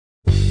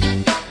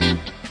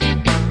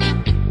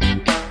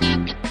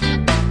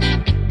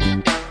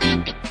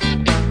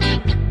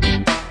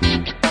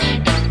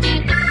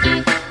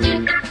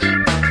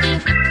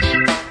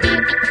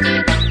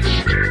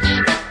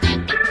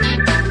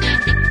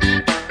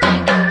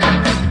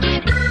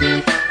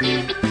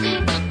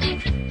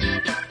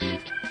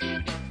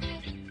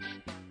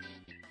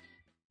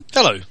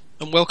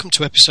and welcome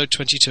to episode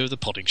 22 of The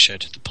Podding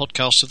Shed, the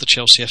podcast of the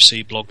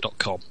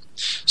ChelseaFCblog.com.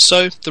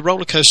 So, the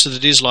rollercoaster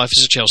that is life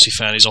as a Chelsea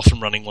fan is off and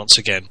running once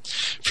again.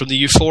 From the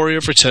euphoria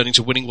of returning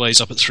to winning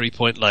ways up at 3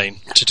 Point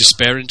Lane, to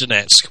despair in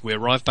Donetsk, we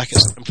arrived back at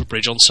Stamford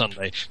Bridge on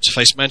Sunday to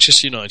face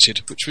Manchester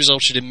United, which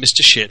resulted in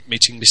Mr. Shit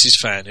meeting Mrs.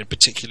 Fan in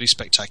particularly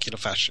spectacular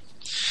fashion.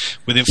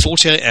 Within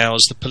 48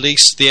 hours, the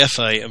police, the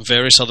FA and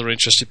various other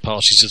interested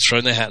parties have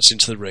thrown their hats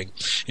into the ring,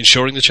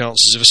 ensuring the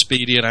chances of a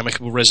speedy and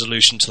amicable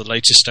resolution to the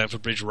latest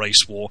Stamford Bridge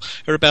race war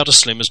are about as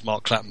slim as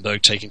Mark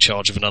Clattenburg taking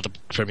charge of another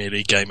Premier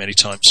League game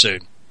anytime soon.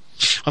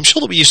 I'm sure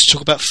that we used to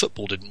talk about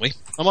football, didn't we?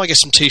 I might get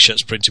some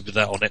t-shirts printed with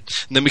that on it,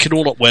 and then we can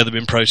all not wear them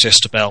in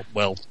protest about,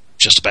 well,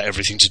 just about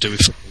everything to do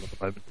with football at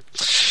the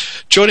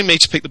moment. Joining me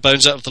to pick the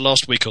bones out of the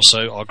last week or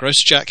so are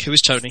Grocer Jack, who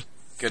is Tony.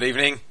 Good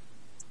evening.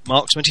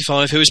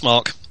 Mark25, who is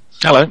Mark.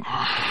 Hello.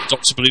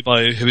 Dr. Blue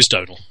Bayou, who is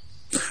Donal.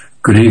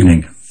 Good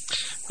evening.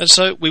 And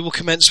so we will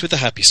commence with the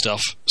happy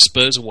stuff.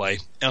 Spurs away.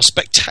 Our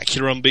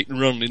spectacular unbeaten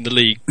run in the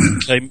league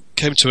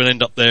came to an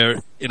end up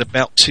there in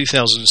about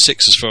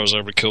 2006, as far as I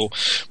recall,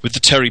 with the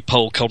Terry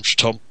Pole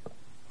contretemps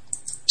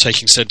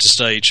taking centre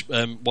stage,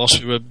 whilst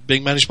we were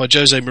being managed by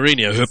Jose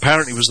Mourinho, who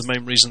apparently was the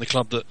main reason the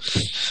club that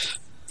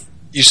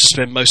used to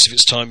spend most of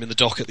its time in the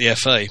dock at the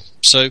FA.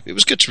 So it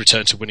was good to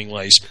return to winning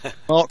ways.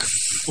 Mark,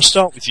 we'll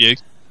start with you.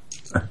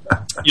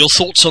 Your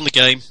thoughts on the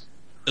game,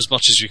 as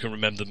much as you can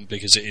remember them,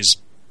 because it is,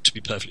 to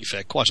be perfectly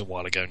fair, quite a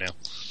while ago now.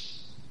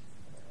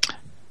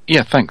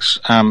 Yeah, thanks.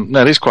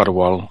 No, it is quite a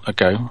while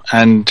ago.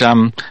 And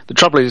the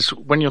trouble is,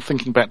 when you're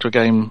thinking back to a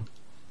game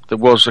that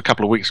was a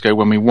couple of weeks ago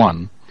when we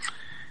won,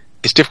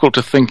 it's difficult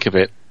to think of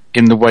it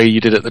in the way you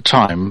did at the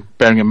time,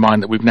 bearing in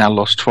mind that we've now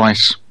lost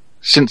twice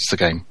since the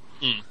game.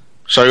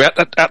 So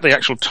at the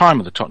actual time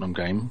of the Tottenham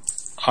game,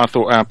 I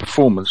thought our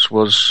performance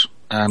was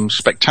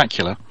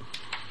spectacular.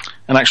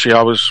 And actually,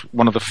 I was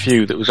one of the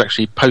few that was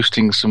actually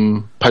posting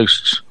some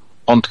posts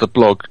onto the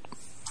blog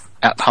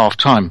at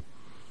half-time.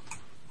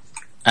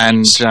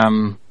 And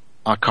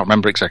I can't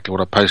remember exactly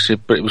what I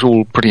posted, but it was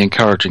all pretty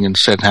encouraging and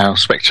said how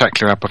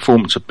spectacular our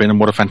performance had been and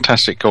what a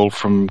fantastic goal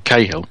from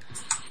Cahill.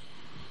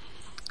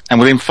 And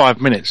within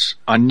 5 minutes,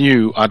 I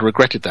knew I'd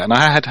regretted that. And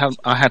I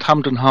had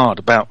hummed and hawed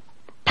about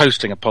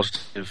posting a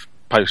positive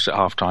post at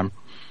half-time,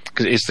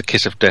 because it is the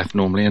kiss of death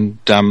normally, and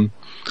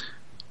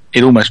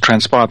it almost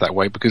transpired that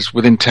way, because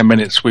within 10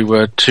 minutes we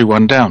were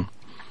 2-1 down.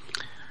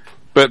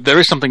 But there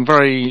is something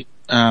very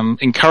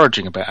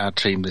encouraging about our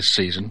team this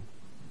season,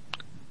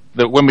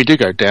 that when we do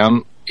go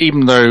down,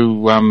 even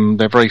though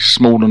they're very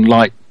small and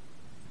light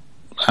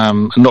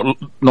and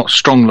not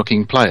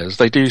strong-looking players,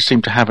 they do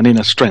seem to have an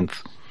inner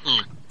strength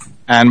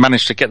and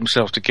managed to get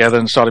themselves together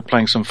and started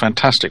playing some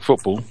fantastic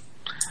football.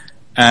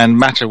 And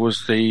Mata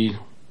was the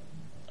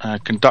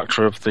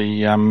conductor of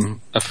the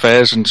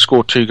affairs and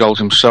scored 2 goals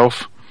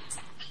himself.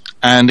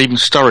 And even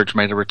Sturridge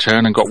made a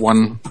return and got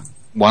one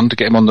to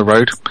get him on the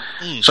road.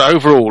 So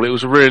overall, it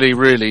was a really,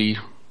 really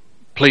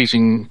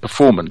pleasing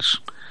performance,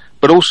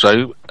 but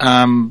also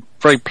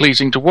very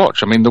pleasing to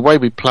watch. I mean, the way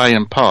we play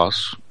and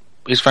pass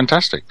is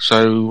fantastic.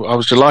 So I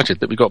was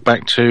delighted that we got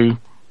back to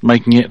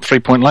making it 3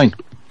 Point Lane.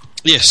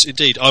 Yes,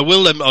 indeed. I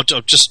will.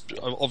 I've just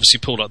obviously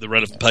pulled up the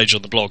relevant page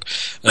on the blog.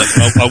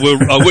 I will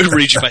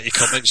read you back your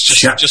comments.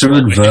 Just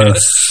and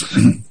verse.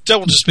 Don't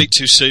want to speak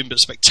too soon, but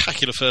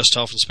spectacular first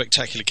half and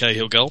spectacular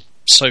Cahill goal.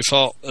 So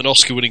far, an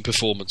Oscar-winning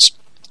performance.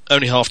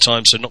 Only half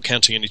time, so not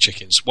counting any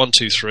chickens. 1,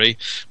 2, 3.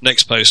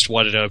 Next post.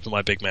 Why did I open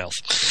my big mouth?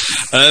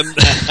 I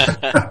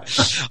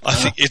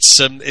think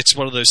it's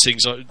one of those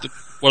things.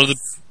 One of the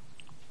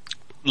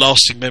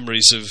lasting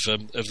memories of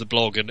the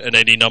blog and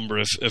any number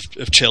of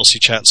Chelsea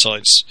chat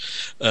sites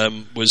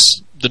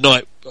was the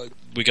night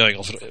I'm going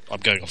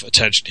off a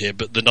tangent here,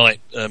 but the night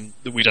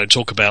that we don't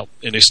talk about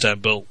in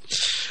Istanbul,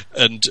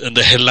 and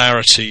the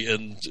hilarity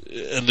and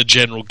the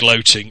general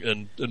gloating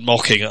and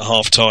mocking at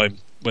half time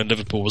when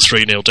Liverpool was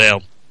 3-0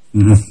 down.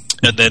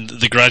 And then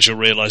the gradual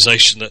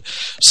realisation that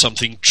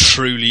something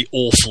truly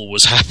awful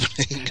was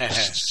happening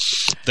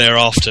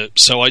thereafter.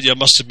 So I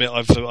must admit,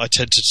 I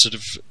tend to sort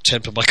of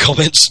temper my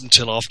comments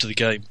until after the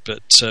game.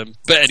 But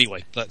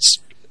anyway, that's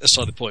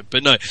aside the point.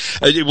 But no,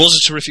 it was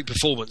a terrific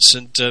performance,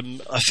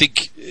 and I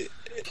think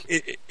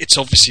it's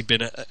obviously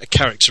been a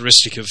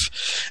characteristic of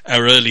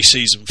our early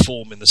season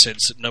form, in the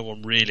sense that no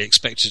one really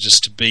expected us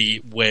to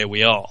be where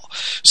we are.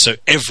 So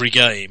every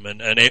game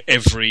and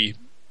every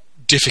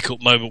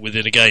difficult moment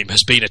within a game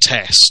has been a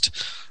test,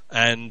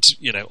 and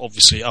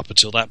obviously up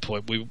until that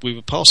point we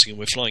were passing and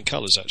we're flying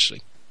colours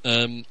actually,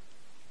 and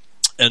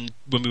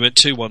when we went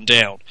 2-1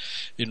 down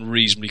in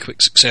reasonably quick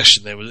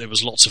succession, there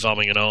was lots of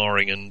umming and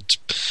ahhing and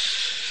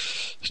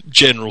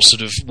general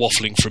sort of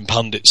waffling from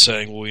pundits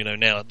saying, well,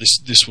 now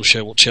this will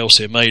show what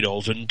Chelsea are made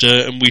of, and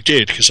we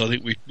did, because I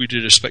think we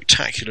did a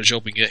spectacular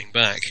job in getting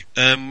back.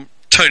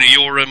 Tony,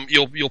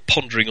 you're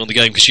pondering on the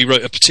game, because you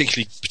wrote a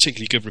particularly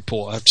good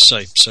report, I have to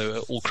say.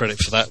 So all credit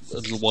for that.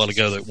 A little while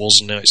ago, though, it was,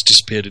 and now it's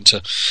disappeared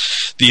into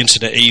the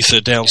internet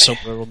ether down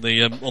somewhere on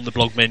the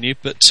blog menu.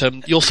 But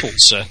your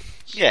thoughts, sir?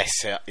 Yes,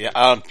 yeah,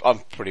 I'm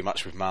pretty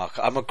much with Mark.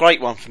 I'm a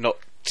great one for not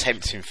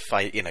tempting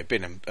fate,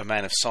 being a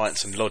man of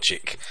science and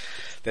logic,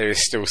 there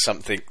is still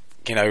something,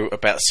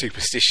 about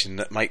superstition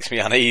that makes me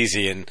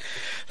uneasy and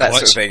that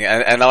sort of thing.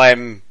 And I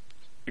am,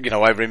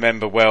 I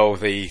remember well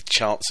the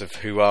chants of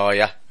 "Who are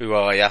ya? Who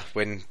are ya?"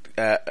 when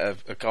a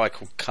guy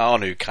called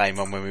Carnu came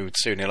on when we were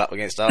 2-0 up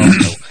against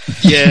Arsenal.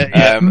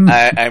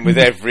 And with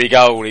every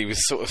goal he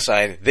was sort of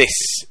saying, "This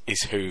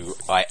is who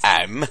I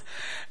am."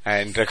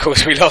 And of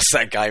course we lost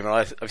that game.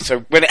 So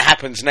when it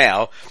happens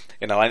now,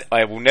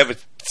 I will never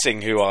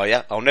sing "Who are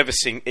ya?" I'll never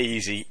sing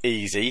 "Easy,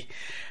 Easy."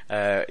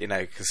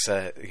 Because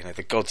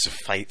the gods of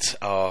fate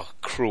are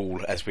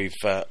cruel, as we've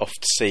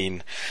oft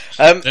seen.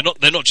 They're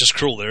not just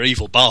cruel; they're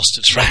evil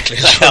bastards, frankly.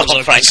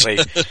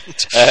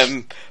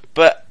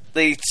 But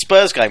the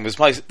Spurs game was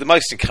the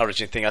most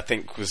encouraging thing, I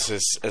think, was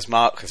as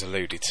Mark has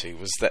alluded to,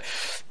 was that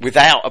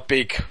without a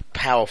big,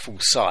 powerful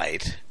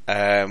side,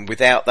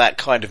 without that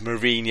kind of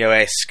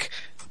Mourinho-esque,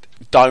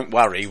 "Don't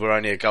worry, we're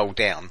only a goal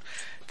down."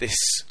 This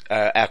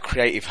our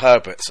creative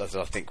Herberts, as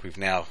I think we've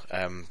now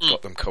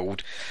got them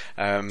called,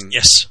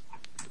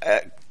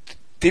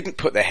 didn't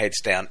put their heads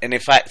down, and in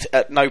fact,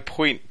 at no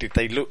point did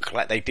they look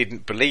like they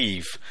didn't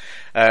believe.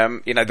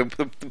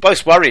 The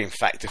most worrying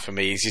factor for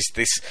me is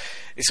this: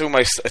 it's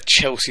almost a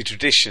Chelsea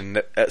tradition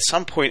that at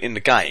some point in the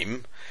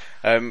game,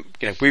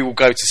 we will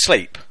go to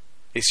sleep.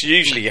 It's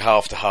usually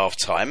after half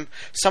time.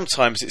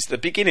 Sometimes it's the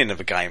beginning of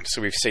a game.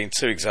 So we've seen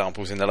 2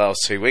 examples in the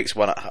last 2 weeks.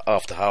 One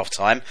after half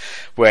time,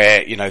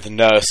 where the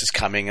nurse is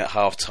coming at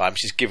half time.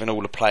 She's given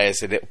all the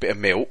players a little bit of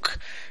milk,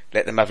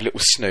 let them have a little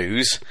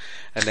snooze,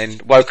 and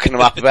then woken them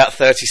up about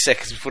 30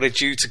 seconds before they're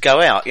due to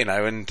go out.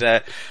 And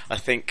I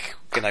think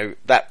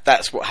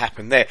that's what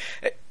happened there.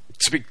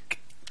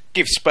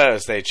 Give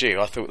Spurs their due.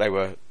 I thought they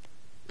were,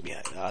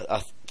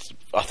 I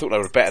thought they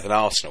were better than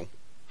Arsenal.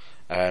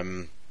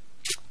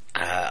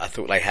 I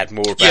thought they had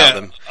more about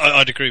them.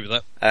 I'd agree with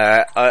that.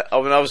 I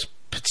was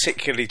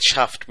particularly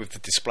chuffed with the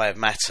display of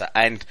Mata,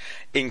 and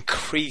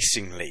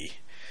increasingly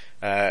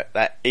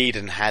that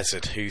Eden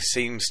Hazard, who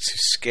seems to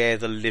scare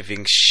the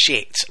living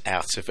shit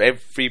out of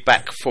every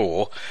back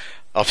four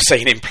I've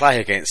seen him play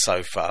against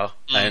so far.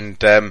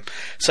 And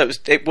so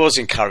it was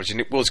encouraging.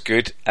 It was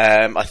good.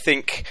 I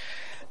think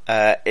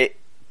it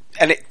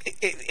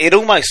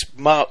almost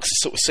marks a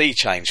sort of sea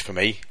change for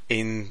me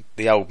in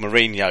the old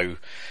Mourinho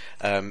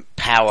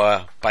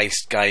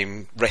power-based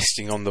game,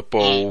 resting on the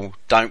ball,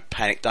 don't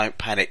panic,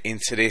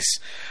 into this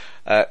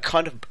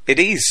kind of, it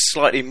is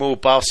slightly more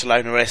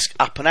Barcelona-esque,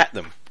 up and at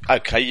them.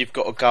 Okay, you've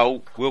got a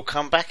goal, we'll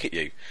come back at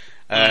you.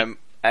 And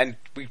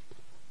we,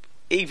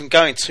 even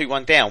going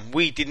 2-1 down,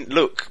 we didn't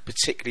look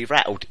particularly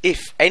rattled.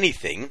 If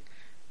anything,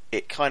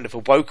 it kind of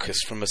awoke us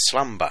from a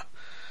slumber.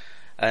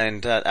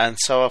 And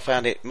so I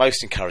found it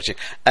most encouraging.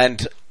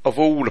 And of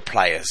all the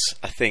players,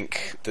 I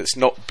think, that's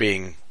not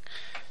being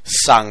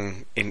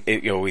sung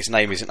his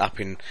name isn't up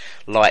in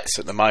lights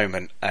at the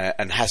moment,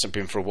 and hasn't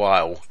been for a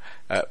while,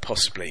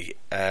 possibly,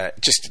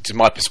 just to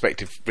my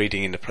perspective,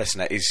 reading in the press,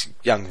 and that is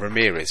young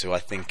Ramirez, who I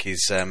think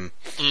is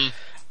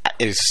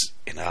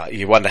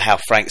you wonder how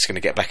Frank's going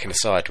to get back in the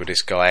side with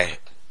this guy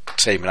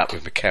teaming up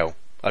with Mikel.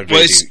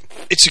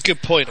 It's a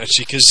good point,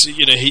 actually, because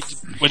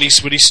when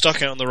he's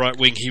stuck out on the right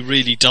wing, he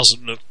really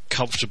doesn't look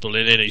comfortable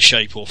in any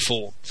shape or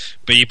form.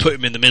 But you put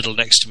him in the middle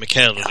next to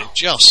Mikel, and it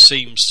just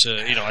seems to,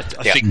 I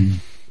think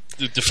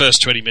the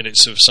first 20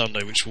 minutes of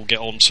Sunday, which we'll get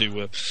on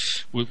to,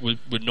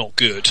 were not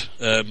good,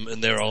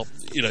 and there are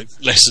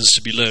lessons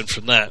to be learned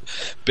from that.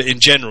 But in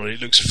general, it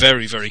looks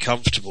very, very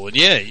comfortable, and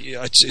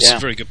it's a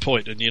very good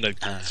point. And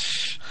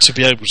to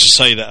be able to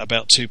say that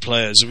about two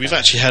players that we've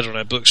actually had on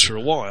our books for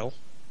a while,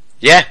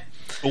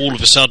 all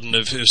of a sudden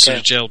have sort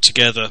of gelled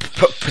together,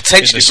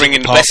 potentially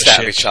bringing the best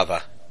out of each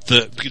other.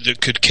 That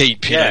could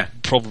keep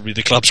probably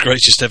the club's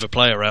greatest ever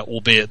player out,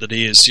 albeit that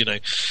he is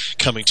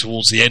coming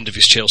towards the end of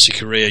his Chelsea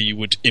career, you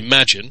would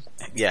imagine.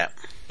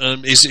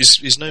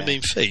 Is no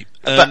mean feat.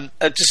 But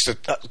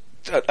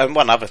and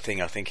one other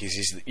thing I think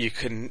is that you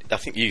can. I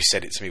think you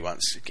said it to me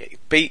once.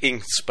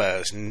 Beating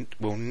Spurs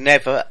will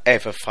never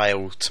ever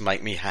fail to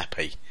make me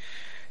happy.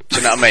 Do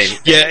you know what I mean?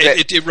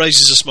 It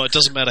raises a smile. It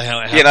doesn't matter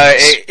how it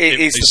happens. It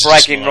is the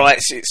bragging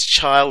rights. It's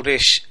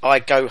childish. I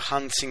go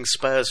hunting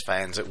Spurs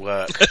fans at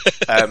work.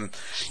 And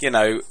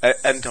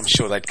I'm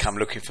sure they'd come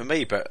looking for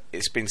me, but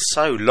it's been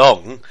so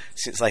long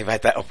since they've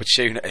had that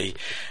opportunity.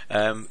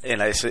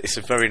 It's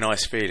a very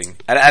nice feeling.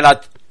 And I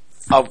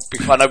know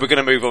we're going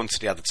to move on to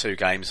the other two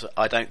games.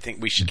 I don't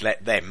think we should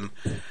let them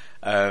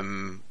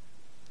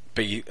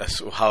be a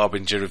sort of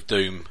harbinger of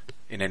doom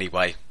in any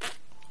way.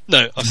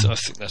 No, I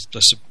think that's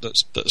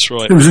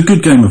right. It was a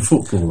good game of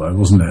football, though,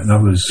 wasn't it? That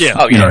was,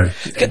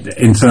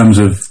 in terms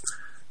of.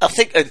 I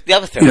think the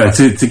other thing,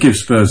 to give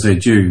Spurs their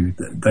due,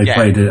 they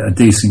played a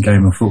decent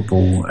game of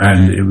football,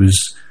 and it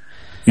was,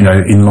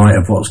 in light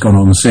of what's gone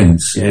on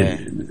since,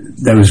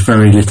 there was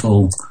very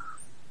little.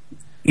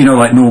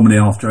 Like normally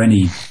after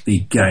any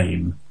big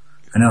game,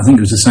 and I think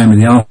it was the same with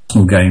the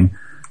Arsenal game.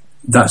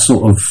 That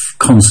sort of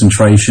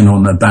concentration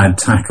on a bad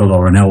tackle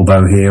or an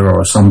elbow here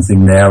or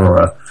something there or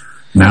a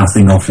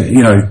mouthing off it,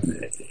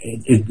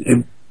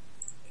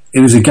 it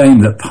was a game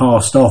that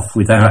passed off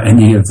without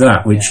any of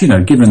that, which, you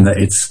know, given that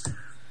it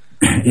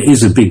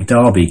is a big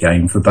derby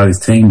game for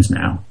both teams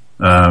now.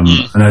 I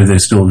know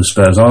there's still the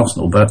Spurs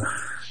Arsenal, but,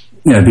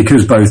 you know,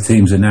 because both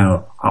teams are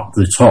now up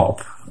the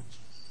top,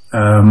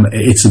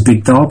 it's a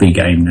big derby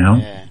game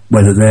now,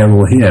 whether there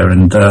or here.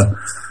 And,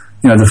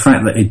 you know, the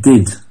fact that it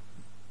did,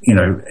 you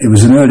know, it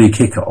was an early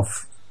kickoff,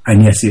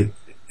 and yes, it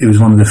was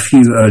one of the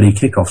few early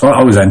kickoffs.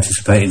 I was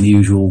anticipating the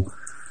usual,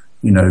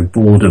 you know,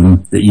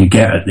 boredom that you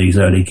get at these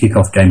early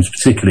kickoff games,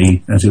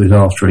 particularly as it was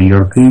after a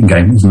European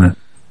game, wasn't it?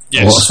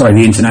 Yes. Or, sorry,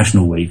 the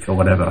international week or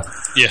whatever.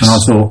 Yes. And I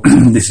thought,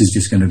 this is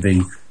just going to be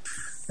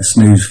a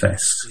snooze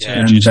fest. Yeah,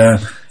 and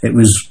it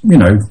was, you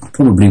know,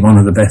 probably one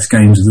of the best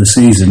games of the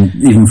season,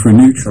 even for a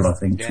neutral, I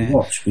think, to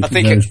watch, because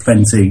there was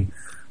plenty.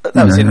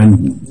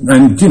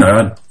 And you know,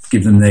 I'd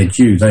give them their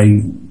due.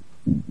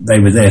 They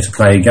were there to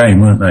play a game,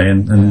 weren't they?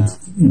 And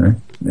you know,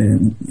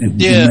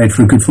 it made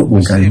for a good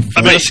football game.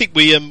 I mean, I think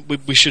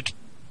we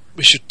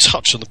should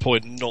touch on the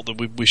point. Not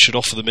that we should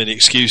offer them any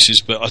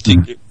excuses, but I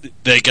think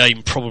their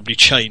game probably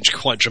changed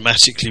quite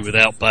dramatically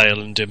without Bale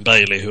and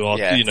Dembele, who are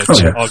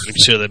arguably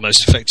two of their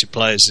most effective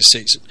players this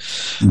season.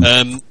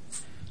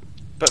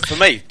 But for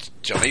me,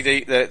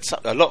 Johnny,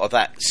 a lot of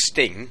that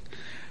sting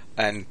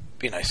and,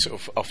 you know,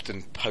 sort of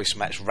often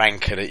post-match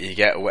rancor that you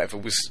get or whatever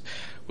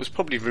was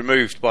probably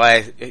removed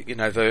by, you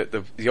know,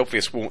 the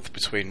obvious warmth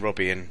between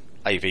Robbie and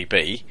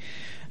AVB.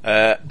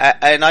 And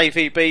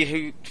AVB,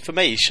 who for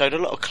me showed a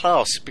lot of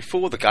class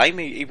before the game.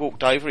 He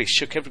walked over, he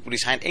shook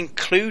everybody's hand,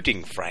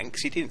 including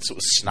Frank's. He didn't sort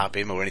of snub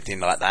him or anything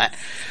like that.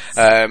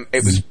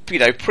 It was, you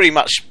know, pretty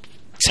much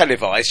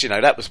televised. You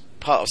know, that was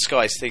part of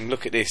Sky's thing.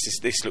 Look at this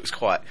looks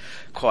quite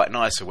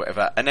nice or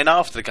whatever. And then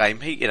after the game,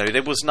 he, you know,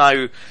 there was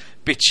no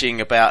bitching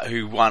about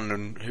who won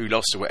and who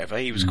lost or whatever.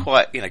 He was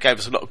quite, you know, gave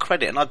us a lot of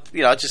credit. And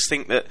I just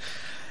think that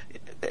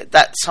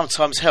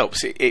sometimes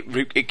helps.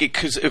 It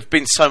could have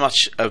been so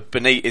much of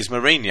Benitez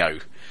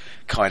Mourinho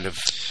kind of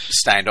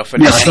standoff.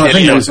 And I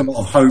think there was a lot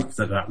of hope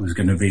that was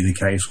going to be the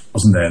case,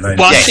 wasn't there?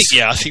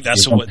 I think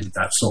that's always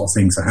that sort of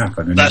thing to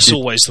happen. And that's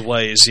always the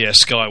way. Is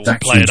Sky will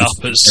play it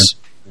up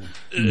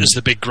as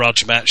the big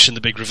grudge match and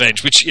the big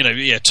revenge, which, you know,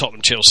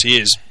 Tottenham Chelsea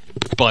is.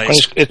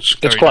 It's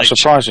quite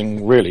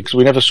surprising, really, because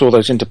we never saw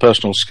those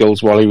interpersonal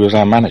skills while he was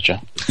our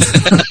manager.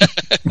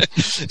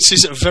 This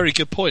is a very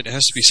good point, it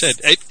has to be said.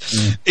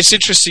 It's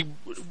interesting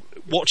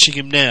watching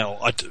him now.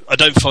 I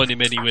don't find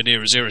him anywhere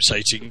near as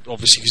irritating,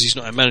 obviously, because he's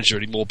not our manager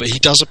anymore, but he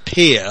does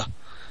appear,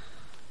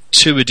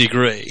 to a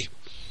degree,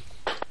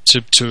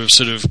 to have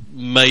sort of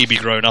maybe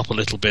grown up a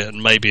little bit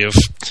and maybe have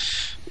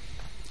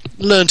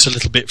learnt a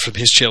little bit from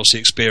his Chelsea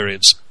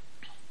experience.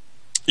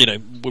 You know,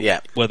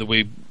 whether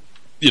we...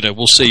 You know,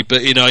 we'll see,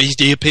 but you know,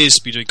 he appears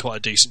to be doing quite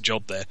a decent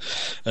job there,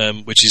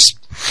 which is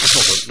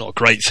not a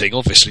great thing,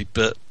 obviously.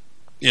 But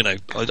you know,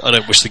 I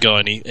don't wish the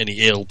guy any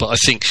ill. But I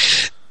think,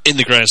 in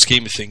the grand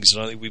scheme of things,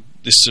 and I think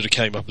this sort of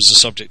came up as a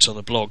subject on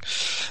the blog.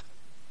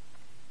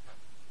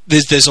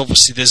 There's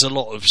obviously a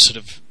lot of sort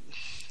of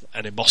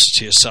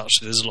animosity as such.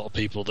 There's a lot of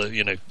people that,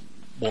 you know,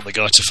 want the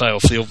guy to fail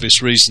for the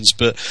obvious reasons.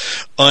 But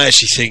I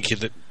actually think in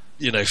that,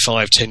 you know,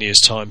 5-10 years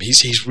time,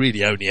 he's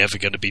really only ever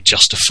going to be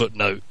just a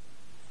footnote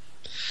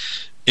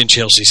in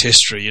Chelsea's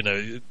history. You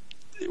know,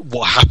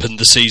 what happened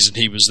the season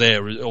he was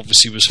there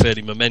obviously was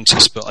fairly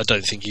momentous, but I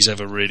don't think he's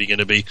ever really going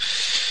to be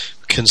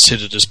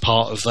considered as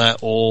part of that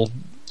or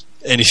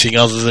anything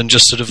other than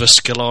just sort of a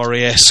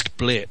Scolari-esque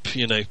blip.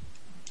 You know,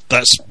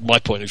 that's my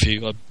point of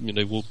view. You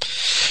know, we'll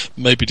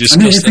maybe discuss.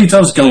 I mean, if he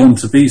does go on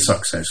to be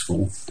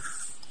successful,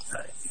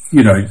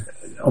 you know,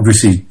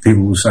 obviously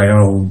people will say,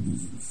 "Oh,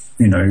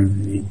 you know,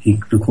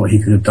 look what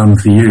he could have done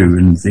for you,"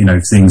 and you know,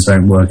 things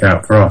don't work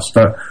out for us,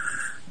 but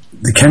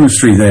the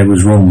chemistry there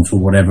was wrong for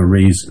whatever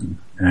reason,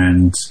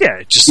 and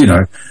you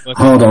know,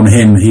 hard on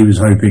him. He was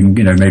hoping,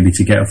 you know, maybe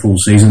to get a full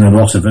season. A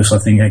lot of us, I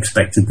think,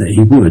 expected that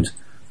he would.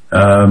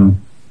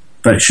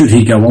 But should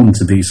he go on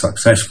to be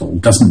successful,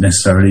 doesn't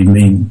necessarily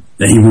mean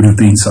that he would have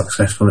been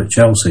successful at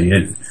Chelsea.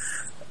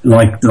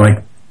 Like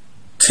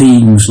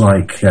teams,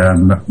 like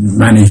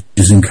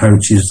managers and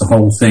coaches, the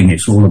whole thing.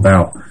 It's all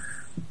about,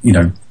 you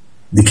know,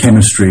 the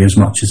chemistry as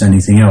much as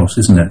anything else,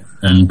 isn't it?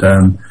 And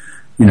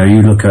you know,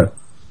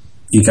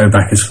 you go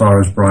back as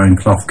far as Brian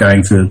Clough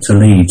going to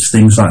Leeds,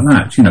 things like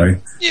that. You know,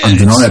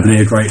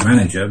 undeniably a great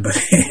manager, but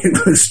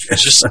it was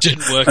just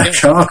didn't work a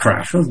car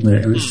crash, wasn't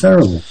it? It was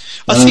terrible.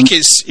 I think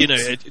it's, you know,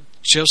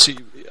 Chelsea.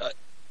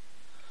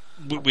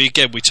 We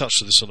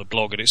touched on this on the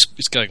blog, and it's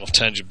going off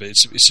tangent, but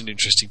it's an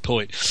interesting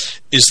point.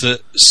 Is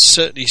that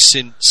certainly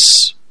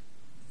since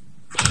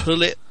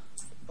Pullet,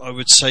 I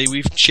would say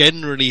we've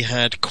generally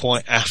had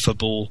quite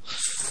affable,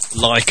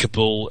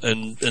 likeable,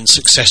 and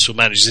successful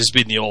managers. There's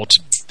been the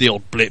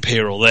odd blip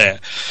here or there,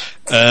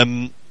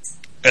 and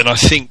I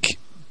think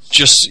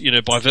just, you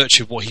know, by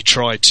virtue of what he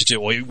tried to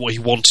do or what he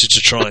wanted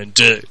to try and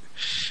do,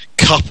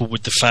 coupled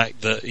with the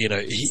fact that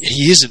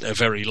he isn't a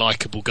very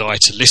likeable guy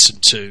to listen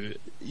to.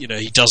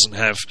 He doesn't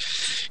have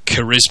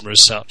charisma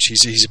as such.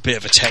 He's a bit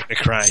of a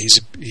technocrat.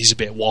 He's a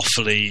bit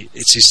waffly.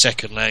 It's his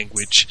second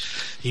language.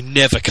 He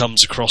never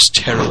comes across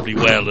terribly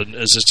well and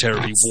as a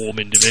terribly warm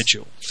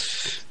individual.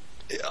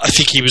 I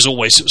think he was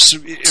always,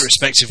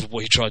 irrespective of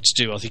what he tried to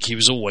do, I think he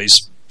was always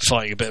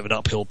fighting a bit of an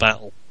uphill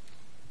battle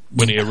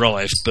when he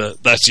arrived.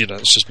 But that's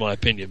it's just my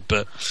opinion.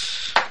 But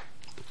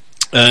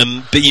yeah,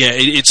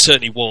 it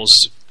certainly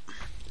was.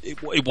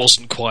 It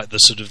wasn't quite the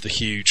sort of the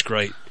huge,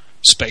 great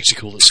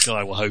spectacle that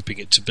Sky were hoping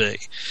it to be,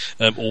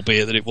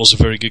 albeit that it was a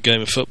very good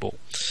game of football.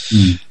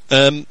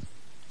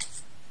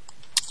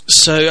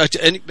 So,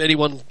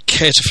 anyone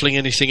care to fling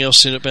anything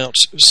else in about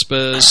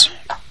Spurs,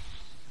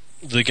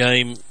 the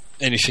game?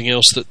 Anything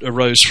else that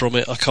arose from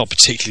it? I can't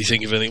particularly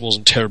think of anything. It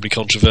wasn't terribly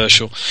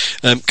controversial.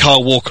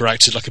 Kyle Walker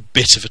acted like a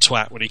bit of a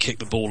twat when he kicked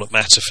the ball at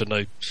Mata for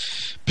no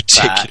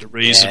particular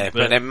reason. Yeah,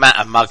 but then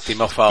Mata mugged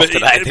him off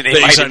after that, didn't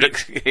he? Made him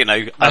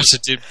look, Mata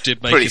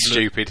did make pretty him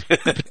stupid.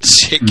 look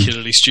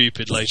particularly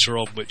stupid later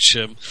on, which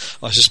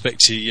I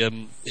suspect he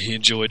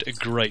enjoyed a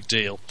great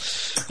deal.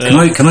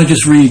 Can I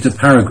just read a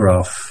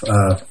paragraph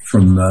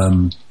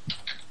from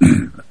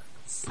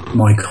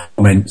my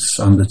comments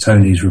under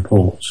Tony's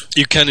report?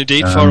 You can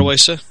indeed, far away,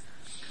 sir.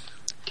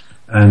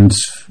 And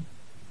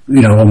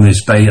on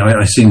this base,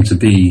 I seem to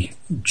be.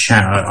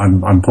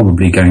 I'm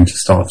probably going to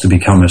start to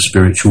become a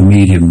spiritual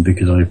medium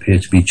because I appear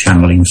to be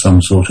channeling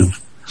some sort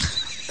of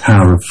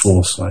power of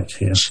foresight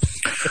here.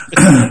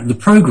 The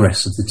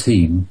progress of the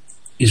team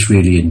is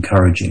really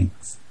encouraging.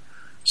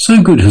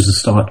 So good has the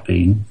start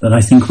been that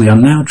I think we are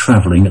now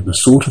travelling at the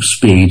sort of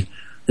speed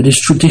that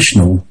is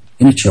traditional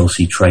in a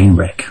Chelsea train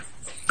wreck.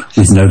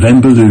 With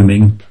November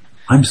looming,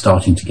 I'm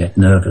starting to get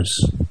nervous.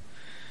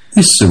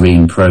 This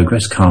serene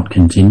progress can't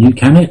continue,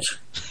 can it?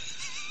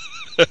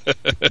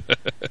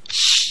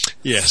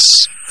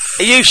 Yes.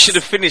 You should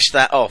have finished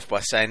that off by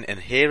saying, "And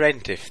here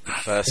endeth the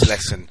first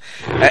lesson."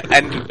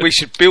 And we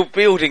should be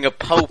building a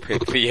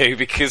pulpit for you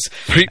because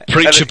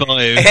Preacher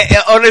Bayou.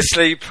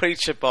 Honestly,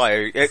 Preacher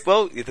Bayou.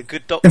 Well, you're the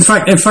good doctor. In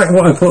fact,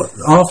 what I put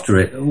after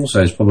it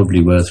also is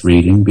probably worth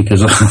reading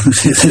because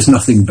there's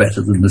nothing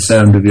better than the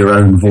sound of your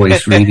own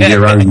voice reading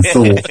your own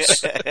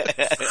thoughts.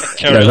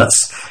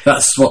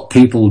 That's what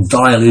people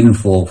dial in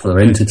for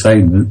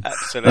entertainment.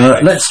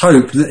 Absolutely. Let's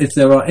hope that if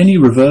there are any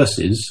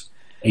reverses,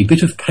 a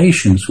bit of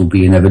patience will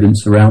be in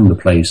evidence around the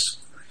place.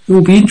 It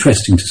will be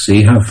interesting to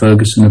see how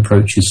Ferguson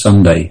approaches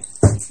Sunday.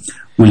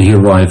 Will he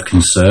arrive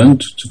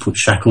concerned to put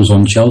shackles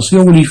on Chelsea,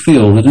 or will he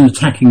feel that an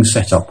attacking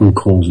setup will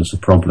cause us a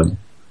problem?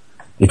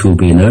 It will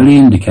be an early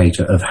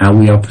indicator of how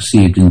we are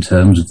perceived in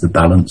terms of the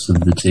balance of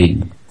the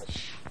team.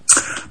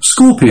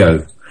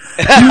 Scorpio.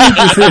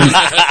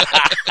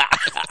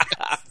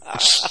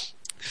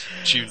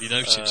 Duly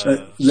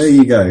noted. There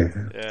you go.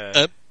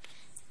 Yeah.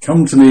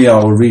 Come to me,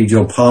 I'll read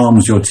your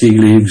palms, your tea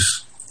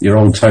leaves, your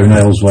old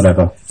toenails,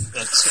 whatever.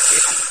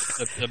 That's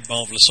a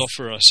marvellous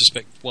offer. I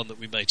suspect one that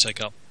we may take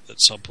up at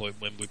some point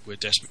when we're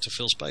desperate to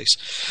fill space.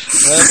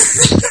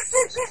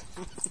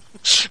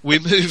 We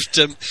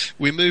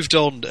moved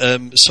on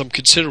some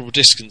considerable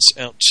distance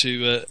out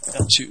to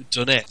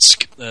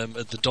Donetsk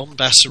at the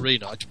Donbass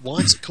Arena. Why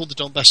is it called the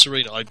Donbass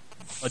Arena?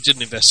 I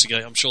didn't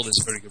investigate. I'm sure there's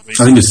a very good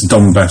reason. I think it's the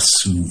Donbass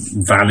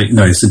Valley.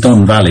 No, it's the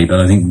Don Valley, but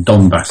I think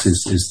Donbass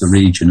is the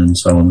region and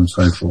so on and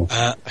so forth.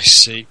 I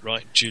see.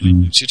 Right, duly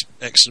noted.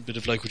 Excellent bit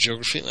of local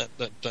geography.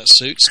 That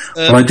suits.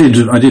 Well, I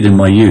did in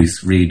my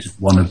youth read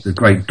one of the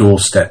great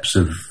doorsteps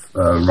of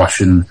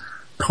Russian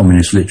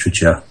communist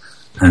literature,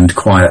 and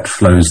quiet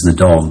flows the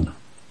Don.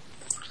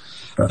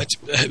 But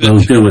we'll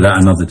deal with that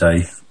another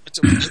day.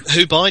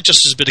 Who by?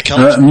 Just as a bit of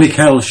colour?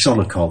 Mikhail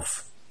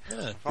Sholokhov.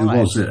 Who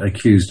was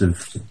accused of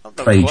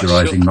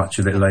plagiarising much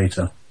of it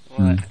later.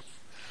 Right.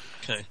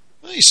 Okay.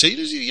 Well, you see,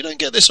 you don't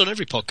get this on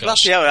every podcast.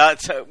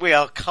 We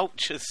are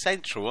culture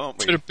central, aren't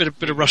we?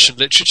 Bit of Russian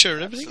literature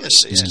and everything.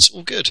 It's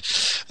all good.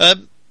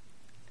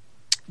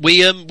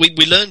 We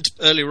learned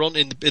earlier on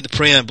in the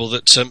preamble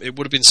that it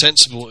would have been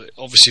sensible,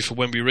 obviously, for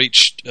when we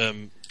reached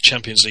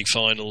Champions League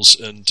finals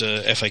and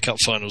FA Cup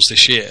finals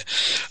this year,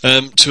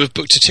 to have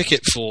booked a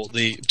ticket for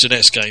the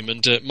Donetsk game,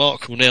 and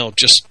Mark will now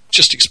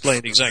just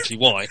explain exactly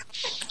why.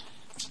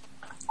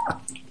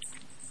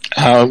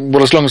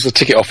 Well, as long as the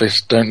ticket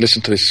office don't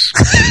listen to this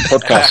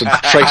podcast and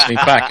trace me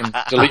back and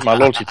delete my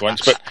loyalty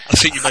points, but I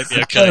think you may be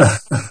okay.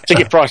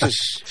 Ticket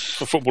prices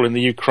for football in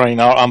the Ukraine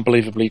are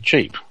unbelievably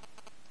cheap.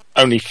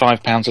 Only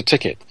 £5 a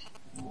ticket.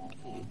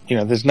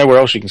 There's nowhere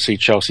else you can see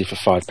Chelsea for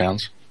 £5.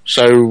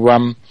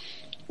 So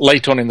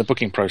late on in the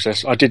booking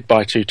process, I did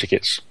buy 2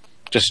 tickets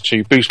just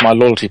to boost my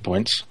loyalty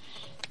points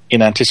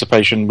in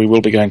anticipation we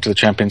will be going to the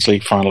Champions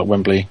League final at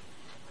Wembley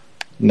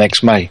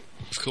next May.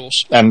 Of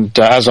course. And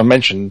as I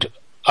mentioned,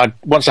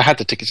 once I had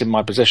the tickets in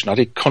my possession, I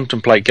did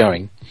contemplate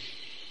going.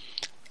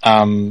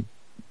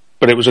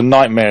 But it was a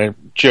nightmare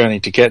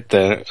journey to get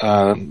there.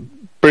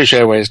 British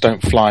Airways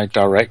don't fly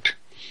direct.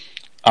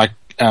 I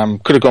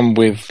could have gone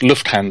with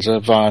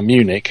Lufthansa via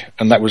Munich,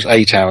 and that was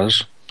 8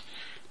 hours.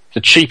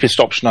 the cheapest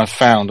option I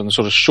found and the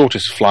sort of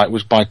shortest flight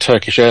was by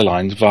Turkish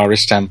Airlines via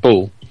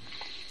Istanbul,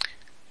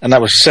 and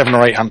that was £700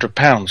 or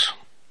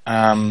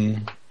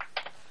 £800.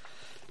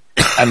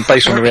 And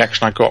based on the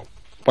reaction I got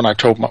when I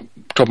told my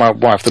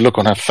wife, the look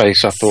on her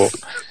face, I thought,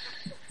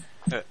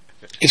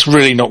 it's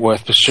really not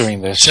worth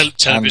pursuing this.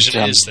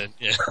 Television it is then,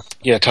 yeah.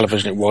 Yeah,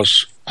 television it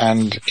was.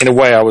 And in a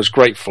way I was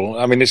grateful.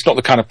 I mean, it's not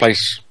the kind of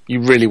place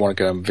you really want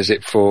to go and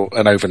visit for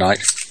an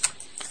overnight.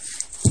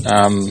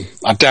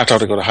 I doubt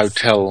I'd have got a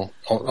hotel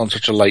on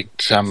such a late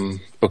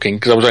booking,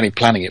 because I was only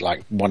planning it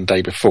like one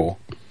day before.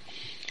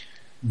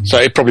 So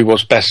it probably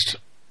was best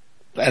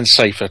and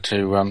safer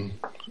to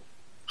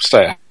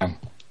stay at home.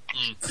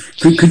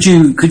 Could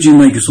you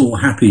make us all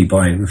happy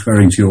by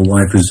referring to your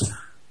wife as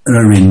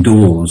her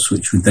indoors,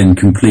 which would then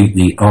complete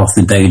the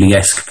Arthur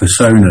Daly-esque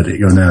persona that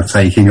you're now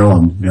taking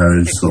on? You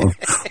know, sort of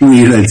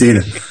wheeler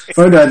dealer. If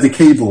I had the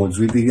keyboards,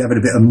 we'd be having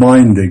a bit of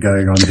Minder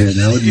going on here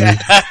now, wouldn't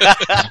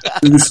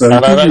we? So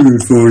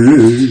good for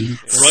you.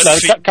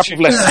 A couple of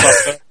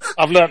lessons.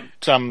 I've learnt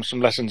some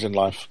lessons in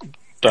life,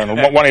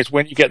 Donald. One is,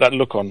 when you get that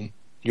look on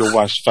your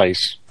wife's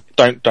face,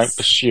 don't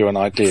pursue an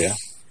idea.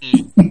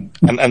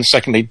 And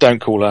secondly,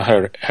 don't call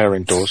her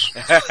indoors.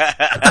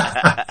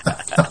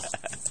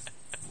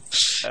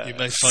 You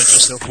may find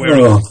yourself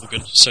wearing an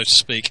organ, so to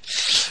speak.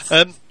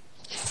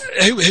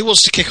 Who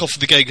wants to kick off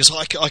the game? Because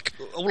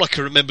all I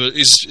can remember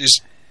is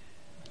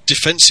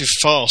defensive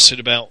farce in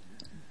about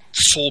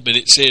 4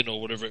 minutes in, or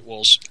whatever it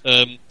was.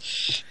 And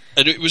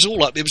it was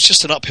it was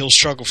just an uphill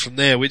struggle from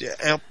there.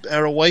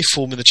 Our away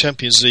form in the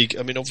Champions League,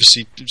 I mean,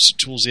 obviously,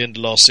 towards the end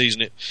of last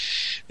season, it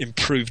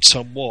improved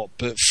somewhat,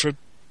 but for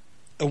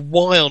a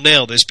while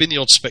now, there's been the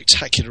odd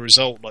spectacular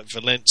result like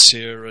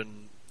Valencia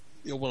and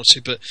one or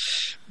two, but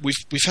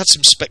we've had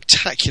some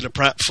spectacular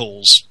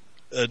pratfalls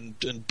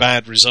and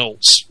bad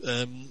results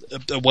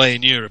away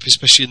in Europe,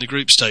 especially in the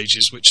group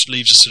stages, which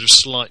leaves us sort of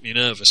slightly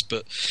nervous.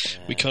 But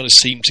we kind of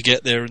seem to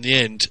get there in the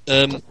end.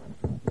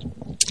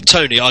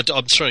 Tony,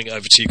 I'm throwing it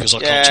over to you because I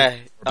can't talk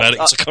about it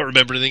because I can't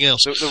remember anything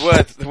else.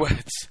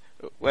 The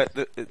words,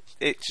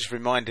 it just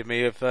reminded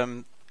me of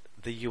the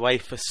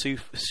UEFA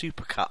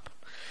Super Cup.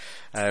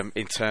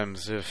 In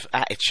terms of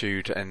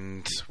attitude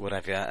and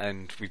whatever,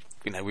 and we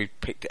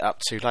picked it up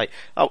too late.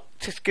 Oh,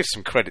 just give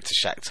some credit to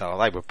Shakhtar;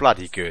 they were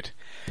bloody good,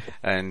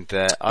 and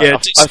I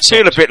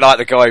feel a bit like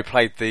the guy who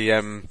played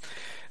the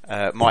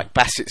Mike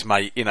Bassett's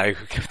mate.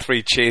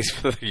 3 cheers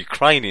for the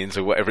Ukrainians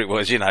or whatever it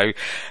was.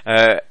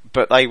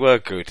 But they were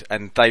good,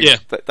 and they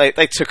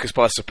took us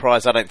by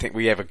surprise. I don't think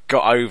we ever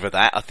got over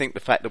that. I think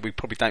the fact that we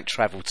probably don't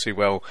travel too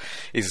well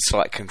is a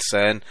slight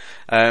concern.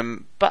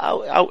 But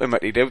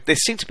ultimately, there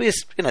seemed to be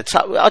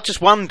I just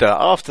wonder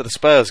after the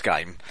Spurs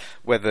game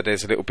whether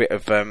there's a little bit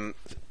of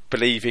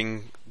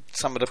believing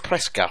some of the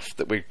press guff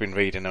that we've been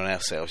reading on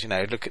ourselves.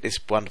 Look at this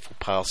wonderful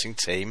passing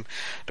team.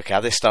 Look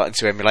how they're starting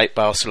to emulate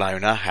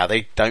Barcelona, how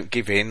they don't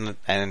give in,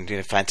 and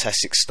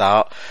fantastic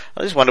start.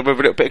 I just wonder whether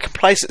a little bit of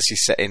complacency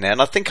set in there.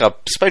 And I think I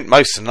spent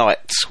most of the night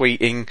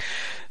tweeting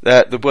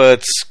the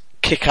words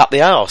 "kick up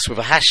the arse" with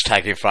a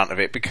hashtag in front of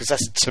it, because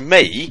that's, to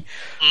me,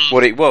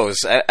 what it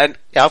was. And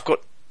I've got,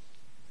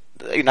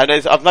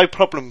 I've no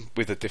problem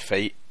with a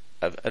defeat.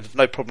 I've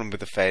no problem with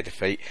the fair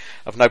defeat.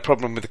 I've no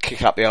problem with the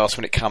kick up the arse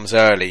when it comes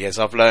early. As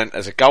I've learned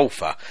as a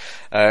golfer,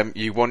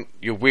 you want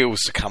your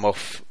wheels to come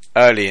off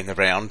early in the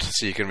round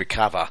so you can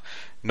recover,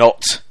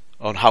 not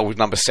on hole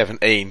number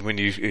 17 when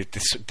you're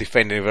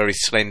defending a very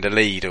slender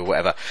lead or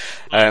whatever.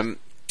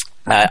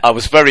 I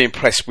was very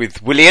impressed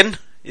with Willian.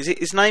 Is it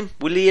his name?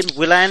 Willian?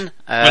 Willian,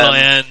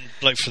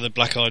 bloke from the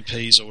Black Eyed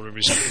Peas or whatever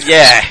his name is.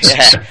 Yeah.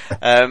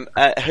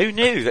 Who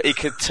knew that he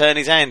could turn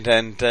his hand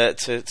and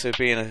to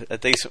being a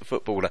decent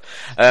footballer?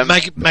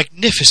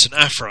 Magnificent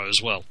afro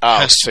as well.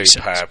 Oh,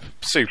 superb.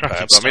 I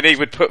mean, he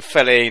would put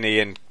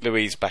Fellaini and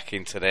Louise back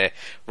into their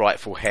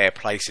rightful hair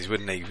places,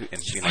 wouldn't he?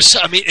 And,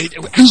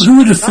 who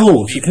would have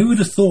thought? Who would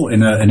have thought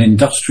in an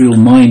industrial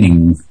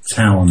mining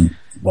town,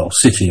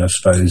 city, I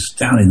suppose,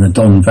 down in the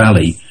Don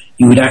Valley,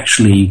 you would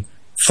actually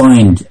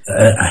find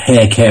a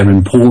hair care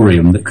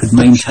emporium that could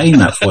maintain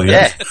that for you.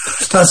 Yeah.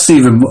 That's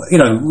even,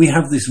 we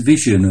have this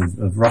vision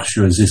of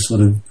Russia as this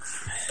sort of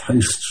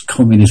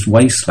post-communist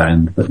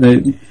wasteland, but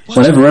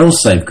whatever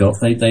else they've got,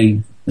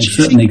 they've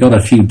certainly got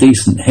a few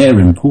decent hair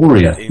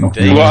emporia.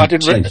 Well, I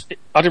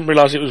didn't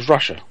realise it was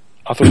Russia.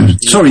 I thought it was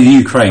sorry, the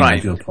Ukraine. I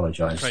do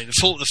apologise.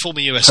 The former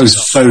USSR.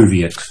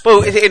 Post-Soviet.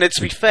 Well,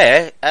 to be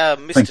fair,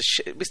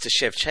 Mr.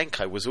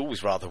 Shevchenko was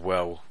always rather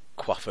well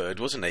coiffured,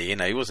 wasn't he?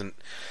 He wasn't.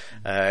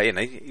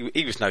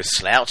 He was no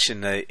slouch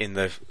in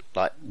the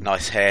like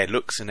nice hair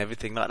looks and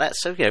everything like that.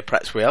 So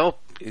perhaps we are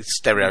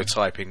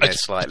stereotyping there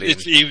slightly.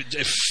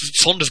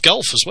 Fond of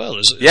golf as well,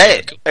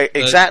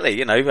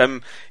 exactly.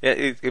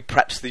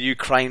 Perhaps the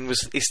Ukraine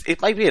was.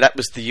 Maybe that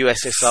was the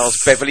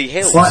USSR's Beverly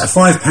Hills. A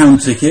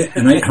 £5 ticket,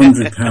 an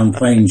 £800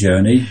 plane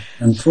journey,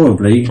 and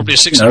probably a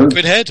 £600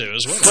 hairdo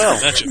as well.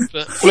 Imagine.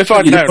 Well, if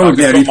I'd known,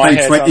 probably only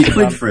paid 20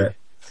 quid for it.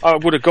 I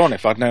would have gone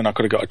if I'd known I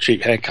could have got a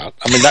cheap haircut.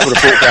 I mean, that would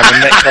have brought down the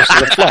net cost of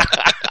the flight.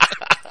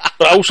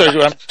 But also,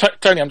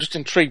 Tony, I'm just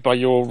intrigued by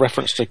your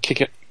reference to kick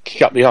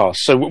kick up the arse.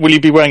 So will you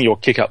be wearing your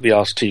kick up the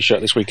arse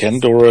T-shirt this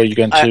weekend, or are you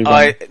going to?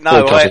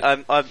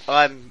 I'm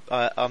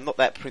not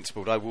that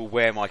principled. I will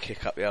wear my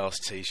kick up the arse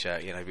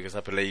T-shirt, because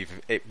I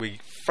believe it.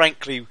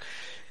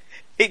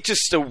 It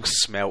just still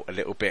smelt a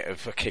little bit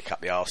of a kick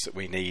up the arse that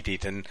we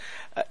needed, and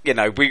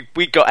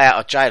we got out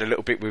of jail a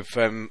little bit with.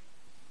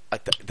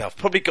 I've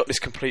probably got this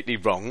completely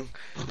wrong,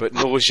 but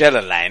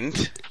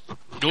Nordsjælland,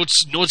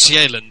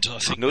 I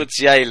think.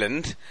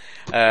 Nordsjælland,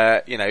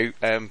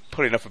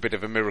 pulling off a bit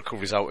of a miracle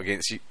result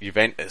against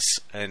Juventus,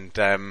 and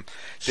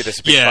did us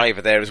a big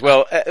favour there as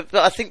well. But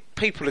I think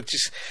people are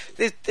just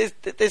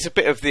there's a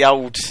bit of the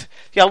old.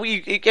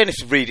 You again have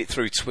to read it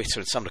through Twitter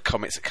and some of the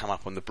comments that come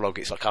up on the blog.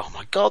 It's like, oh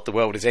my God, the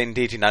world has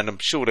ended, and I'm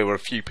sure there were a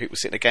few people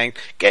sitting there going,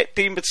 get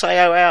Di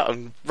Matteo out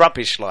and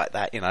rubbish like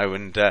that,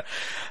 and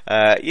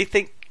you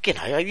think.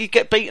 You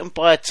get beaten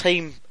by a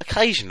team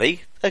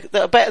occasionally that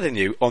are better than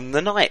you on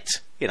the night.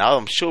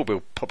 I'm sure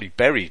we'll probably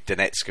bury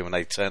Donetsk when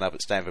they turn up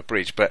at Stamford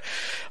Bridge, but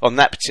on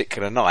that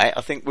particular night,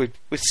 I think we're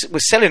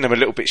selling them a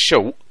little bit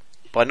short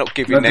by not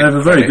giving them. They have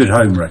a very good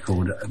home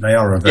record. They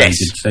are a very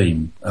good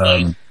team.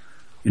 The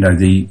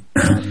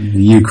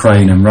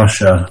Ukraine and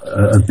Russia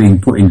have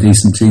been putting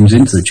decent teams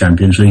into the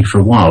Champions League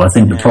for a while. I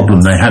think the problem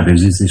they have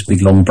is this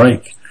big long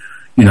break.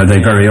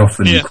 They very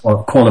often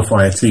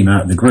qualify a team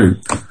out of the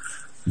group.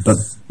 But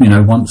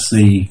once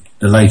the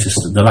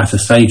latter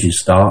stages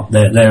start,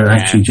 they're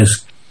actually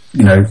just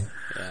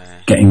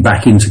getting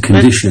back into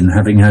condition,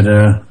 having had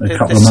a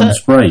couple of months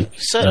break.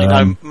 Certainly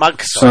no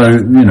mug side.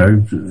 So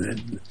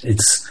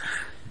it's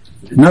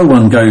no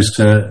one goes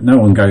to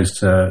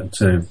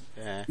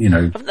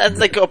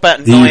they got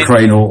about the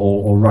Ukraine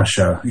or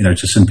Russia, to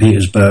St.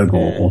 Petersburg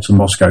or to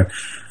Moscow,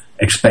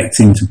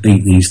 expecting to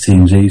beat these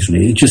teams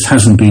easily. It just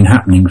hasn't been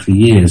happening for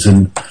years,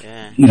 and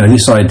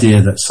this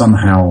idea that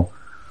somehow.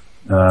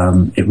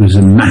 It was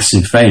a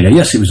massive failure.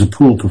 Yes, it was a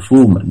poor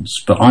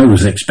performance, but I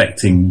was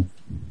expecting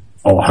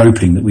or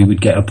hoping that we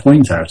would get a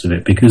point out of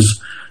it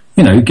because,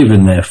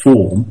 given their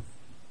form,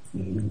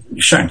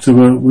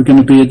 Shakhtar were going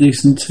to be a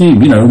decent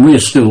team. And we're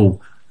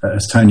still,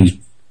 as Tony's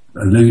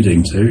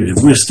alluding to,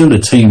 we're still a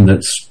team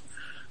that's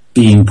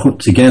being put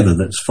together,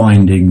 that's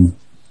finding,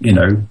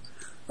 a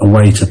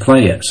way to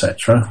play,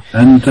 etc.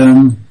 And,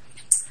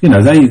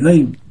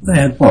 they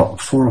had, 4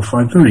 or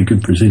 5 very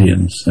good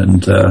Brazilians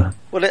and...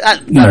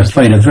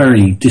 played a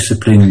very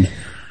disciplined,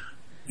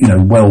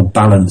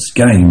 well-balanced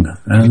game.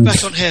 And we're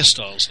back on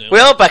hairstyles now. We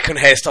are back on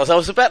hairstyles. I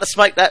was about to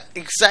make that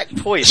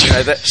exact point.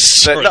 That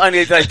not only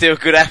do they do a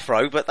good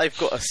afro, but they've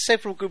got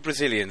several good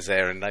Brazilians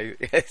there, and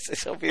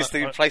it's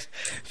obviously a place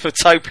for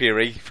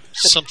topiary.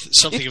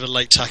 Something of a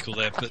late tackle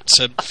there, but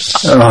sorry.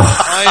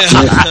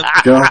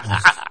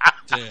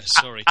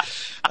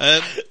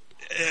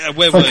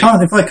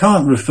 If I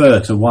can't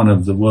refer to one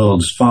of the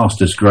world's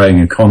fastest growing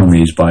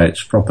economies by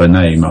its proper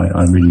name,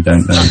 I really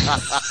don't know.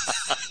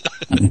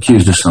 I'm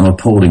accused of some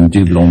appalling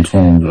double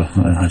entendre.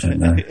 I don't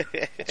know.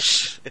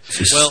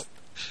 Well,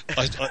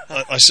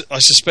 I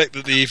suspect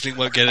that the evening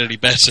won't get any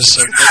better,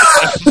 so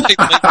make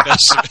the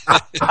best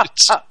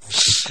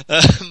of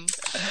it.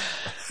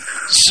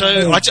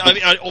 So,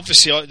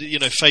 obviously,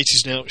 fate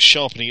is now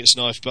sharpening its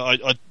knife, but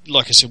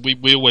like I said,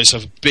 we always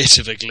have a bit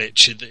of a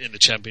glitch in the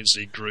Champions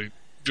League group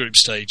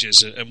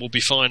stages, and we'll be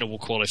fine and we'll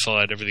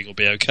qualify and everything will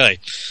be okay.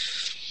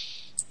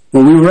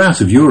 Well, we were out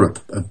of Europe,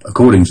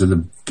 according to the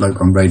bloke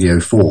on Radio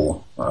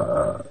 4,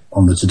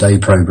 on the Today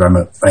programme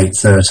at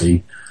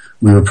 8:30.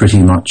 We were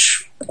pretty much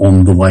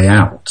on the way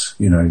out.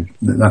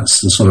 That's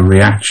the sort of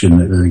reaction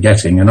that we were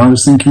getting. And I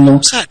was thinking,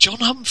 what's that, John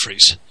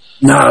Humphreys?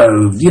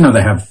 No,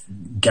 they have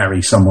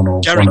Gary someone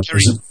or Gary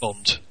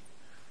Bond.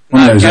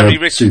 Gary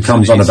Richardson, who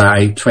comes on about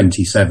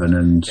 8:27,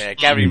 and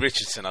Gary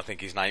Richardson, I think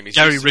his name is.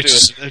 Gary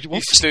Richardson. He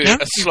used to do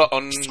a slot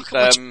on. He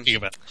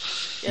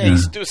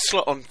used to do a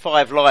slot on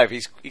 5 Live.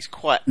 He's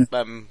quite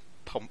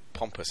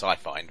pompous, I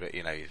find, but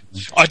I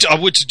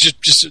would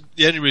just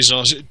the only reason I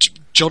was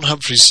John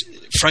Humphreys,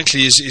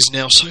 frankly, is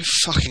now so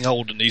fucking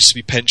old and needs to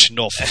be pensioned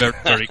off very,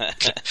 very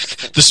quickly.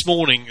 This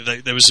morning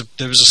there was a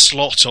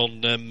slot on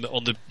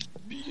the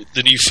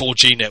new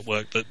 4G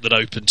network that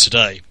opened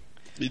today.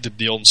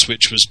 The on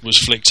switch was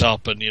flicked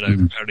up, and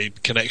apparently the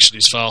connection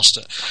is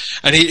faster.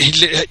 And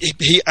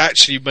he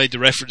actually made the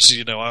reference.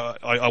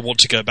 I want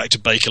to go back to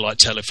Bakelite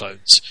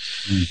telephones.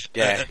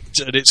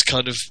 And it's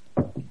kind of.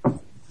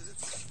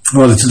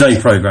 Well, the Today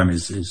programme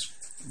is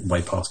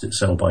way past its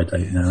sell-by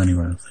date now,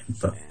 anyway. I think,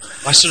 but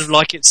I sort of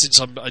like it since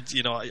I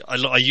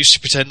used to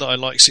pretend that I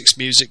like 6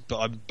 music,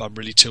 but I'm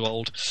really too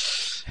old.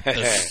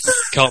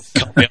 Can't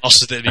be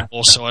asked with it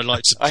anymore. So I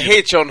like to. I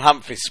hear John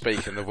Humphreys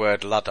speak, and the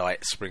word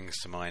Luddite springs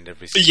to mind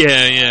every.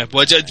 Yeah.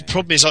 Well, the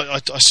problem is I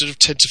sort of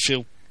tend to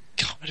feel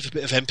kind of a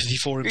bit of empathy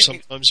for him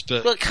sometimes,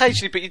 but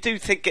occasionally. But you do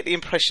get the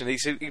impression he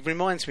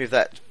reminds me of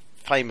that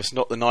famous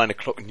Not the 9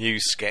 o'clock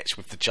news sketch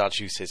with the judge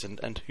who says,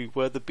 and who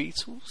were the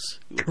Beatles?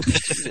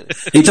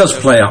 He does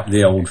play up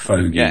the old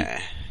fogey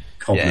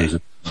cobblers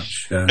of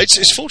much.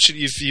 It's fortunate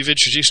you've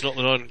introduced not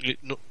the 9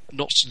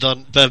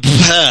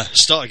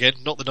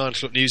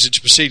 o'clock news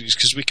into proceedings,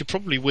 because we could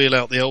probably wheel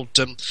out the old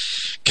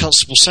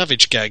Constable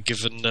Savage gag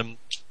given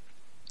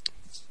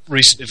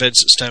recent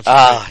events at Stamford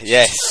Bridge.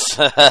 Yes.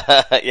 We'll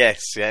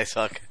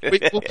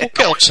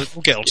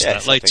get onto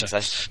that later. So.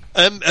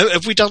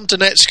 Have we done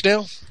Donetsk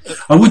now?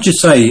 I would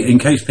just say, in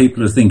case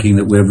people are thinking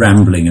that we're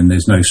rambling and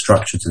there's no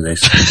structure to this,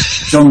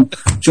 John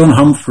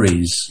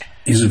Humphreys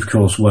is of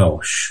course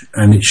Welsh,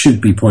 and it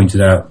should be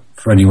pointed out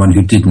for anyone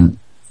who didn't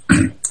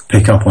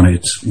pick up on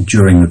it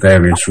during the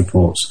various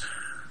reports.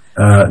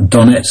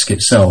 Donetsk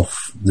itself,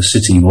 the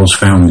city, was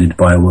founded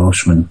by a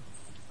Welshman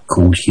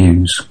called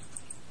Hughes.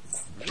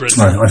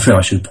 I feel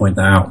I should point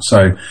that out.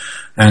 So,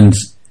 and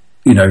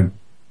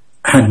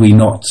had we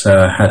not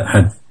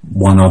had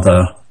one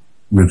other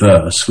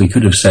reverse, we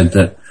could have said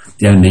that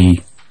the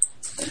only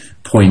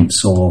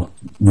points or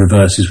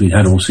reverses we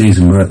had all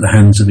season were at the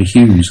hands of a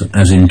Hughes,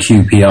 as in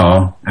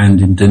QPR and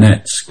in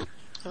Donetsk.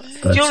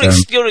 But,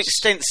 your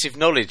extensive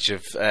knowledge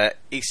of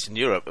Eastern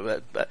Europe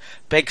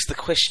begs the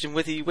question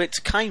whether you went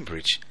to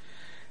Cambridge.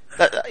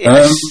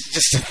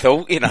 Just a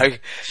thought,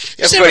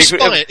 Is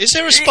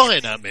there a spy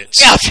in our midst?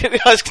 Yeah,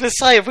 I was going to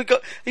say, have we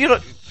got? Your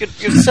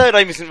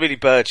surname isn't really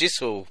Burgess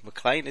or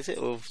McLean, is it,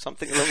 or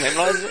something along them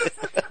lines?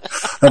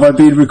 Have I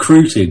been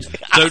recruited?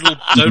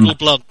 Donald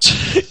Blunt.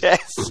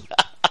 Yes.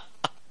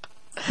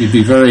 You'd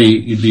be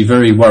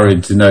very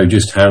worried to know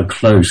just how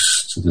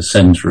close to the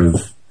centre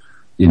of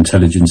the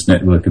intelligence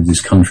network of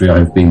this country I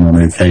have been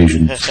on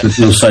occasion. But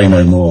we'll say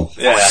no more.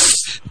 Yeah.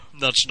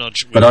 Nudge,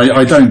 nudge. But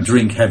I don't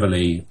drink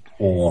heavily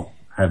or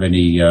have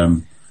any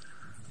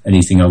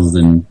anything other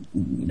than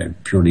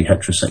purely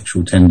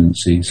heterosexual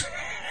tendencies.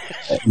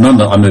 None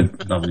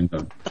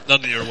that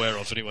you're aware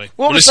of, anyway.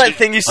 What was that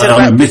thing you said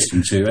I'm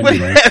admitting to,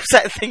 anyway. What was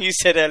that thing you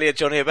said earlier,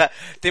 Johnny, about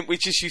didn't we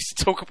just used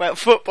to talk about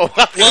football?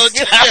 Well,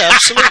 yeah,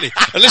 absolutely.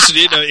 And listen,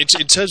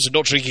 in terms of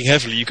not drinking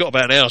heavily, you've got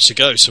about an hour to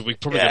go, so we're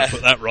probably going to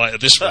put that right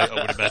at this rate, I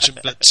would imagine.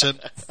 But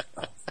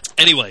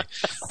anyway,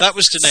 that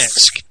was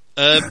Donetsk.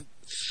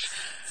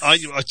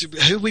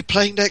 Who are we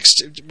playing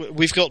next?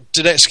 We've got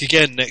Donetsk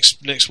again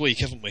next week,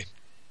 haven't we?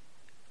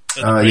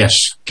 Yes.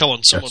 Come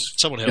on,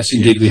 someone help. Yes,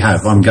 indeed we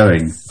have. I'm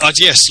going.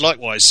 Yes,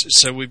 likewise.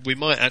 So we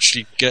might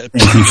actually get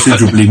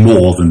considerably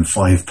more than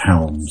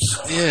 £5.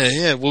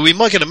 Yeah. Well, we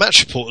might get a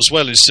match report as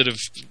well instead of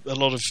a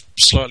lot of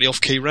slightly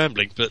off-key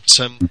rambling. But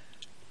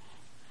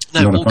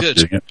no, all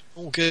good.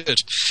 All good.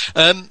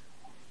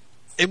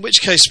 In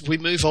which case, we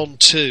move on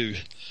to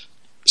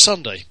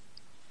Sunday,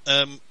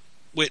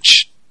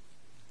 which,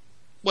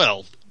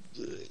 well,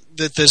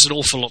 there's an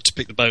awful lot to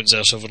pick the bones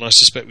out of, and I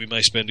suspect we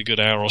may spend a good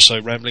hour or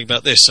so rambling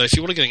about this. So if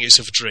you want to go and get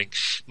yourself a drink,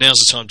 now's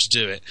the time to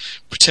do it.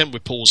 Pretend we're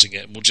pausing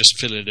it, and we'll just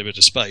fill in a bit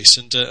of space,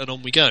 and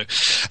on we go.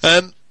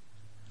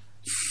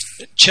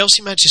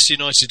 Chelsea Manchester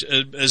United,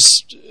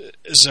 as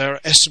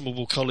our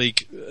estimable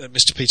colleague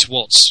Mr. Peter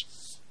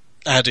Watts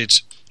added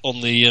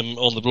on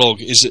the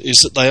blog, is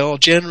that they are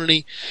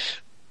generally,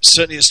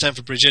 certainly at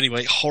Stamford Bridge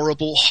anyway,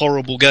 horrible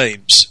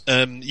games.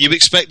 You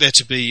expect there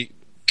to be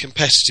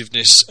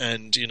competitiveness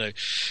and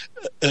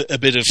a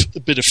bit of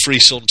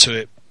frisson to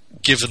it,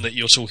 given that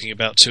you're talking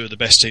about two of the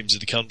best teams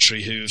in the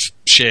country who've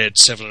shared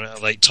 7 out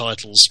of 8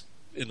 titles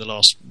in the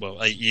last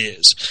 8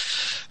 years,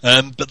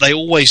 but they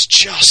always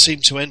just seem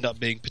to end up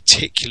being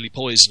particularly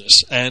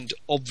poisonous, and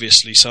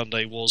obviously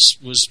Sunday was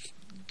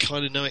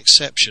kind of no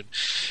exception.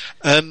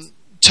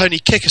 Tony,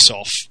 kick us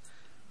off.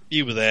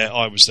 You were there,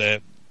 I was there.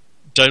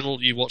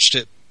 Donald, you watched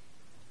it.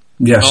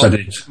 Yes, I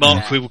did.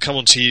 Mark, we will come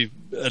on to you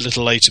a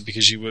little later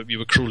because you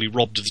were cruelly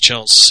robbed of the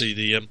chance to see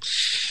the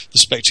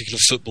spectacle of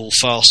football,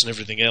 farce, and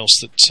everything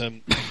else that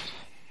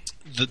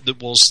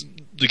was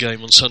the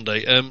game on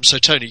Sunday. So,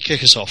 Tony,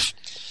 kick us off.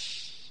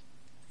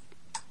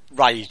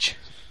 Rage.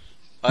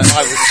 I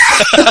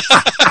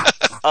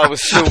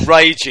was still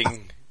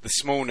raging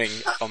this morning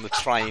on the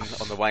train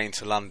on the way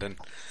into London.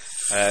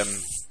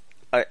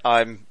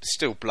 I'm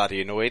still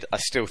bloody annoyed. I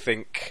still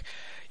think,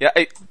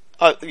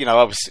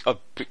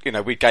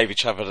 we gave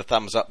each other the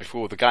thumbs up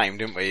before the game,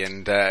 didn't we?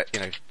 And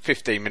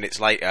 15 minutes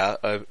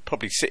later,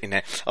 probably sitting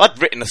there, I'd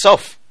written us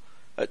off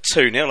at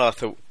 2-0. I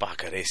thought,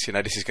 bugger this,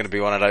 this is going to be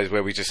one of those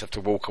where we just have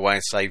to walk away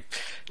and say,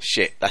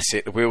 shit, that's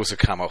it, the wheels have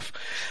come off.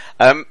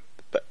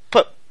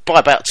 But by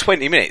about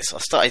 20 minutes, I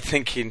started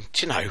thinking,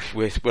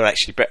 we're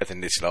actually better than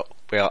this lot.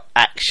 We are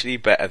actually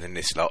better than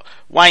this lot.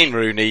 Wayne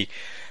Rooney,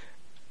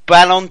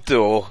 Ballon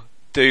d'Or.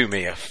 Do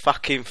me a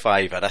fucking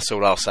favour. That's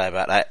all I'll say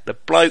about that. The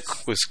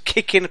bloke was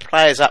kicking the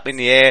players up in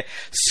the air,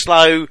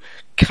 slow,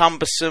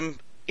 cumbersome.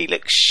 He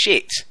looked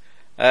shit.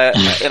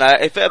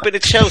 If it had been a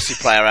Chelsea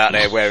player out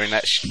there wearing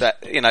that,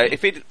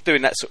 if he'd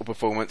doing that sort of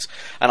performance,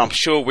 and I'm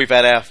sure we've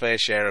had our fair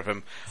share of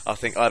them, I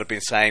think I'd have been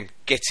saying,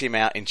 get him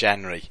out in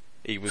January.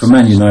 He was For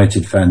Man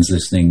United fans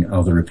listening,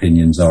 other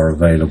opinions are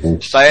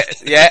available. So,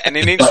 yeah, and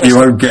in interest, but you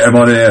won't get them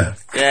on here.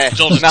 Yeah,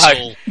 Not at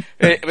all.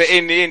 But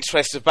in the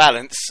interest of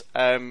balance,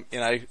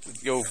 the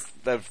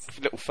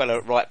little fellow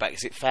at right back,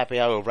 is it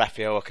Fabio or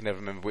Raphael? I can never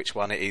remember which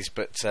one it is,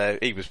 but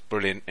he was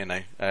brilliant.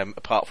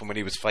 Apart from when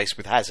he was faced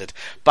with Hazard,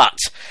 but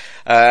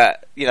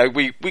at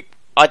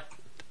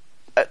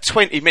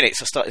 20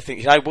 minutes, I started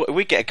thinking, what, if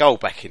we get a goal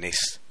back in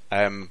this,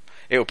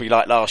 it'll be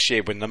like last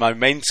year when the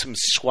momentum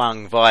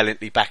swung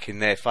violently back in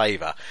their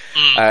favour.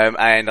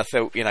 And I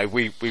thought,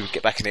 we would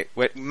get back in it.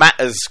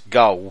 Mata's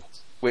goal,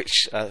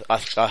 which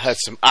I heard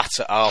some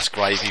utter arse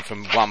gravy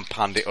from one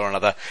pundit or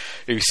another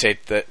who said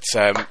that,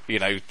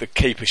 the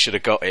keeper should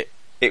have got it.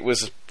 It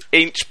was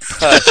inch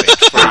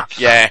perfect free.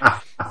 Yeah,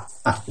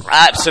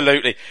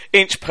 absolutely.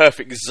 Inch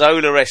perfect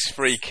Zola-esque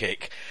free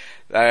kick.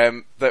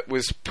 That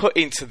was put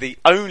into the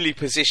only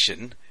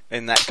position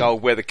in that goal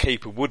where the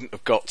keeper wouldn't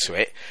have got to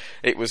it.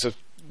 It was a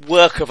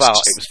work of art.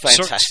 It was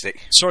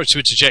fantastic. Sorry to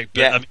interject,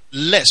 but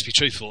let's be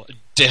truthful.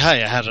 De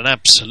Gea had an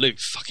absolute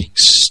fucking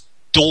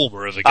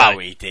stormer of a game. Oh,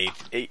 he did.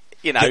 A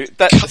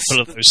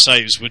couple of those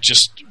saves were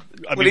just...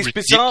 it's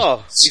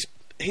bizarre.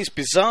 His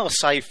bizarre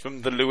save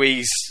from the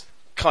Luiz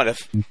kind of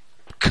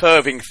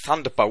curving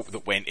thunderbolt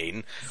that went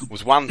in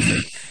was one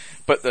thing.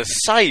 But the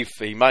save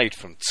he made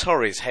from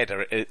Torres'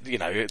 header,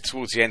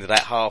 towards the end of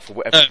that half or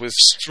whatever, was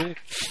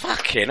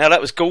fucking hell. That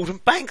was Gordon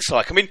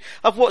Banks-like. I mean,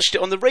 I've watched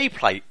it on the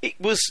replay. It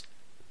was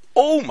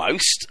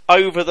almost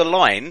over the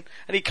line,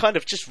 and he kind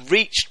of just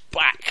reached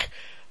back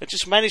and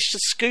just managed to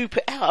scoop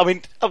it out. I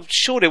mean, I'm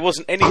sure there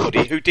wasn't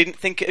anybody who didn't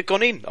think it had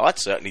gone in. I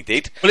certainly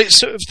did. Well, it's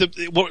sort of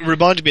what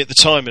reminded me at the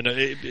time, and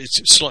it's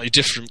slightly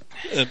different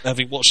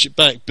having watched it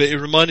back, but it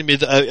reminded me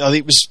that I think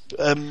it was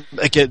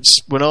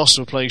against when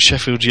Arsenal were playing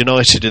Sheffield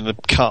United in the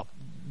Cup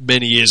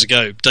many years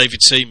ago.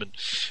 David Seaman,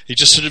 he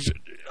just sort of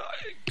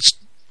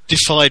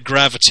defied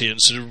gravity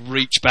and sort of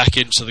reached back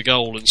into the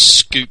goal and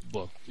scooped.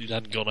 Well, he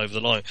hadn't gone over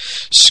the line.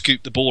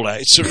 Scooped the ball out.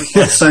 It's sort of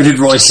so did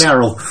Roy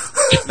Carroll.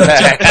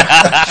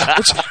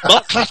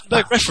 Mark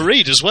Clattenburg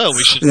refereed as well.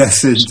 We should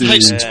hasten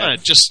to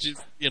add. Just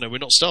we're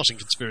not starting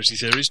conspiracy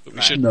theories, but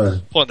we should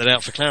point that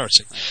out for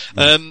clarity.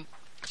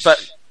 But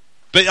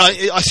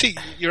I think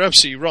you're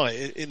absolutely right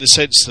in the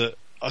sense that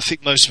I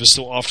think most of us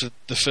thought after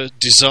the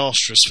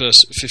disastrous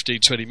first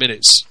 15-20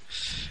 minutes,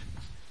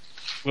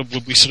 when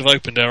we sort of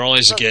opened our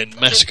eyes again,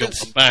 Mata got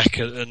them back,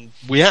 and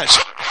we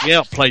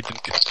outplayed them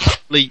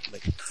completely.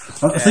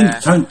 I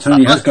think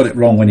Tony has got it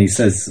wrong when he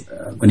says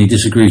when he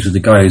disagrees with the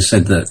guy who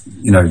said that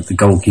the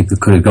goalkeeper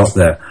could have got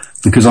there,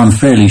 because I'm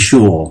fairly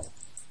sure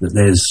that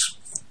there's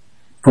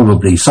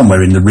probably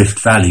somewhere in the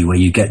Rift Valley where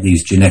you get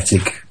these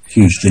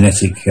huge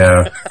genetic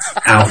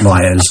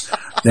outliers.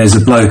 There's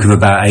a bloke of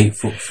about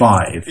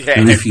 8'5"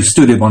 who, if you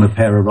stood him on a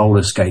pair of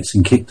roller skates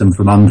and kicked them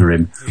from under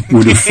him,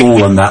 would have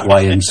fallen that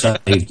way and saved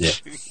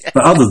it.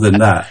 But other than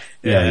that,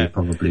 you're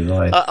probably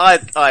right.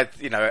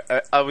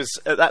 I was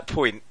at that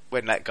point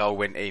when that goal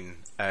went in,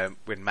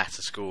 when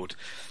Mata scored.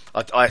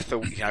 I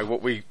thought,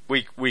 what we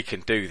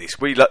can do this.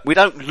 We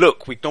don't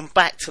look. We've gone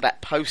back to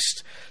that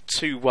post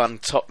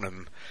 2-1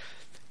 Tottenham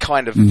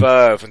kind of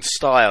verve and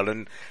style,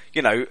 and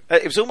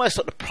it was almost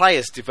like the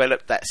players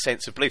developed that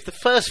sense of belief. The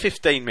first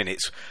 15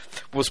 minutes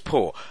was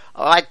poor.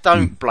 I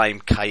don't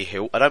blame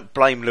Cahill. I don't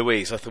blame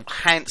Luiz. I thought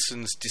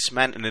Hansen's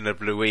dismantling of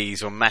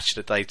Luiz on Match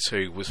of the Day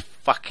 2 was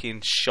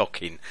fucking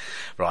shocking,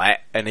 right?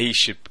 And he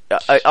should... I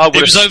would have smacked him.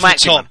 It was over the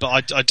top,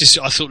 but I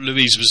thought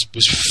Luiz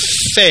was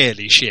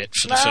fairly shit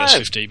for the first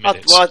 15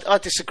 minutes. I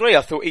disagree.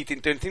 I thought he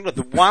didn't do anything.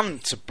 The one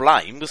to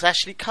blame was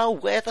Ashley Cole.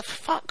 Where the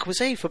fuck was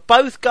he for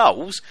both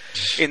goals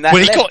in that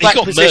left-back position? He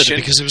got murdered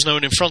because there was no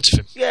one in front of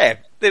him. Yeah,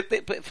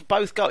 but for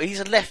both goals, he's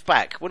a left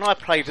back. When I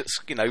played at,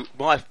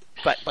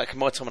 back in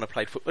my time when I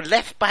played football,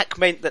 left back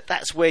meant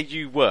that's where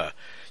you were.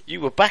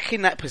 You were back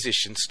in that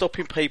position,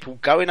 stopping people,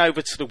 going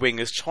over to the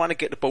wingers, trying to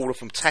get the ball off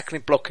them,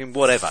 tackling, blocking,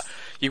 whatever.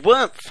 You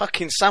weren't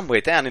fucking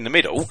somewhere down in the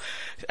middle,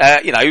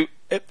 underneath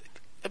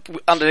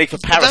a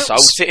parasol,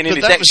 sitting in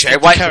his deck chair,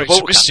 waiting for the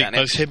ball to come down.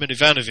 Both him and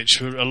Ivanovic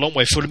were a long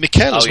way forward.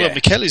 Mikel as well. Yeah.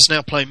 Mikel is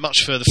now playing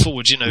much further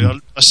forward. I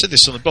said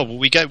this on the blog.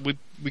 We gave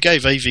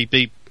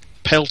AVB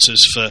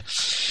pelters for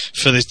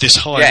this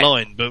high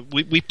line, but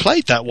we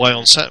played that way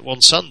on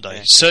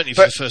Sunday, certainly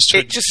for the first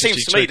 20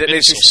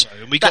 minutes or so,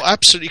 and we got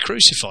absolutely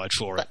crucified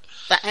for it.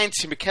 That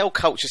anti-Mikel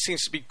culture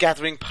seems to be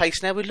gathering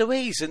pace now with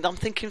Luiz, and I'm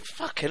thinking,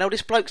 fucking hell,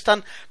 this bloke's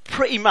done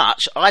pretty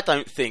much, I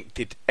don't think,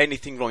 did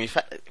anything wrong. In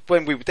fact,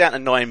 when we were down to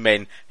 9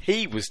 men,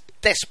 he was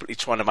desperately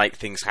trying to make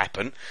things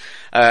happen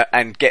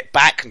and get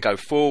back and go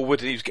forward,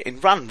 and he was getting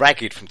run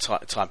ragged from time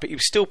to time, but he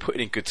was still putting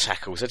in good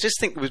tackles. I just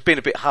think it was being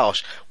a bit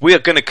harsh. We are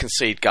going to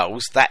concede goals.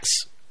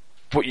 That's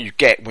what you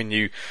get when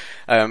you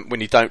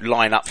don't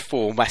line up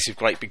 4 massive,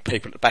 great big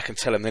people at the back and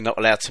tell them they're not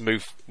allowed to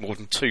move more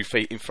than 2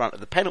 feet in front of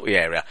the penalty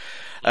area.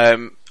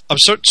 I'm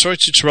sorry to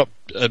interrupt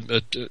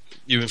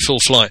you in full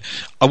flight.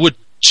 I would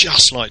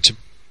just like to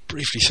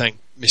briefly thank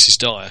Mrs.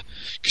 Dyer,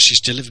 because she's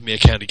delivered me a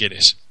can of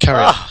Guinness. Carry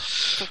on.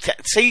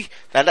 See,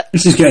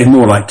 this is getting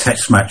more like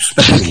Test Match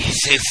Special.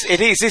 It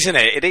is, isn't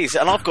it? It is,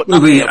 and I've got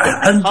nothing.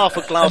 I've got half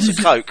a glass of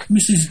Coke.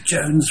 Mrs.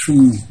 Jones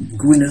from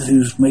Gwynedd,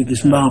 who's made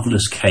this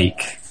marvellous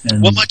cake.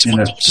 And, well, my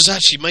daughter's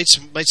actually made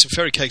some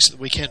fairy cakes at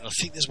the weekend. I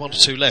think there's 1 or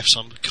 2 left,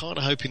 so I'm kind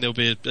of hoping there'll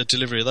be a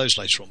delivery of those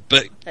later on.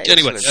 But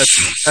anyway,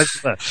 just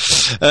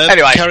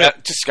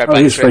go back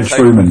to Fred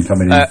Truman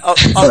coming in.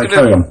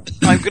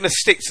 I'm going to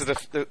stick to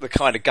the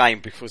kind of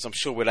game, because I'm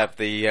sure we'll have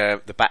the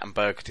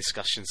Battenberg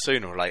discussion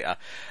sooner or later.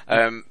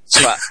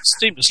 But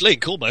seamless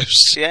link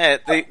almost. Yeah,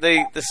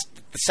 the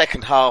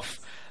second half,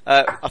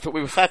 I thought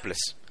we were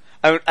fabulous,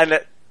 and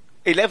at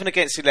 11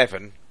 against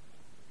 11,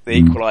 the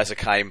equaliser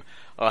came.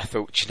 I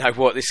thought, you know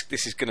what,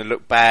 this is going to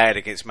look bad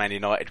against Man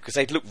United, because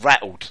they looked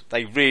rattled.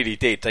 They really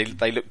did. They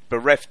looked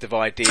bereft of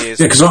ideas.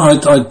 Yeah, because I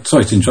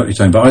sorry to interrupt you,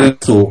 Tony, but I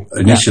thought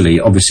initially,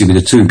 obviously with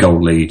a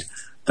 2-goal lead,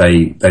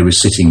 they were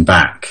sitting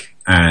back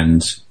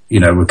and,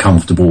 you know, were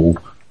comfortable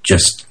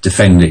just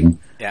defending.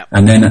 Yeah.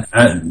 And then,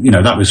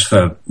 that was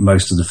for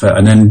most of the first.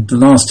 And then the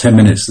last 10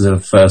 minutes of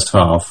the first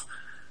half,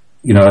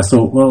 I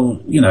thought, well,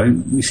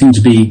 we seem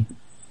to be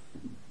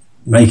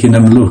making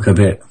them look a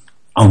bit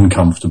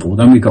uncomfortable.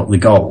 Then we got the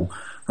goal.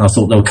 And I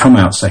thought they'll come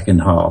out second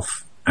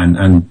half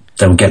and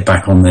they'll get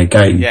back on their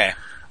game. Yeah.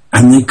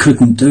 And they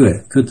couldn't do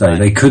it, could they?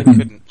 They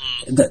couldn't.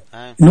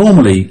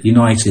 Normally,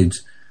 United,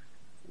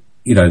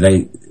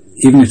 they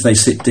even if they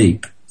sit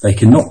deep, they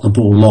can knock the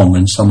ball long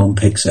and someone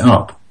picks it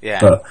up. Yeah.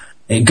 But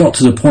it got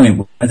to the point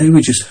where they were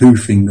just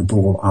hoofing the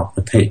ball up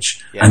the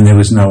pitch, and there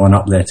was no one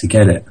up there to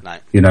get it. No.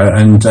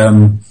 And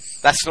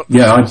that's not.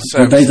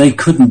 They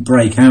couldn't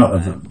break out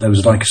of it. There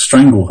was like a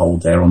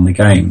stranglehold there on the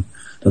game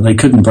that they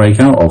couldn't break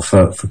out of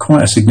for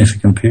quite a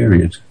significant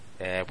period.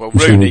 Yeah, well,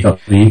 until Rooney we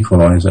got the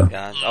equaliser.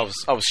 Yeah, I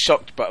was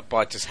shocked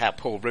by just how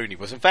poor Rooney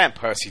was. And Van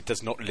Persie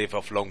does not live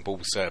off long ball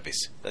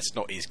service. That's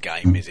not his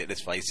game, is it?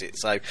 Let's face it.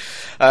 So,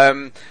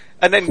 and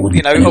then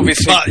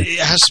obviously, but it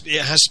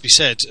has to be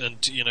said,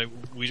 and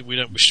we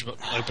don't wish to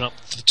open up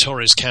the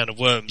Torres can of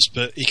worms,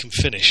 but he can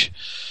finish.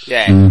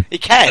 Yeah, he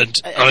can.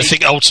 And I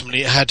think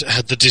ultimately, had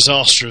the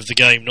disaster of the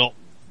game not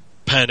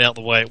panned out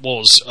the way it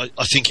was,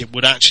 I think it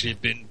would actually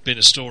have been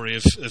a story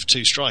of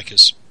 2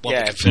 strikers, one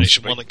that can finish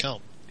and one that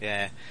can't.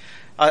 Yeah,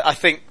 I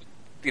think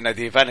the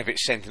Ivanovic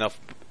sending off.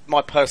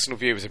 My personal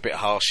view is a bit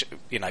harsh.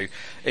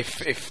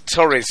 If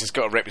Torres has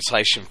got a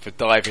reputation for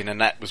diving, and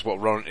that was what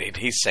warranted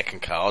his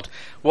second card,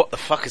 what the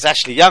fuck has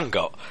Ashley Young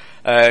got?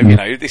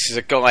 This is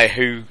a guy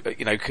who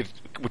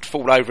would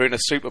fall over in a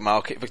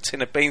supermarket if a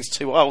tin of beans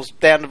 2 aisles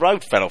down the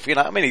road fell off.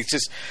 He's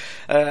just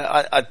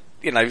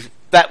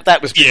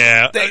that was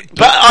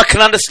but I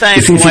can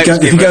understand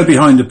if you go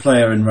behind a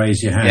player and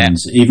raise your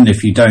hands, even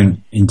if you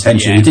don't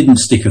intentionally, you didn't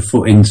stick a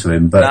foot into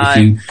him, but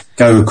if you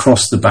go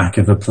across the back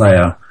of a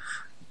player,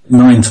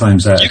 9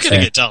 times out of 10 you're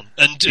going to get done,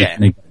 and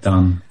get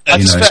done.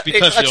 And to be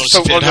perfectly honest,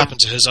 if it had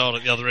happened to Hazard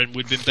at the other end,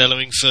 we'd been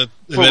bellowing for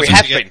whoever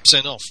to get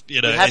sent off.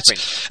 And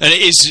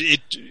it is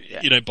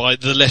by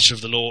the letter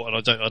of the law, and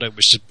I don't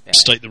wish to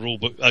overstate the rule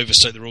book,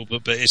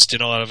 but it's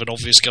denial of an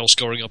obvious goal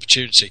scoring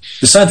opportunity.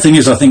 The sad thing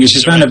is, I think,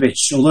 is Ivanovic,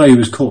 although he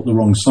was caught the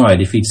wrong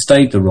side, if he'd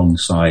stayed the wrong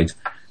side,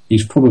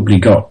 he's probably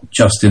got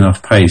just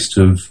enough pace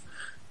to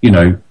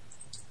have,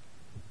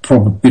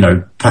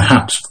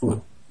 perhaps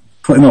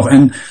put him off.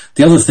 And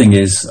the other thing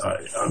is,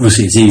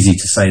 obviously it's easy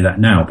to say that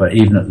now, but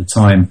even at the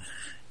time,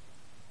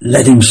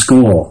 let him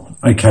score.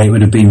 Okay, it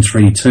would have been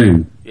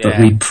 3-2, but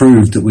we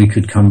proved that we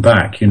could come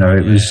back. It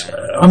was.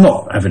 I'm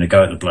not having a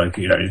go at the bloke.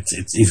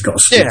 He's got a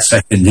split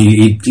second.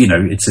 He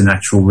it's a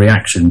natural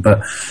reaction,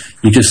 but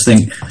you just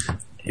think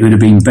it would have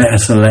been better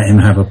to let him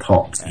have a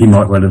pop. He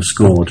might well have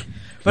scored.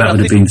 But that would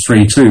have been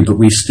 3-2, but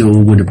we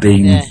still would have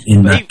been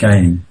in that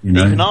game.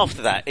 Even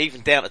after that,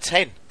 even down to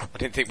 10, I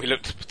didn't think we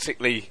looked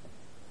particularly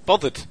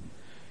bothered.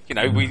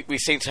 We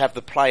seem to have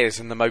the players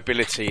and the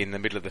mobility in the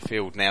middle of the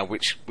field now,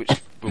 which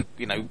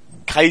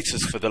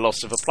caters for the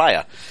loss of a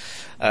player.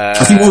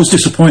 I think what was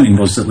disappointing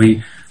was that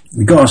we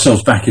got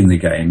ourselves back in the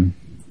game.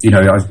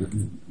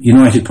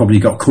 United probably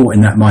got caught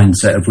in that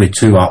mindset of we're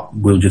 2 up,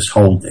 we'll just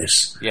hold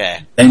this. Yeah.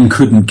 Then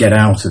couldn't get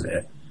out of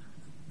it,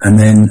 and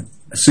then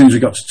as soon as we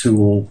got to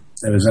 2-2,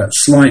 there was that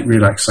slight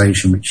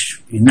relaxation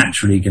which you're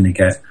naturally going to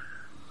get.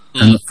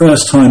 And the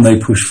first time they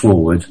pushed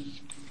forward,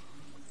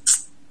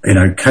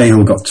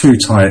 Cahill got too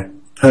tight,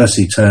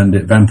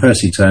 Van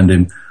Persie turned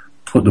him,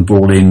 put the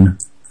ball in,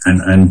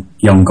 and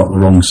Young got the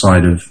wrong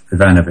side of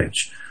Ivanovic.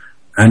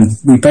 And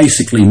we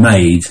basically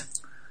made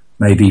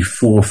maybe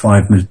 4 or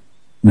 5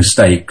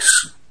 mistakes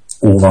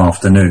all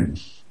afternoon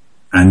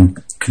and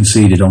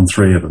conceded on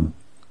 3 of them.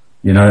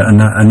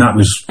 And that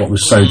was what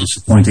was so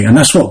disappointing. And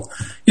that's what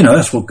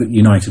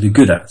United are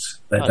good at.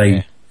 That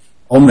they,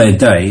 on their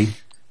day,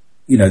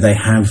 they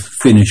have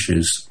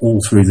finishers all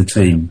through the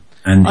team.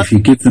 And if you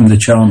give them the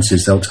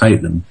chances, they'll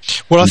take them.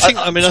 Well, I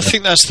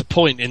think that's the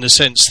point, in the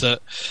sense that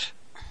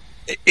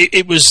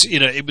it was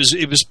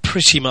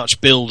pretty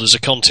much billed as a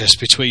contest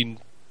between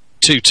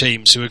two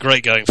teams who are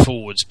great going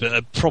forwards, but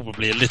are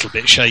probably a little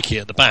bit shaky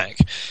at the back,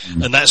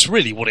 and that's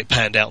really what it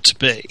panned out to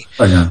be.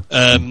 Oh, yeah.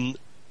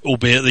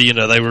 Albeit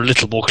that they were a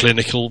little more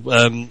clinical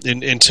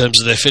in terms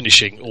of their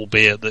finishing,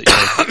 albeit that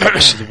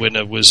obviously the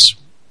winner was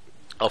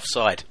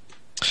offside.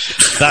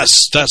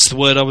 That's the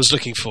word I was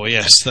looking for.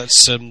 Yes,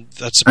 that's. And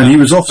he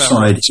was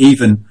offside.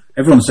 Even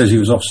everyone says he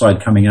was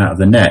offside coming out of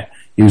the net.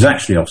 He was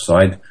actually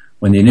offside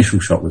when the initial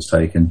shot was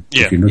taken.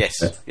 Yeah. If you look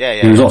Yes. at it.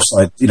 Yeah. He was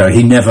offside. He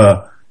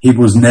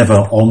was never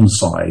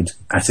onside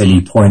at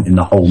any point in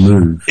the whole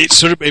move.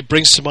 It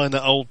brings to mind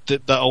that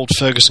old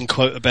Ferguson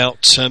quote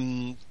about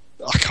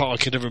I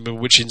can never remember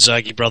which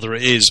Inzaghi brother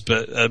it is,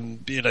 but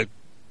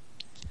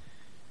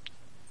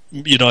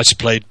United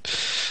played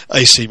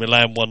AC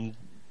Milan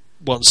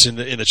once in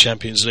the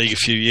Champions League a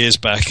few years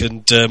back,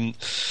 and they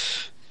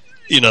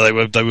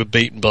were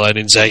beaten by an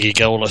Inzaghi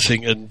goal, I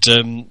think, and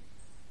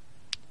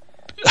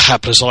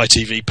hapless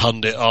ITV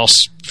pundit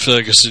asked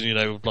Ferguson,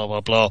 blah blah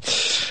blah.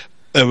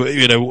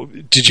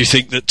 Did you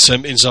think that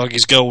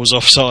Inzaghi's goal was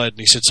offside? And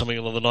he said something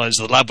along the lines,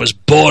 "The lad was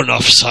born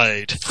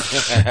offside."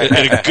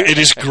 in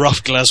his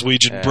gruff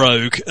Glaswegian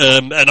brogue,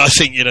 and I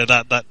think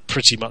that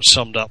pretty much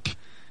summed up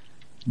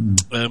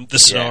the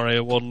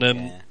scenario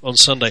on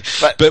Sunday.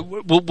 But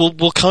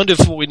we'll kind of,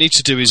 what we need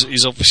to do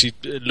is obviously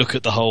look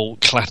at the whole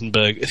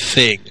Clattenburg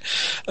thing.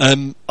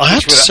 I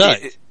have to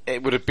say,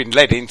 it would have been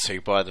led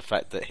into by the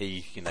fact that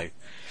he,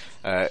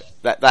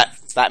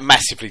 that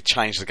massively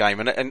changed the game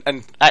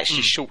and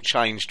actually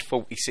shortchanged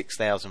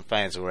 46,000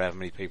 fans or however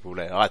many people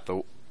there, I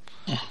thought.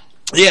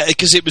 Yeah,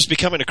 because it was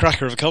becoming a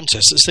cracker of a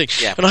contest, this thing.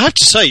 Yeah. And I have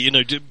to say,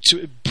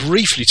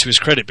 briefly to his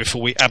credit, before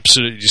we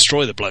absolutely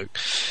destroy the bloke,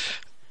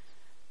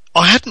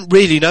 I hadn't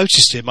really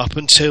noticed him up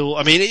until...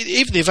 I mean,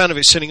 even the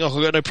Ivanovic sending off,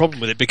 I got no problem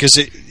with it, because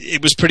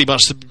it was pretty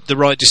much the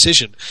right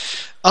decision.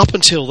 Up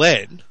until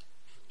then,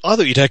 I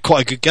thought he'd had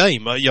quite a good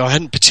game. I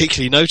hadn't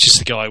particularly noticed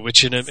the guy,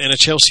 which in a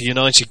Chelsea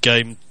United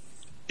game,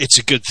 it's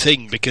a good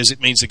thing, because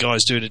it means the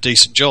guy's doing a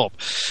decent job.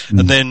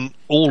 And then,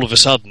 all of a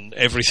sudden,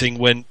 everything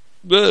went...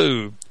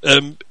 Whoa!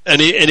 And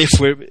if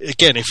we're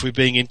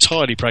being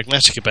entirely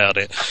pragmatic about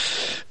it,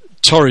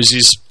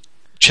 Torres'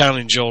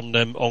 challenge on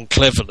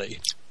Cleverley,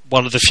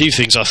 one of the few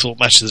things I thought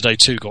Match of the Day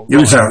 2 got right. It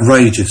was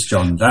outrageous,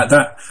 John.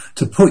 That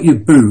to put your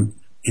boot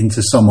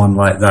into someone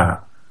like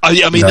that.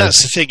 I mean,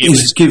 that's the thing.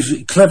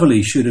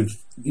 Cleverley should have.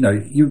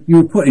 You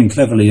were putting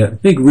Cleverley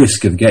at big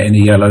risk of getting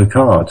a yellow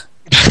card.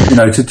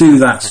 To do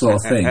that sort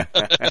of thing,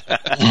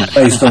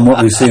 based on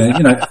what we're seeing.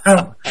 You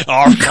can't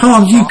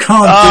do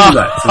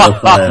that to a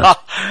player.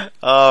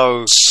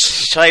 Oh,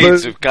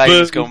 shades of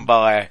games gone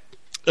by.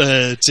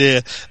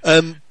 Dear.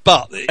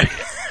 But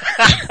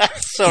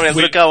sorry, I'm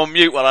going to go on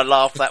mute while I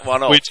laugh that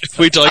one off.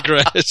 We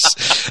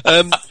digress.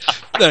 But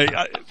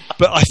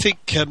I think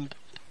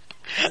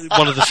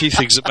one of the few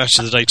things that Match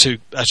of the Day 2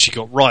 actually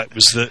got right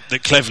was that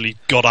Cleverley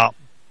got up,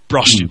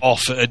 brushed it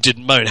off, and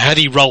didn't moan. Had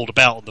he rolled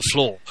about on the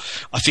floor,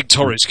 I think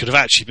Torres could have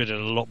actually been in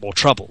a lot more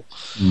trouble.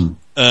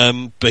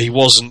 But he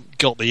wasn't,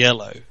 got the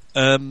yellow.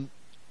 Ivanovic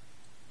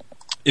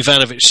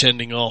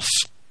sending off,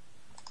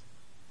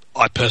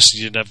 I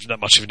personally didn't have that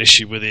much of an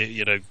issue with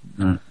it.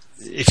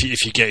 If you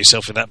get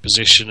yourself in that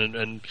position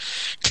and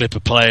clip a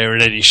player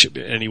in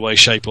any way,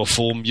 shape or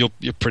form, you're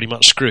pretty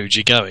much screwed.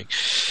 You're going.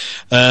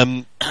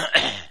 The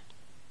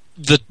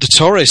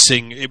Torres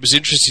thing, it was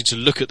interesting to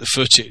look at the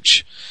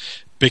footage,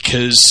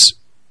 because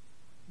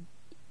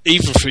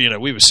even from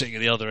we were sitting at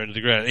the other end of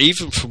the ground,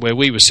 even from where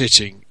we were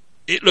sitting,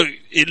 it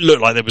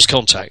looked like there was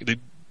contact.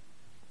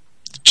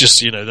 Just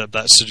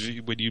that sort of,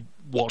 when you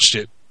watched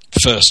it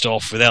first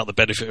off without the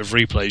benefit of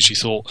replays, you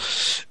thought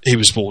he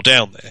was brought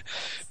down there,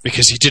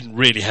 because he didn't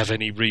really have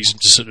any reason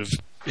to sort of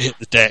hit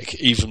the deck,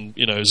 even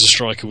as a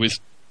striker with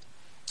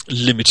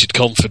limited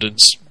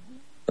confidence,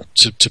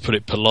 to put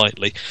it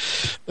politely,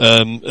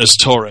 as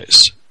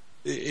Torres.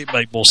 It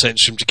made more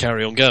sense for him to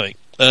carry on going.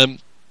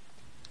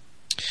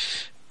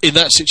 In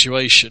that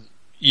situation,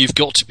 you've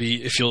got to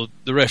be, if you're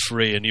the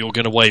referee and you're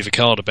going to wave a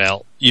card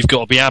about, you've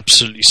got to be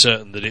absolutely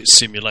certain that it's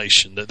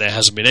simulation, that there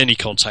hasn't been any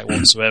contact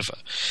whatsoever.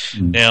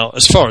 Now,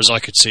 as far as I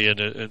could see,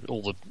 and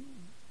all the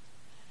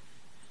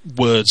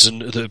words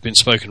that have been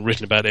spoken and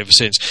written about ever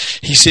since,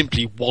 he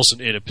simply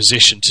wasn't in a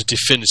position to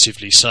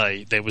definitively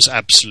say there was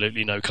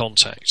absolutely no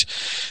contact.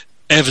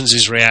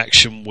 Evans's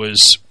reaction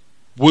was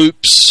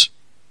whoops,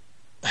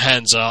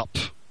 hands up,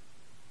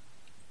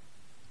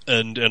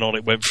 and on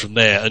it went from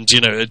there. And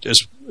as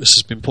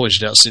has been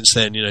pointed out since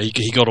then,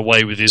 he got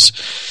away with his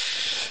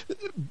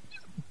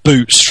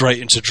boot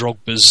straight into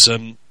Drogba's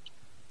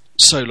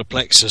solar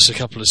plexus a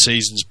couple of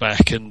seasons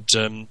back, and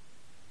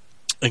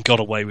got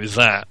away with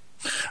that.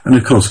 And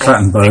of course,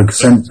 Clattenburg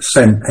sent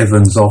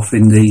Evans off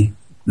in the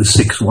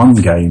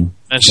 6-1 game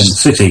against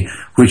City,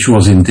 which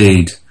was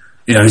indeed,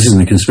 this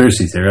isn't a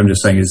conspiracy theory, I'm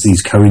just saying as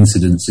these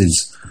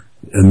coincidences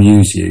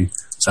amuse you,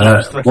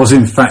 was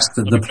in fact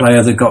the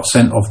player that got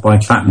sent off by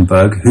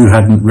Clattenburg, who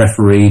hadn't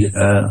refereed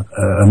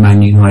a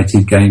Man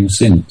United game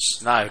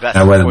since. No, that's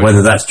now,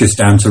 whether that's just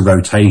down to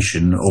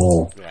rotation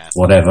or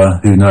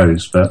whatever, who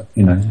knows? But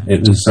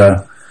it was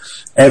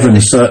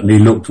Evans certainly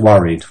looked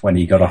worried when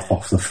he got up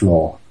off the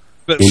floor.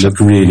 He looked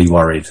really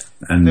worried,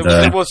 and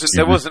there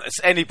wasn't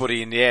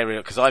anybody in the area,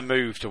 because I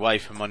moved away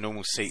from my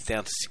normal seat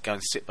down to go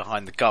and sit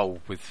behind the goal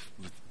with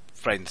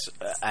friends,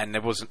 and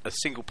there wasn't a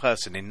single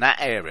person in that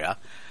area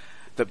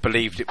that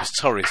believed it was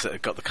Torres that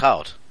had got the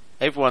card.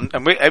 Everyone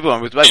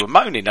was they were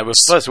moaning. They were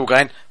first of all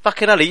going,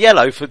 "Fucking hell, a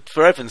yellow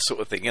for Evans," sort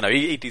of thing. You know,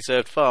 he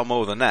deserved far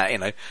more than that. You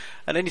know,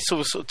 and then he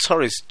saw sort of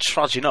Torres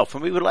trudging off,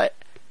 and we were like,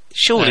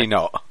 "Surely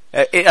not."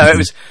 It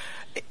was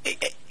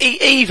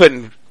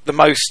even the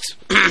most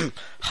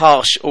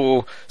harsh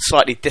or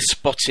slightly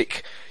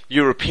despotic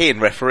European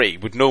referee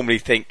would normally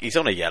think he's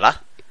on a yellow.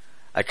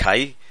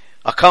 Okay,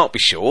 I can't be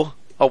sure.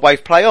 I'll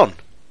wave play on.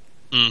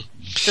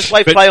 Just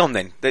wave play on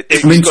then. I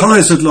mean,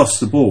 Torres had lost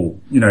the ball.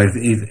 You know,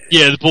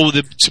 the ball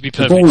to be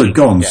perfect. The ball had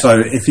gone. Yeah. So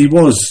if he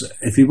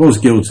was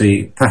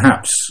guilty,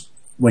 perhaps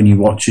when you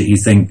watch it, you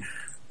think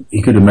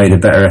he could have made a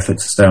better effort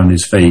to stay on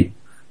his feet.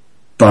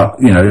 But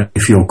you know,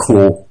 if you're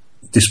caught,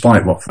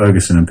 despite what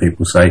Ferguson and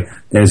people say,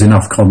 there's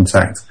enough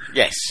contact.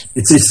 Yes,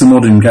 it's the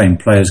modern game.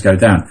 Players go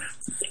down.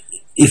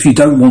 If you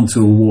don't want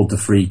to award the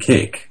free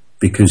kick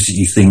because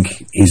you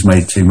think he's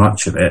made too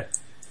much of it,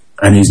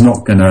 and he's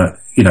not going to.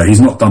 You know,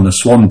 he's not done the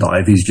swan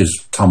dive, he's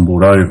just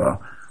tumbled over.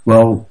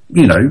 Well,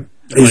 you know,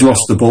 he's lost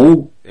the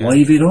ball,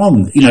 wave it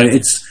on. You know,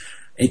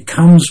 it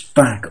comes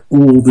back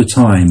all the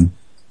time,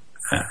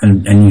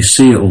 and you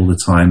see it all the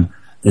time.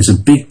 There's a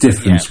big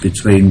difference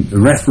between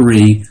the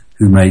referee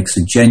who makes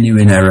a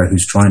genuine error,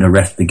 who's trying to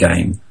ref the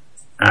game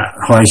at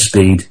high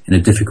speed in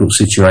a difficult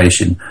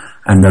situation,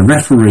 and the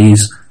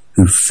referees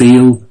who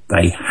feel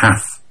they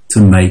have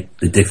to make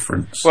the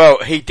difference. Well,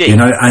 he did. You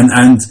know,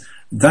 and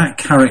that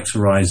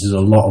characterises a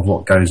lot of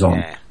what goes on.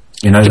 Yeah.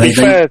 You know, they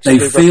feel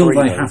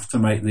they have to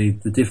make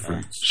the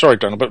difference. Sorry,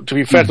 Donald, but to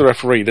be fair to the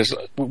referee, there's,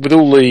 with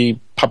all the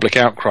public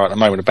outcry at the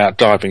moment about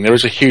diving, there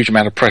is a huge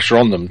amount of pressure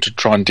on them to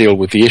try and deal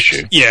with the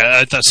issue.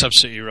 Yeah, that's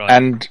absolutely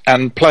right.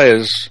 And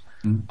players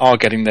are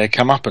getting their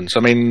comeuppance.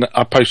 I mean,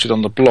 I posted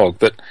on the blog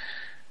that,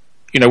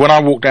 you know, when I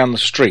walk down the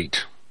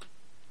street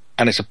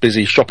and it's a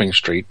busy shopping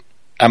street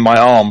and my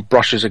arm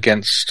brushes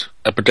against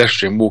a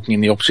pedestrian walking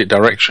in the opposite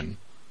direction,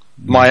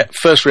 my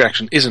first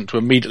reaction isn't to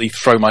immediately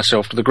throw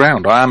myself to the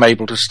ground. I am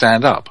able to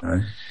stand up,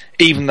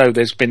 even though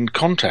there's been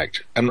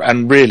contact,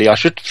 and really I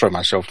should throw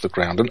myself to the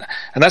ground, and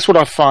that's what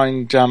I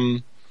find.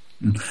 But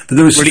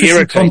there was really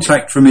sufficient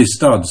contact from his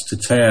studs to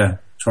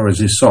tear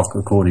Torres' sock,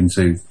 according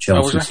to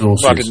Chelsea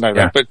sources. Well, I didn't know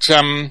that, but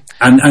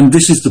and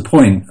this is the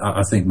point.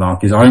 I think,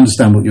 Mark, is I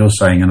understand what you're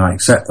saying, and I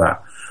accept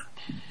that,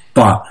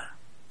 but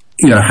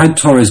you know, had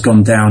Torres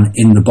gone down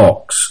in the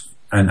box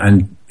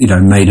and you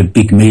know made a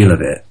big meal of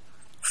it,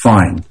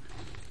 fine.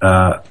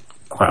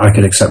 I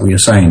could accept what you're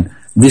saying.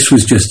 This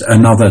was just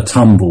another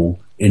tumble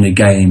in a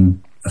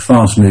game, a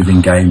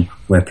fast-moving game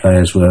where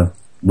players were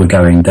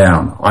going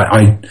down.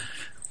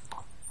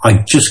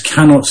 I just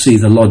cannot see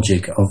the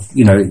logic of,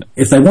 you know,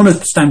 if they want to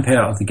stamp it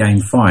out of the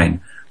game,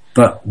 fine,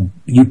 but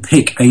you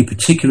pick a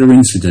particular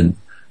incident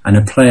and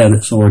a player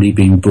that's already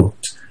been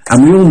booked.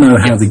 And we all know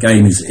how the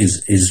game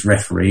is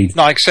refereed.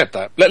 No, I accept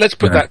that. Let's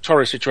put that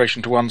Torres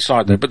situation to one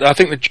side there, but I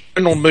think the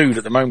general mood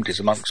at the moment is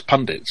amongst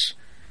pundits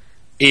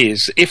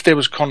is if there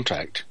was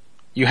contact,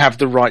 you have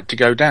the right to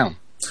go down.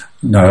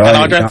 No,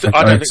 I don't think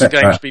the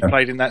game should be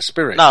played in that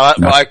spirit. No,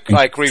 I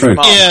agree with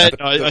Mark. Yeah,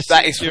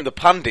 that is from the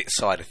pundit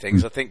side of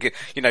things. I think,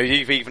 you know,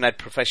 you've even had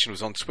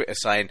professionals on Twitter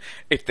saying,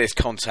 if there's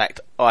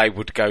contact, I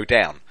would go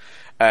down.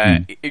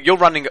 You're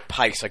running at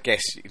pace, I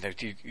guess. You know,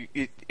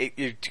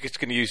 you're just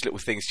going to use little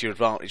things to your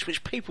advantage,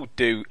 which people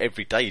do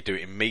every day. You do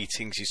it in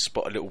meetings. You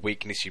spot a little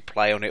weakness, you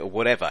play on it, or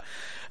whatever.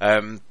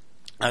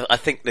 I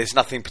think there's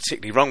nothing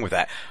particularly wrong with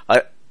that.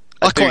 I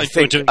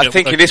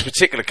think in this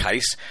particular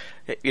case,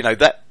 you know,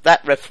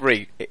 that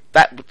referee,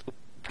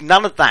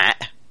 none of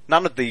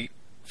the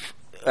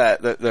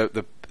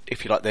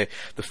if you like the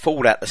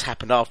fallout that's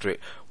happened after it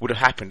would have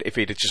happened if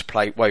he'd have just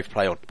wave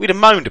play on. We'd have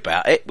moaned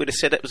about it. We'd have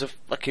said it was a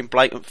fucking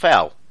blatant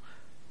foul.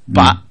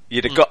 But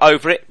you'd have got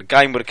over it. The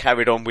game would have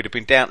carried on. We'd have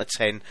been down to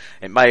 10.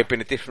 It may have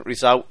been a different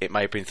result. It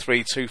may have been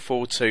 3-2,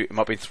 4-2. It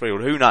might have been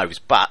 3-all. Who knows?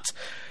 But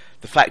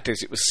the fact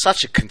is, it was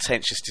such a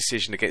contentious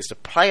decision against a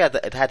player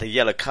that had a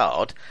yellow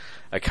card.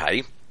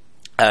 Okay,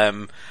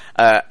 and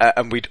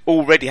we'd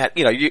already had.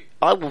 You know,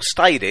 I will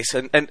say this,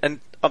 and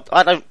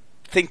I don't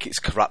think it's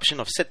corruption.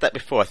 I've said that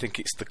before. I think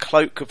it's the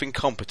cloak of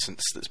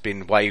incompetence that's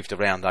been waved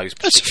around those.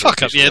 That's a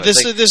fuck up. Yeah,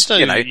 there's no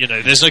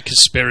there's no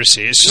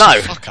conspiracy. It's just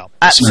a fuck up.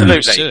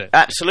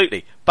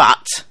 Absolutely.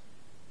 But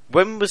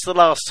when was the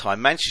last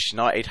time Manchester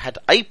United had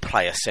a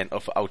player sent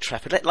off at Old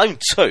Trafford, let alone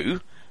two?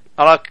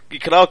 You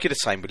could argue the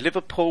same with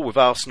Liverpool, with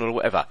Arsenal, or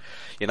whatever.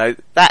 You know,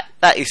 that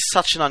is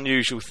such an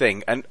unusual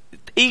thing, and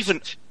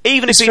even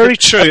if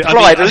he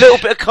applied a little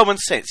bit of common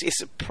sense,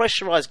 it's a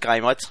pressurised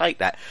game. I take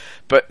that,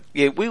 but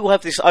yeah, we all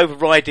have this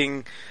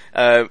overriding.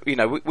 You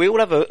know, we all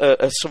have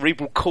a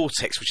cerebral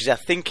cortex, which is our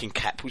thinking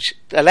cap, which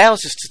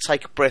allows us to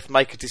take a breath,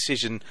 make a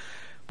decision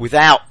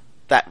without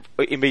that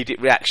immediate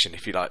reaction,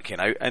 if you like. You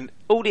know, and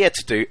all he had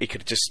to do, he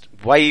could have just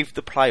waved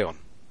the play on.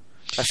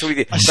 That's all he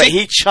did. But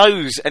he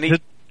chose, and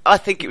I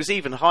think it was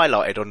even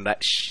highlighted on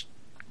that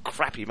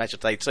crappy match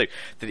of day 2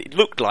 that it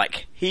looked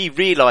like he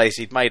realised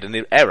he'd made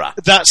an error.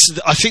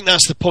 I think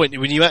that's the point.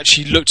 When you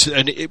actually looked at,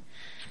 and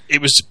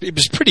it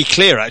was pretty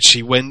clear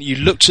actually when you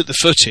looked at the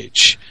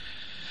footage.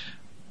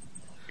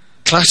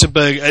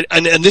 Clattenburg,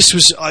 and this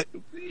was,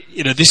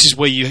 this is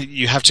where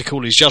you have to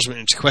call his judgment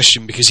into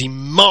question, because he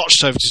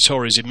marched over to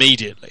Torres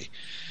immediately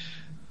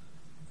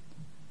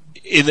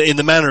in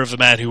the manner of a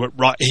man who went,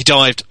 right, he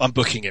dived, I'm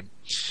booking him.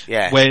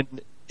 Yeah.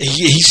 When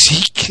he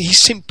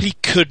simply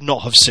could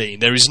not have seen.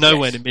 There is no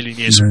way in a million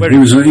years. No, he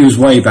was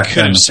way back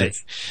down the pitch.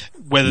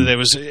 Whether there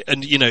was,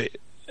 and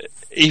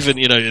even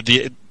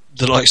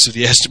the likes of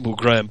the estimable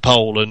Graham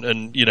Pole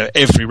and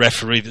every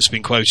referee that's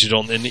been quoted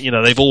on, and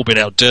they've all been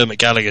out, Dermot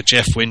Gallagher,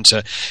 Jeff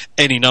Winter,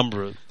 any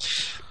number of them.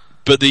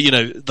 But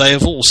they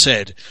have all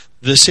said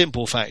the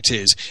simple fact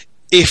is,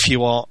 if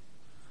you are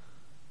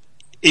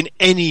in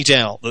any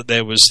doubt that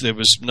there was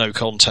no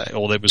contact,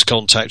 or there was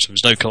contact, there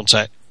was no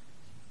contact,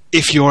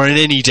 if you are in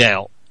any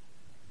doubt,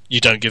 you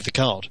don't give the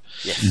card.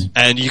 Yes.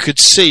 And you could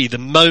see the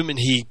moment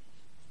he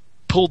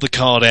pulled the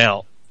card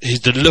out,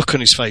 the look on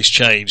his face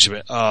changed a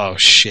bit. Oh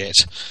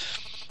shit!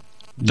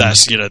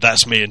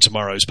 That's me in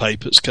tomorrow's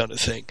papers kind of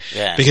thing.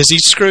 Yeah. Because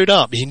he'd screwed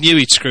up. He knew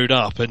he'd screwed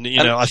up, and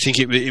I think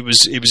it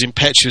was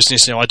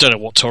impetuousness. I don't know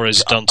what Torres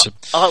has done to.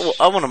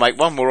 I want to make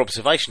one more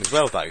observation as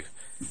well, though.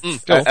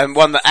 And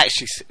one that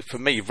actually, for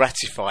me,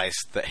 ratifies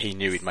that he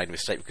knew he'd made a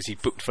mistake, because he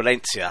booked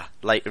Valencia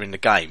later in the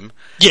game.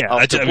 Yeah,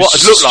 after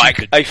what looked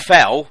like a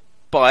foul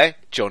by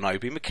John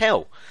Obi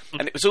Mikel.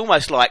 And it was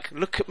almost like,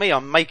 look at me,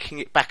 I'm making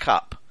it back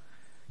up.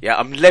 Yeah,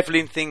 I'm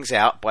levelling things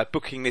out by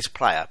booking this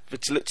player.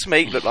 But to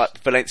me, it looked like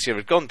Valencia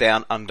had gone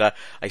down under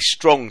a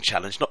strong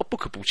challenge, not a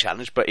bookable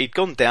challenge, but he'd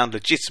gone down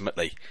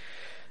legitimately.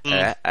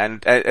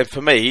 And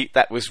for me,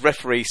 that was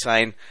referee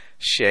saying,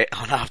 shit,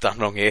 I know I've done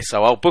wrong here,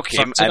 so I'll book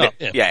him.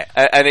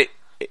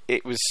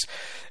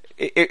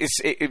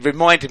 It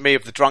reminded me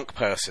of the drunk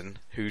person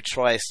who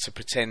tries to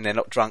pretend they're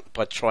not drunk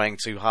by trying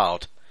too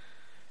hard,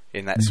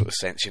 in that sort of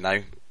sense, You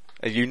know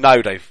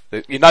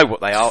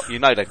what they are.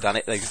 They've done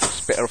it. They're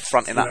just a bit of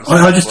fronting up.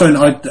 I just don't.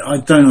 I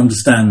don't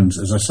understand.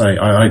 As I say,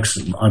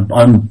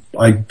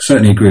 I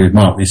certainly agree with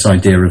Mark. This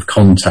idea of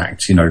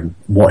contact.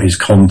 What is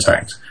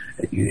contact?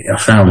 A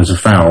foul is a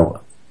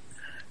foul.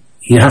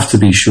 You have to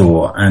be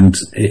sure, and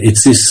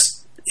it's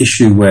this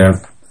issue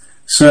where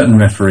certain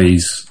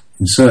referees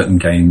in certain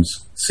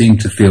games seem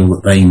to feel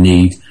that they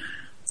need,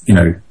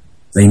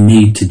 they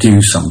need to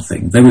do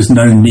something. There was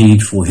no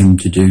need for him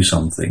to do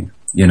something.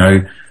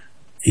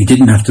 He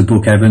didn't have to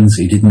book Evans.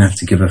 He didn't have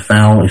to give a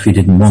foul if he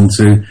didn't want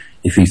to.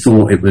 If he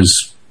thought it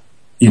was,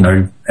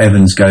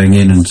 Evans going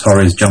in and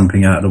Torres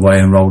jumping out of the way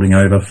and rolling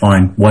over,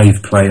 fine,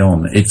 wave play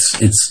on.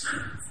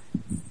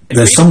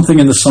 There's something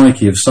in the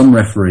psyche of some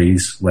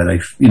referees where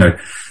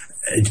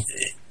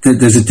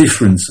there's a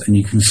difference, and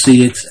you can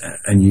see it,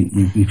 and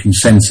you can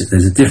sense it.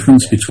 There's a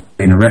difference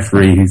between a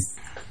referee who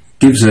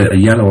gives a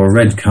yellow or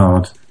red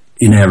card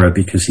in error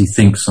because he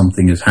thinks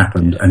something has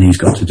happened and he's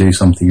got to do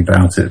something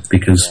about it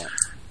because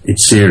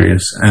it's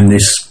serious, and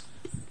this,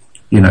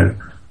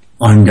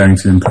 I'm going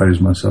to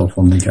impose myself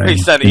on the game.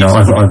 He's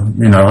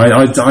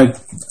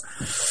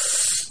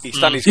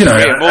done his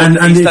career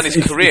more. He's done his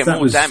career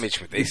more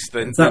damage with this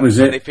than if that was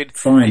it.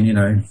 Fine,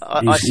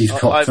 he's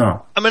cocked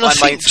up. I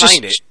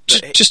maintain it.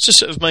 Just to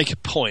sort of make a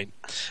point,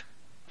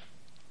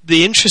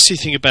 the interesting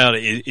thing about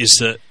it is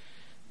that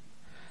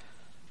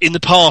in the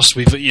past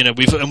we've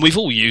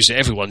all used it.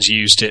 Everyone's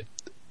used it.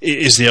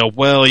 Is the old,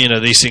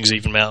 these things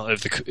even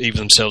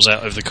themselves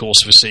out over the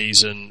course of a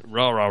season.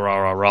 Rah rah rah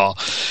rah rah.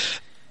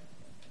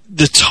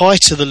 The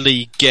tighter the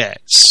league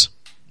gets,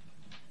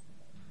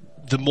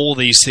 the more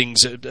these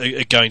things are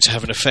going to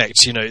have an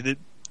effect. I think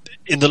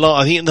in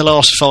the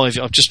last 5,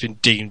 I've just been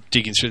digging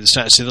through the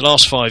stats. In the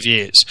last 5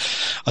 years,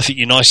 I think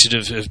United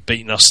have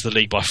beaten us the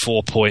league by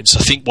 4 points.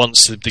 I think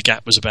once the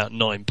gap was about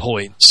 9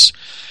 points.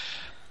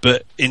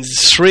 But in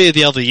 3 of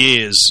the other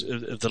years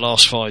of the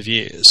last 5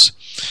 years,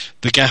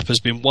 the gap has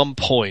been 1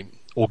 point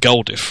or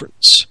goal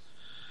difference.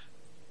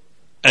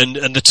 And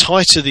the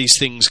tighter these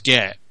things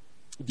get,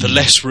 the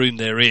less room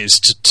there is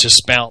to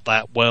spout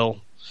that,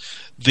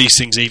 these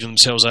things even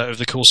themselves out over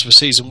the course of a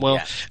season.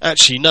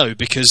 Actually, no,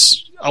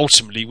 because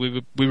ultimately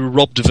we were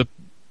robbed of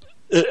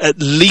at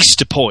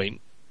least a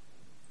point.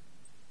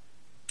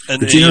 And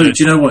but do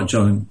you know what,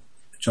 Johnny?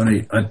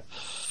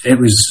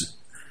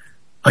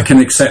 I can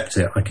accept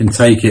it. I can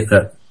take it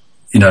that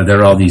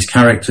there are these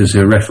characters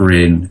who are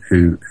refereeing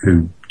who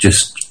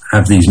just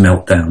have these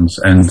meltdowns,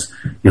 and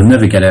you'll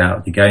never get out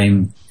of the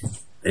game.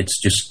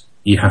 It's just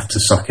you have to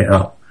suck it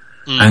up,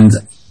 and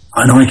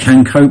I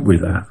can cope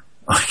with that.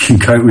 I can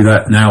cope with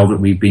that now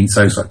that we've been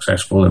so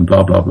successful and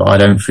blah blah blah. I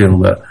don't feel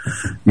that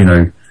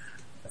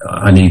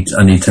I need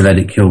to let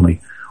it kill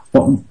me.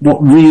 What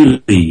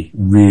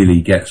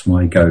really gets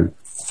my goat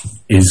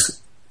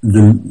is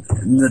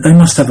they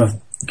must have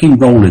a fucking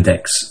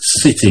Rolodex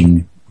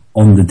sitting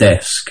on the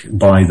desk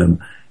by them.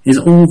 Is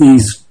all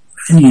these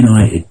Man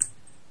United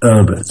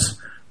Herberts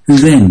who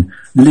then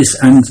list,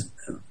 and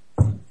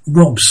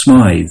Rob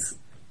Smythe,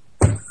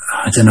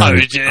 I don't know.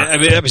 I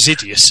mean, that was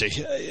idiocy.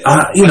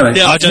 You know,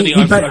 I don't think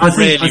I've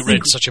rarely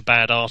read such a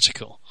bad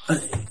article.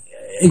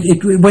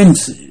 It went.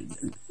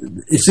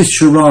 It's this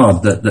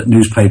charade that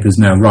newspapers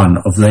now run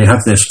of they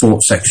have their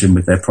sports section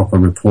with their proper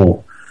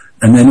report,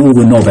 and then all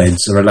the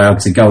knobheads are allowed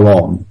to go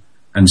on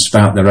and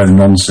spout their own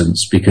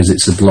nonsense because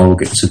it's a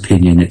blog, it's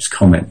opinion, it's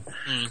comment.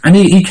 And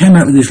he came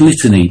out with this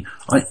litany.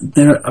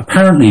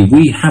 Apparently,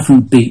 we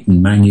haven't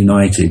beaten Man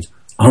United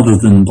other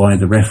than by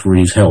the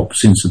referee's help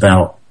since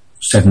about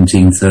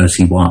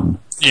 1731.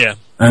 Yeah.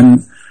 And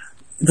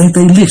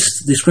they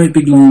list this great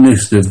big long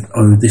list of,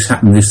 this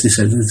happened, this,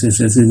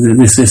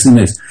 and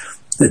this.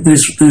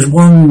 There's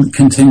one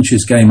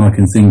contentious game I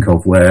can think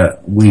of where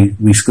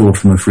we scored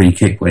from a free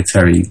kick where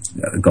Terry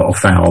got a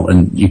foul,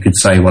 and you could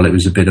say, well, it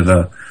was a bit of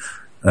a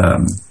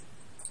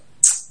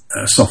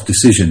soft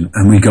decision,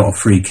 and we got a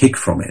free kick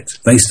from it.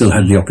 They still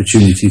had the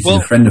opportunity to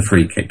defend a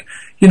free kick.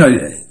 You know,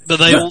 but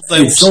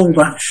it's all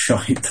that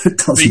shite that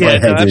does my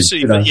head in.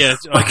 You know?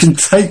 I can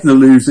take the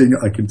losing,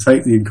 I can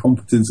take the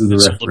incompetence of the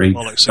referee.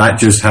 That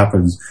just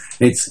happens.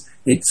 It's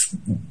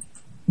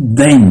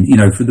then, you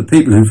know, for the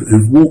people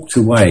who've walked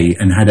away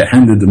and had it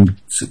handed them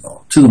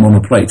to them on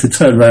a plate to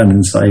turn around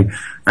and say,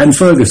 and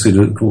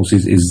Ferguson, of course,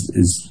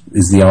 is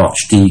the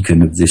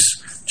archdeacon of this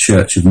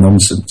church of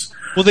nonsense.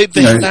 Well, the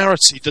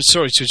hilarity.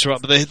 Sorry to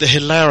interrupt, but the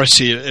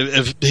hilarity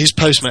of his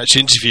post-match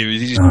interview,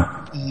 his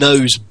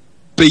nose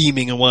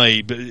beaming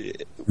away, but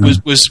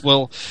was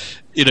well,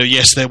 you know,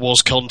 yes, there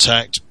was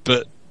contact,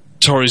 but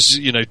Torres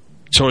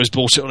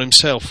brought it on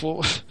himself.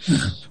 Well,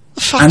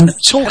 the fuck are you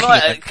talking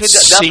about?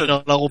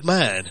 Senile old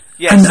man.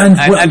 Yes, and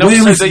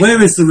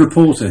where is the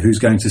reporter who's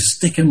going to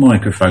stick a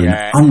microphone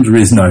under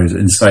his nose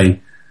and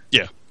say,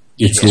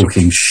 "You're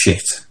talking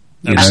shit"?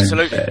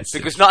 Absolutely,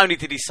 because not only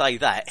did he say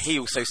that, he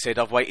also said,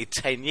 "I've waited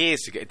 10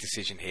 years to get a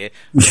decision here."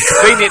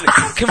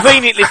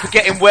 Conveniently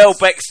forgetting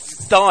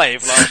Welbeck's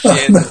dive last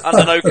year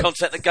under no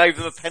contact that gave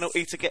them a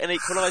penalty to get an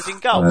equalising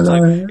goal. I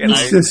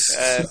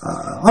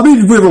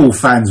mean, we're all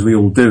fans; we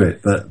all do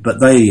it, but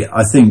they,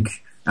 I think,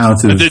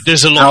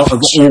 there's a lot of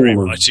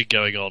writing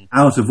going on.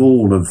 Out of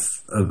all of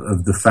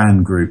the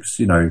fan groups,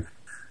 you know,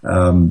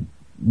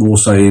 more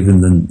so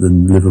even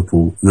than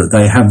Liverpool, that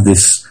they have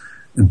this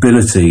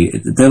ability.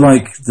 They're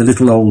like the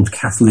little old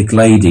Catholic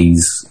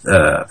ladies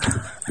that,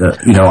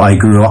 you know, I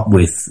grew up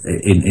with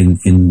in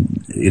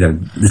you know,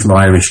 little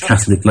Irish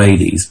Catholic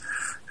ladies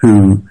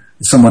who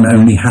someone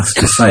only has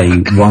to say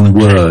one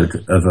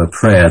word of a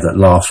prayer that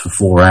lasts for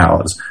 4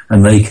 hours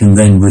and they can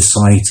then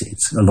recite it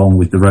along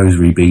with the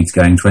rosary beads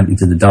going 20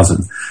 to the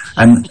dozen,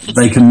 and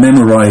they can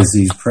memorise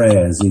these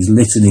prayers, these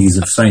litanies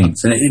of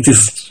saints, and it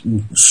just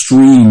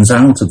streams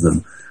out of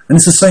them. And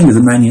it's the same with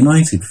a Man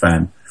United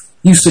fan.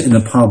 You sit in a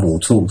pub or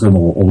talk to them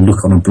or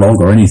look on a blog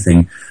or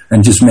anything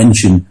and just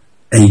mention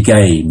a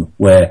game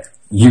where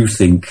you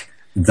think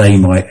they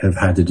might have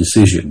had a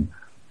decision.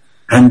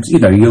 And, you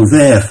know, you're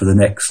there for the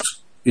next,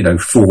 you know,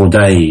 4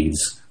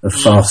 days of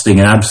fasting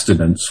and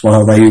abstinence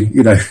while they,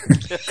 you know,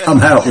 come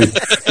out with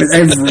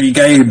every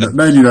game that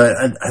Man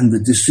United and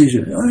the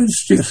decision.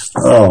 It's just,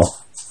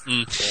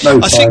 no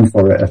time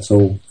for it at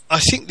all. I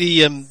think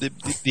the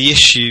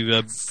issue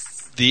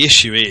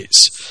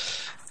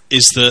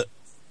is that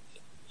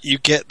you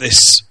get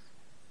this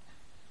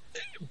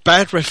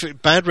bad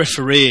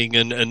refereeing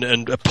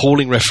and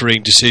appalling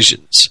refereeing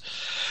decisions.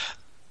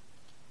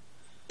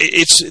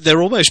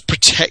 They're almost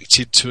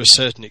protected to a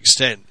certain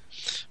extent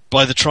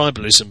by the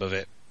tribalism of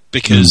it,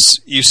 because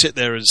you sit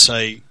there and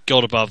say,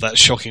 God above, that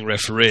shocking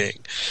refereeing.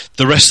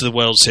 The rest of the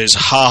world says,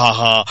 ha ha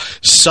ha,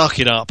 suck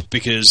it up,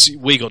 because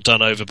we got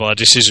done over by a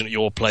decision at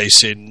your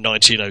place in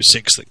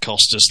 1906 that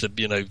cost us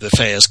the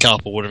Fairs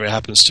Cup or whatever it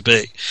happens to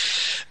be.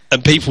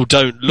 And people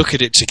don't look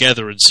at it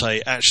together and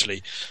say,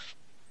 actually,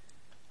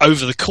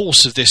 over the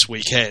course of this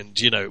weekend,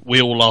 you know, we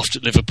all laughed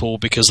at Liverpool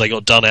because they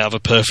got done out of a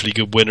perfectly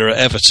good winner at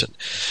Everton.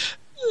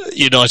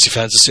 United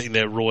fans are sitting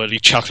there royally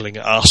chuckling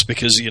at us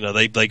because, you know,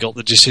 they got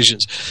the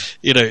decisions.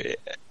 You know,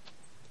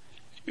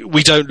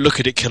 we don't look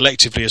at it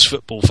collectively as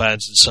football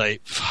fans and say,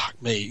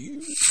 fuck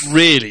me,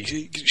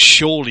 really,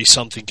 surely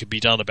something could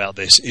be done about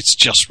this. It's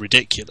just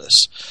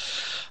ridiculous.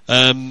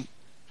 To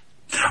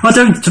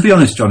be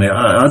honest, Johnny,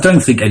 I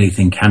don't think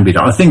anything can be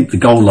done. I think the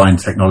goal line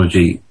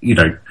technology, you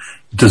know,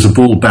 does a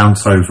ball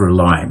bounce over a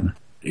line?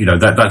 You know,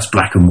 that's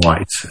black and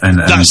white. And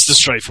that's the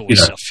straightforward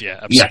stuff, yeah,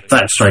 absolutely. Yeah,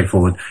 that's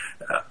straightforward.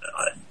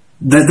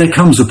 There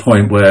comes a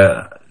point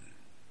where,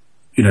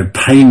 you know,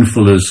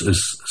 painful as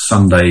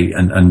Sunday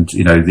and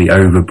you know, the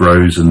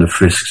overbros and the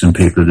frisks and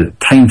people,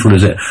 painful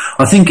as it,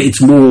 I think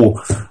it's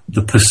more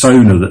the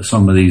persona that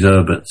some of these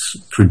Herberts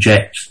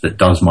project that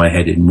does my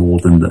head in more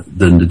than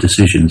the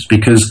decisions,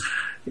 because,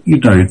 you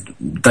know,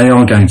 they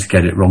are going to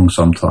get it wrong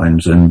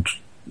sometimes, and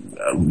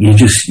you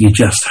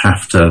just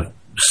have to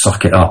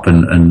suck it up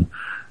and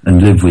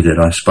live with it,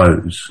 I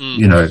suppose.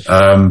 You know,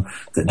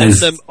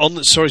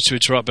 sorry to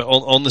interrupt, but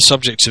on the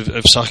subject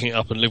of sucking it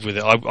up and live with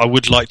it, I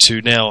would like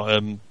to now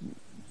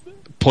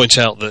point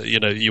out that, you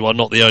know, you are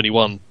not the only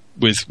one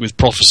with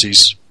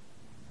prophecies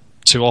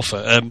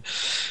offer.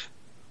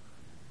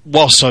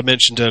 Whilst I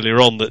mentioned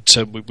earlier on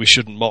that we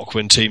shouldn't mock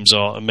when teams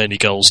are many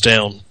goals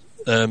down,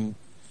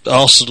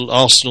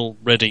 Arsenal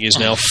Reading is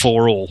now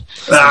 4-4,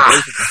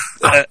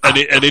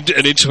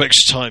 and into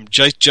extra time.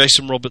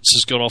 Jason Roberts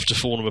has gone off to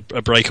form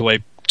a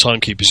breakaway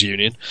timekeepers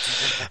union,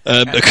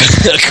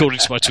 according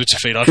to my Twitter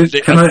feed. I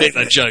nicked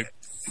that joke.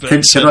 But,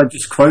 can I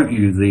just quote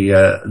you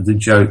the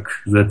joke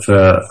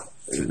that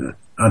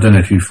I don't know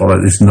if you follow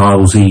this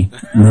Nilesy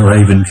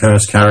Raven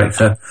Curse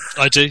character?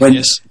 I do.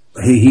 Yes.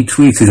 He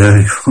tweeted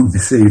earlier on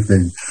this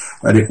evening,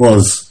 and it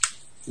was,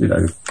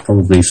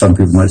 probably some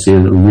people might see a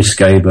little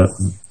risque, but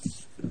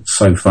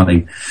so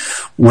funny.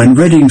 When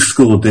Reading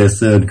scored their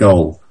third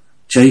goal,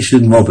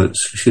 Jason Roberts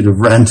should have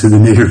ran to the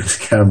nearest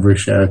camera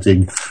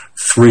shouting,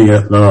 3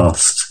 at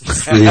last.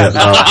 3 at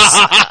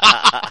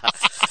last.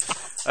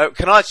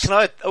 Can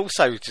I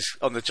also, just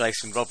on the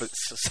Jason Roberts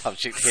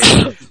subject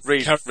here,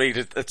 read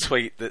a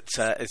tweet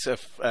that is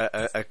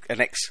an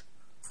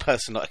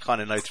ex-person that I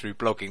kind of know through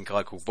blogging,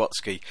 guy called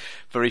Watsky.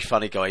 Very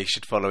funny guy, you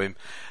should follow him.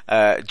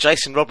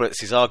 Jason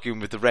Roberts is arguing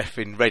with the ref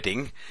in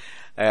Reading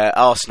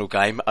Arsenal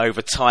game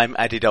over time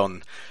added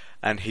on,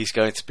 and he's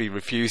going to be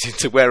refusing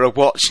to wear a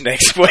watch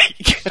next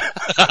week.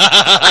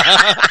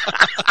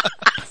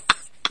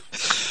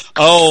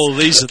 Oh,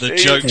 these are the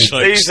jokes,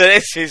 folks.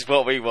 This is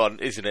what we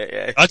want, isn't it?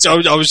 Yeah.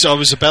 I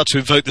was about to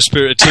invoke the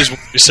spirit of Tism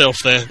myself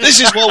there.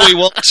 This is what we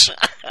want,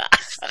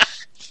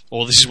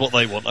 or this is what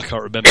they want. I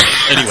can't remember.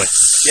 Anyway,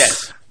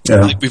 yes,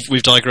 I think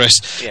we've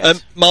digressed.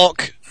 Yes.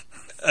 Mark,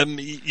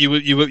 you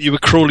were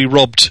cruelly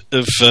robbed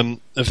of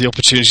the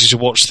opportunity to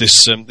watch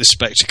this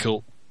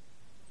spectacle.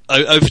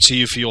 Over to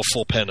you for your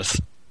 4 penneth.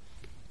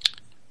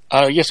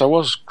 Yes, I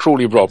was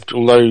cruelly robbed.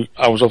 Although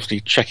I was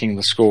obviously checking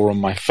the score on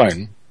my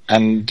phone,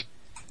 and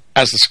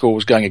as the score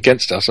was going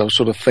against us, I was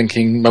sort of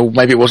thinking, well,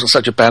 maybe it wasn't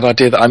such a bad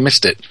idea that I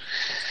missed it.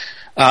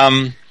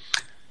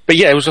 But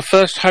yeah, it was the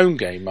first home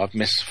game I've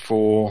missed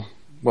for,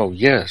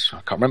 years. I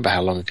can't remember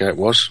how long ago it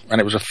was.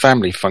 And it was a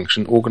family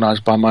function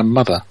organised by my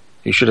mother,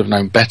 who should have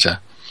known better.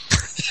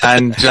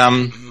 And,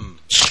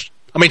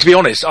 to be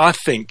honest, I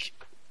think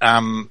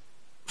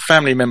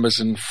family members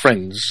and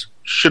friends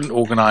shouldn't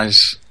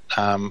organise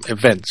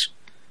events,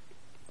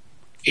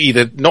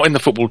 either not in the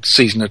football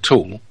season at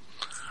all,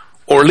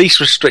 or at least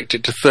restrict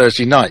it to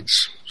Thursday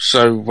nights.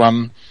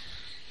 So,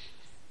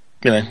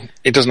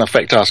 it doesn't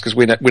affect us because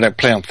we don't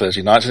play on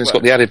Thursday nights, and it's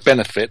got the added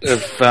benefit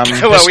of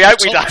well, we hope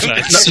we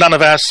don't. None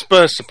of our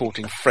Spurs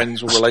supporting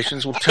friends or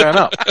relations will turn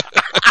up.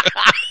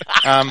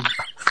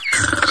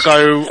 So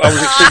I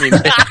was extremely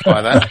miffed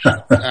by that,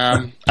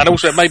 and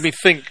also it made me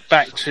think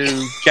back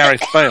to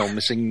Gareth Bale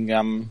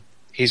missing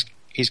his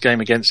game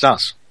against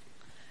us.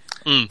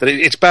 That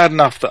it's bad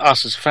enough that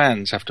us as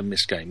fans have to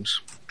miss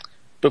games,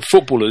 but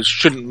footballers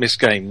shouldn't miss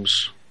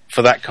games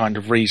for that kind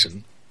of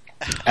reason.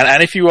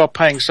 And if you are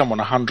paying someone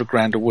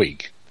 $100,000 a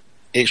week,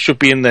 it should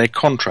be in their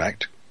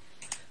contract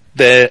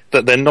that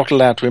they're not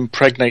allowed to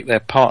impregnate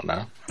their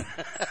partner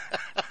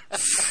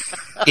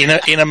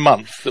in a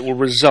month that will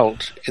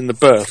result in the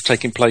birth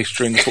taking place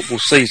during the football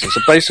season.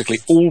 So basically,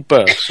 all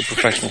births of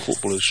professional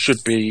footballers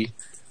should be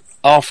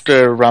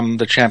after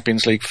the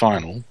Champions League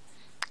final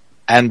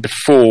and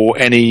before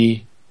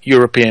any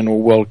European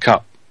or World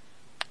Cup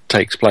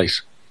takes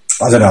place.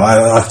 I don't know.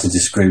 I have to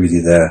disagree with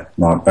you there,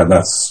 Mark. But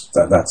that's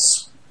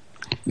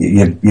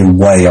you're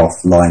way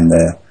offline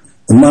there.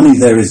 The money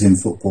there is in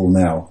football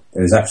now.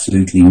 There is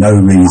absolutely no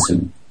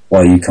reason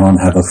why you can't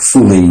have a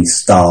fully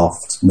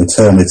staffed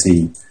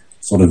maternity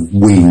sort of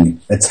wing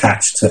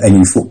attached to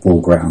any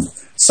football ground,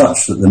 such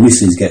that the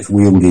missus gets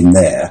wheeled in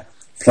there,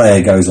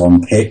 player goes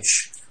on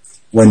pitch,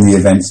 when the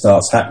event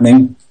starts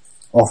happening,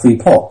 off he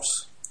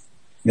pops.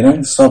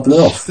 Sub it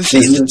off.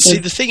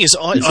 The thing is,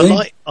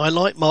 I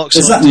like Mark's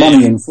idea. There's that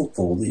money in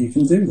football that you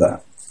can do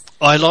that.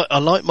 I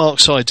like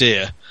Mark's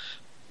idea,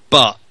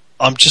 but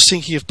I'm just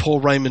thinking of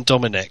poor Raymond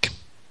Domenech,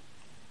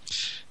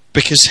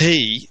 because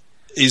he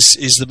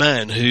is the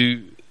man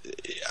who,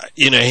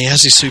 he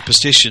has his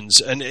superstitions,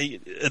 and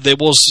there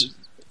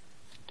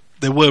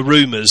were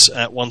rumours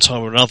at one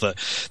time or another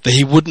that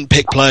he wouldn't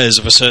pick players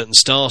of a certain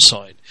star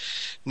sign.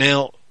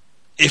 Now,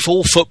 if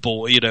all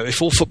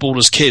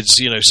footballers' kids,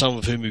 some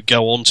of whom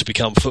go on to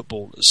become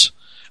footballers,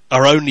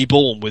 are only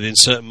born within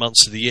certain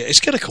months of the year, it's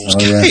going to cause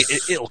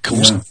it'll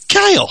cause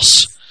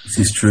chaos. This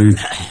is true.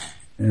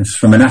 Yes,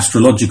 from an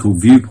astrological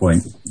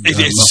viewpoint,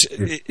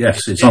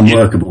 it's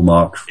unworkable,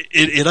 Mark.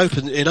 It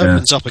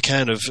opens up a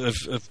can of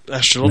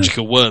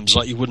astrological worms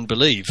like you wouldn't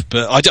believe.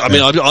 But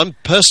I'm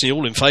personally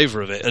all in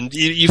favour of it, and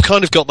you've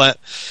kind of got that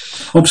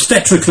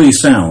obstetrically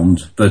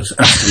sound, but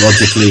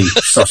astrologically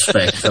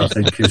suspect. I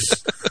think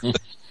is.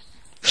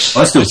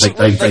 I still think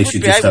they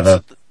should just have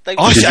a.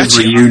 I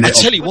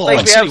tell you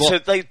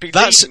what, they'd be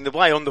leading the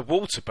way on the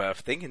water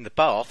birth thing in the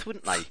bath,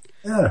 wouldn't they?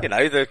 Yeah.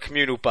 The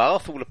communal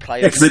bath, all the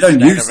players they don't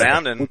use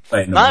around it.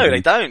 They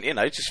don't.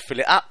 Just fill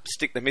it up,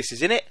 stick the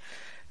missus in it.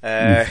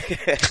 Get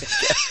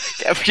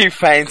a few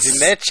fans in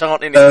there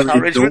chanting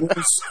encouragement.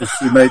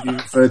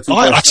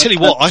 I tell you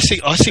what, I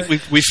think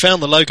we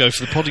found the logo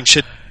for the Podding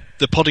Shed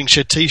the Podding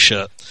Shed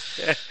T-shirt.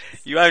 Yeah.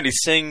 You only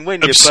sing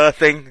when you're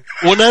birthing.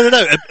 Well, no.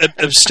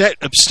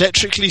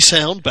 Obstetrically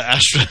sound, but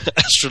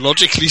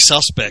astrologically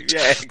suspect.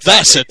 Yeah, exactly.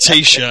 That's a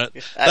T-shirt.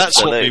 That's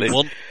what we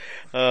want.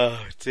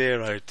 Oh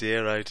dear, oh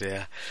dear, oh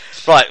dear.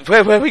 Right,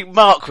 where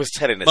Mark was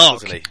telling us,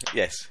 wasn't he?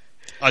 Yes.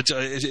 I've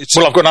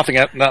got nothing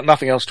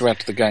else to add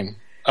to the game.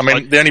 I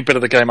mean, the only bit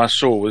of the game I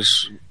saw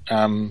was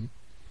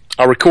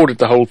I recorded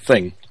the whole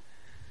thing,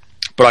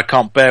 but I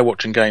can't bear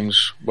watching games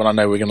when I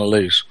know we're going to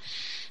lose.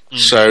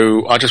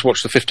 So I just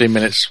watched the 15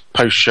 minutes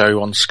post-show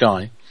on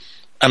Sky,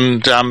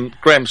 and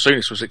Graham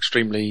Souness was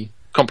extremely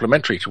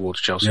complimentary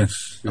towards Chelsea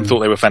and thought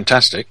they were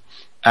fantastic.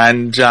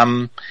 And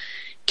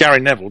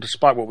Gary Neville,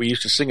 despite what we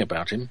used to sing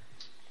about him,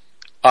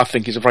 I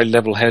think he's a very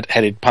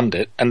level-headed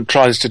pundit and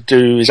tries to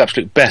do his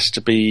absolute best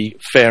to be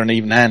fair and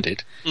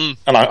even-handed. And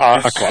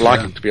I quite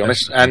like him, to be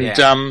honest.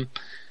 And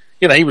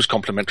he was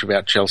complimentary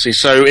about Chelsea.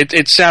 So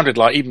it sounded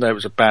like, even though it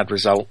was a bad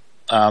result,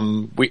 our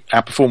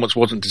performance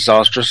wasn't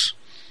disastrous.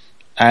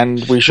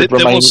 And we should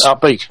remain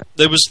upbeat.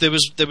 There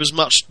was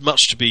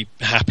much to be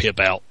happy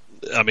about.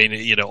 I mean,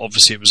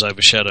 obviously it was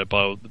overshadowed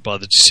by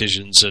the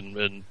decisions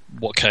and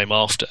what came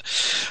after.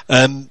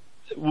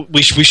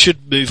 We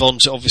should move on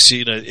to,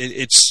 obviously,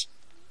 it's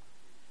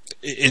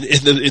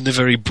in the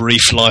very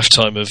brief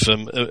lifetime of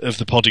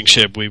the Podding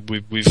Shed,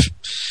 we've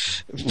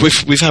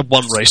had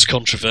one race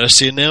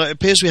controversy, and now it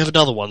appears we have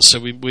another one. So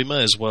we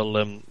may as well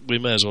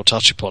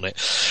touch upon it.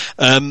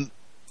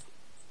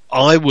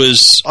 I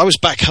was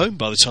back home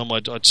by the time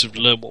I'd sort of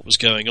learned what was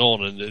going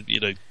on, and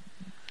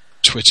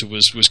Twitter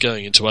was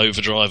going into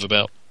overdrive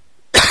about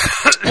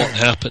what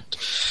happened.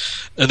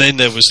 And then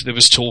there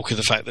was talk of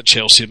the fact that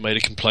Chelsea had made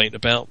a complaint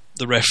about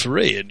the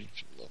referee, and it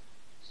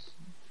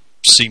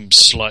seemed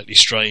slightly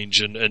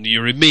strange. And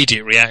your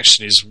immediate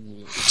reaction is,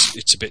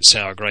 it's a bit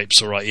sour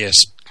grapes, all right? Yes,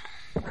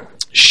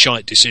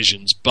 shite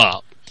decisions,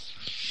 but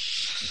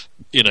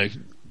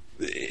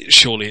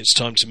surely it's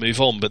time to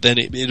move on. But then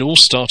it all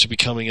started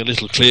becoming a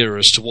little clearer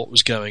as to what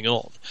was going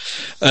on.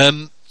 I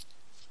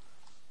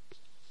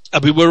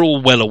mean, we're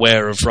all well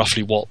aware of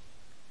roughly what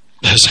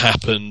has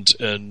happened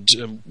and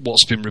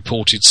what's been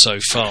reported so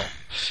far.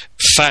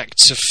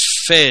 Facts are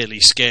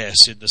fairly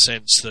scarce in the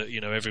sense that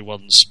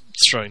everyone's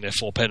throwing their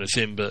fourpenneth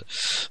in, but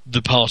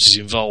the parties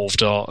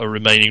involved are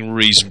remaining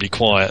reasonably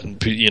quiet. And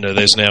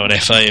there's now an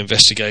FA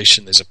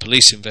investigation, there's a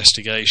police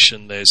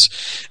investigation,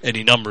 there's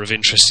any number of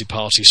interested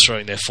parties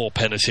throwing their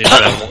fourpenneth in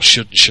about what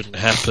should and shouldn't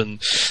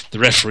happen. The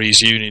referees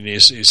union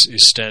is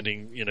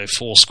standing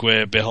four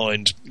square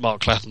behind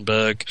Mark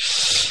Clattenburg.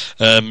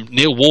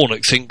 Neil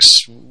Warnock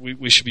thinks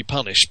we should be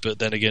punished, but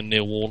then again,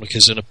 Neil Warnock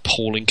is an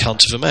appalling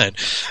cunt of a man.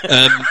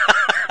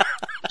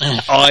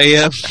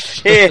 I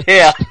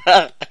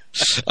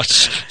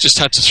just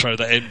had to throw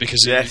that in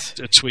because a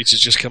tweet has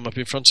just come up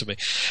in front of me.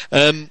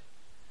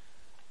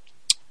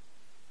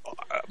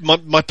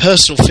 My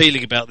personal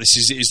feeling about this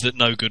is that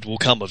no good will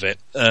come of it.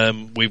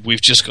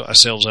 We've just got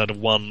ourselves out of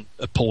one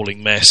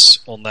appalling mess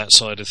on that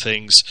side of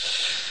things.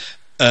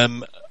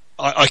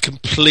 I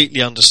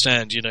completely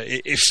understand.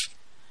 If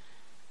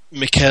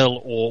Mikel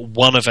or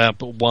one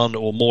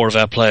or more of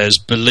our players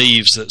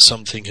believes that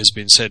something has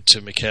been said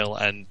to Mikel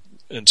and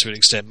to an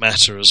extent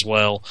Matter as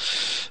well,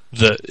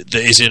 that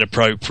is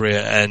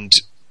inappropriate and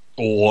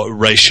or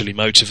racially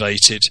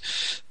motivated,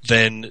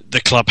 then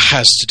the club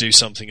has to do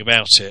something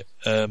about it.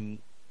 And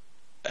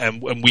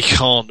we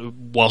can't,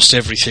 whilst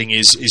everything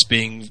is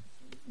being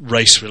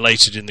race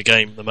related in the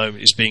game at the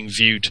moment, is being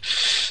viewed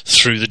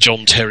through the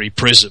John Terry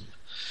prism.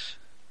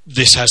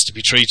 This has to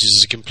be treated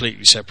as a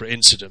completely separate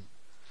incident,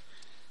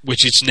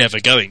 which it's never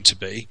going to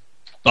be.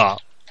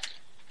 But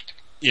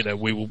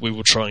we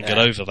will try and get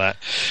over that.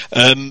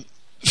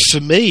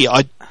 For me,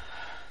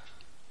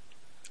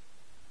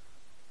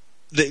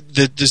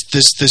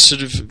 there's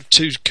sort of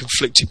two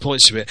conflicting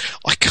points to it.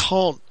 I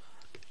can't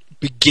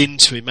begin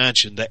to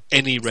imagine that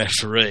any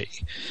referee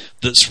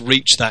that's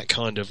reached that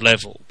kind of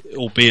level,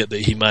 albeit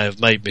that he may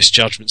have made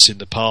misjudgments in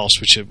the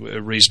past, which are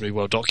reasonably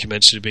well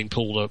documented and being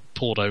poured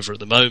over at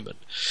the moment.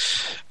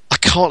 I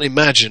can't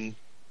imagine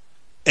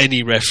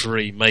any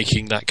referee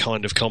making that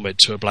kind of comment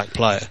to a black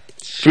player.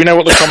 Do we know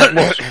what the comment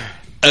was?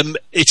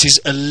 It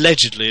is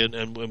allegedly,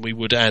 and we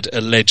would add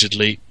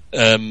allegedly,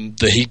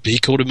 that he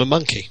called him a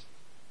monkey.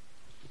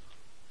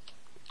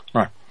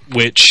 Right.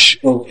 Which,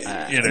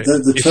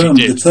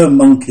 the term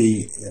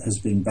monkey has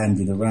been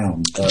bandied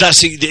around.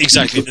 That's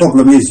exactly the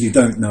problem. Is you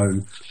don't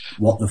know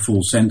what the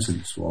full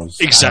sentence was.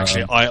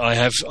 Exactly. I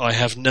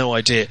have no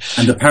idea.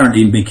 And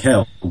apparently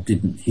Mikel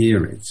didn't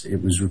hear it.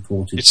 It was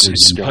reported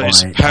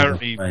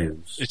apparently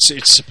players.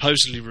 It's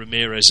supposedly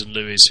Ramirez and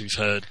Lewis who've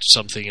heard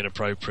something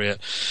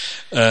inappropriate.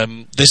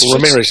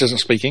 Ramirez doesn't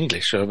speak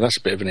English, so that's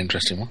a bit of an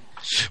interesting one.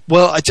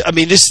 Well, I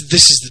mean, this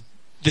is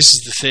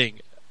the thing.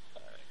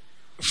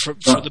 From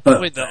the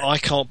point that I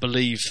can't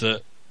believe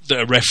that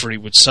a referee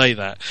would say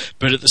that,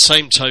 but at the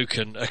same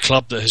token, a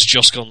club that has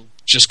just gone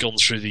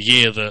through the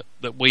year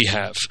that we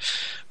have,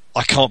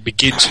 I can't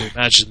begin to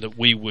imagine that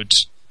we would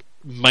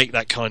make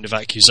that kind of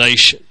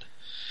accusation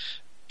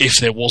if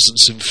there wasn't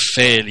some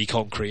fairly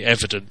concrete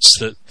evidence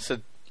that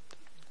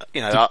we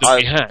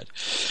had.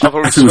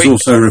 It was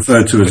also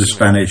referred to as a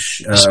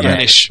Spanish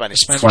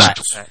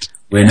twat.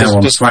 We're now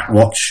on twat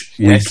watch.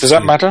 Yes. Does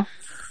that matter?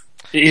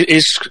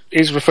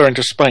 Is referring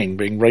to Spain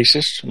being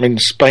racist? I mean,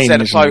 Spain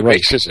isn't a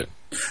race, is it?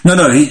 No.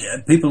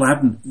 People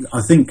haven't.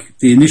 I think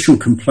the initial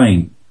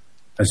complaint,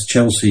 as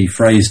Chelsea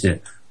phrased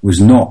it, was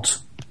not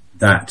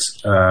that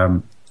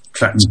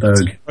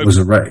Clattenburg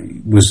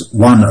was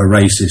one, a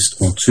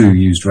racist, or two,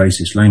 used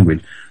racist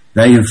language.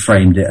 They have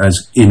framed it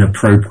as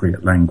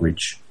inappropriate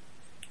language,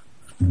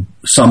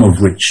 some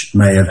of which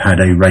may have had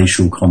a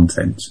racial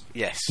content.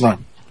 Yes, right.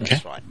 Okay.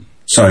 That's right.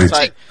 So,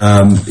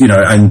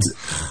 and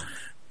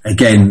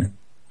again,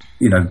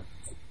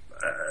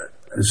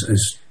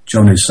 as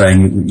John is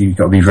saying, you've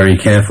got to be very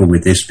careful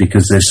with this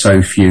because there's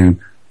so few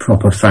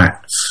proper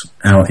facts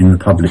out in the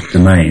public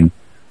domain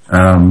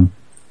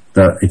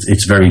that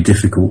it's very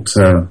difficult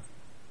to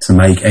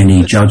make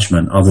any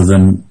judgment other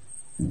than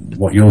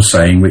what you're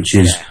saying, which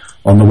is,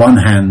 on the one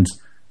hand,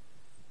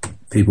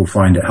 people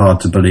find it hard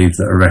to believe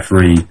that a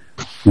referee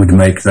would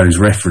make those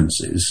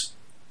references,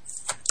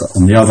 but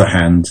on the other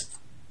hand,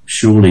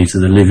 surely to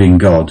the living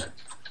God,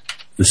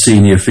 the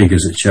senior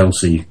figures at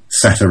Chelsea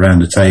sat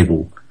around a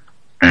table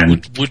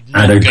and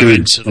had a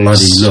good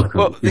bloody look.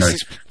 Well, this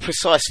is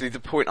precisely the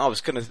point I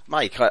was going to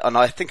make, and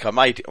I think I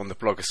made it on the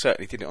blog. I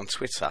certainly did it on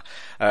Twitter.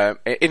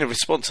 In a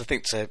response, I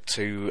think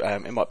to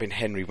it might have been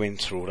Henry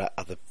Winter or that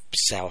other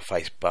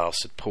sour-faced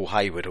bastard, Paul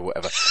Hayward or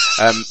whatever.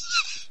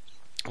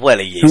 Well,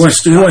 he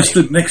is. Who I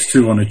stood next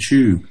to on a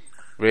tube.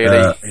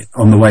 Really?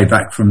 On the way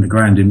back from the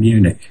ground in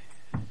Munich.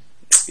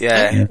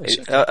 Yeah.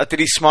 Did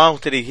he smile?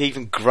 Did he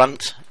even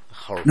grunt?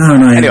 Horrible.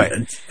 No. Anyway,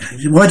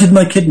 why didn't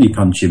I kidney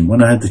punch him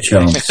when I had the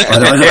chance?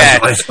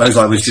 I suppose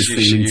I was just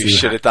feeling you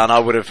should have done. I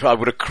would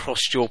have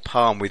crossed your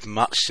palm with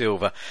much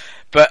silver.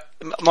 But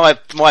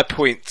my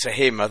point to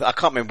him, I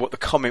can't remember what the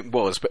comment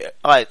was, but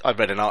I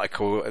read an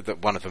article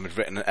that one of them had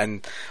written,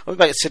 and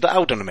I said,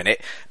 "Hold on a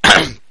minute,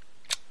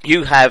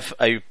 you have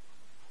a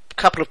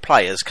couple of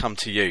players come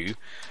to you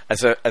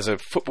as a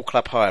football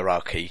club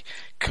hierarchy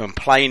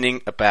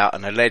complaining about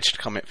an alleged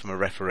comment from a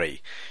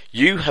referee.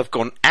 You have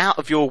gone out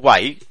of your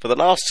way for the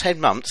last 10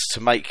 months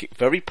to make it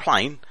very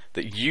plain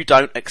that you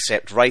don't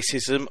accept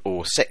racism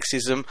or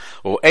sexism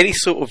or any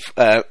sort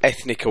of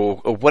ethnic or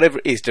whatever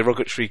it is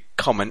derogatory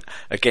comment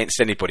against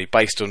anybody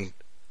based on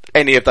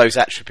any of those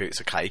attributes,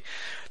 okay?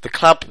 The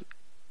club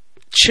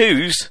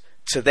choose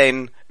to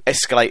then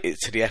escalate it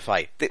to the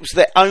FA. It was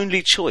their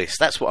only choice.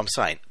 That's what I'm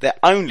saying. Their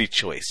only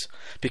choice.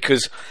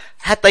 Because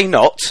had they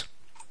not,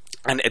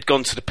 and it had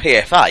gone to the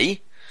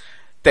PFA,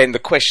 then the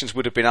questions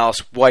would have been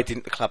asked, why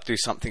didn't the club do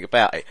something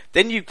about it?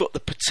 Then you've got the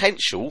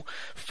potential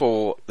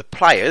for the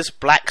players,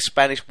 black,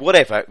 Spanish,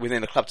 whatever,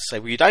 within the club to say,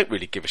 well, you don't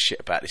really give a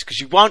shit about this because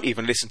you won't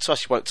even listen to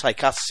us, you won't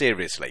take us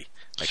seriously.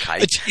 Okay,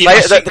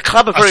 the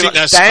club are very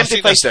much damned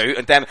if they do,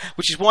 and damn,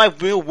 which is why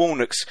Will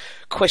Warnock's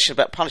question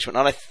about punishment,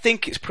 and I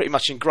think it's pretty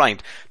much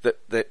ingrained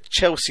that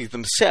Chelsea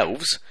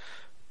themselves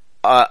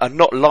are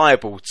not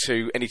liable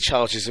to any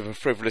charges of a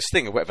frivolous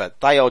thing or whatever.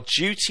 They are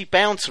duty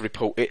bound to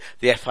report it.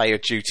 The FA are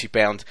duty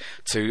bound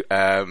to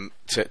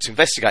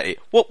investigate it.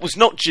 What was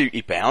not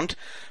duty bound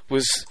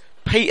was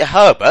Peter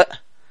Herbert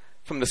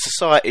from the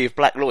Society of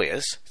Black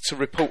Lawyers to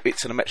report it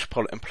to the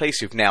Metropolitan Police,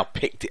 who've now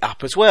picked it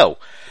up as well.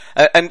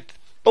 And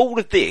all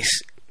of this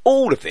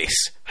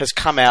has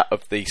come out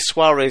of the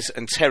Suarez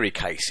and Terry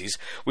cases,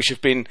 which have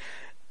been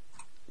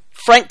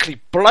frankly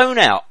blown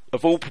out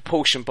of all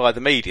proportion by the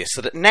media, so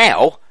that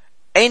now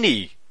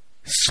any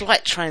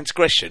slight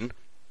transgression,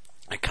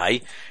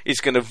 okay, is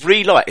going to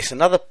relight. It's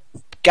another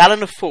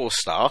gallon of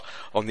 4-star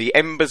on the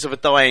embers of a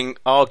dying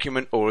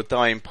argument or a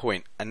dying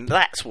point, and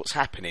that's what's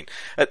happening.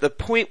 At the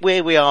point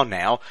where we are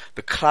now,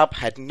 the club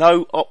had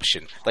no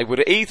option. They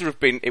would either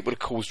have been, it would have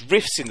caused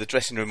rifts in the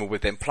dressing room or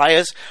with them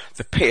players.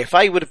 The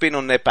PFA would have been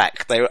on their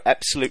back. They were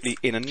absolutely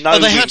in a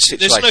no-win situation.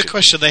 There's no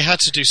question they had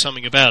to do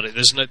something about it.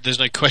 There's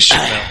no question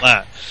about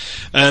that.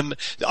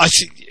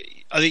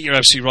 I think you're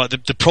absolutely right.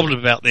 The problem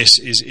about this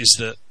is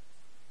that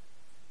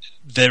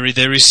there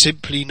is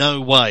simply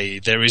no way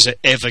there is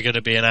ever going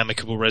to be an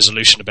amicable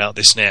resolution about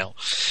this now.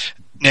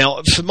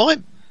 Now, for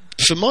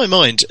my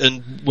mind,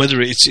 and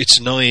whether it's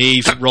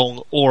naive,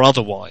 wrong, or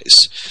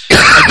otherwise,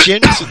 I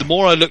genuinely think the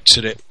more I looked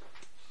at it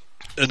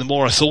and the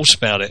more I thought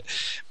about it,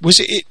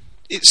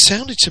 it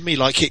sounded to me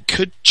like it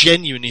could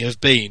genuinely have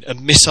been a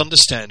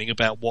misunderstanding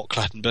about what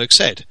Clattenburg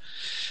said,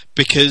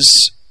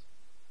 because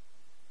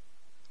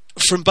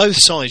from both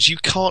sides,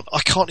 I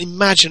can't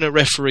imagine a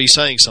referee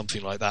saying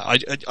something like that.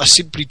 I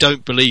simply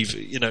don't believe,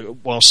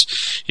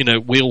 whilst,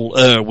 we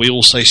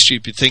all say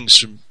stupid things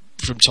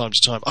from time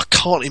to time. I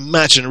can't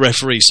imagine a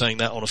referee saying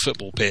that on a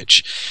football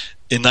pitch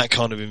in that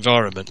kind of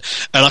environment.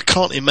 And I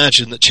can't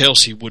imagine that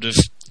Chelsea would have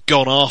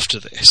gone after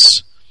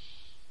this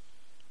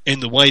in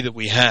the way that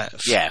we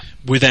have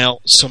without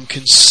some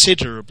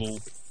considerable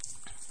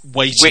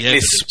weighty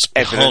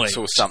evidence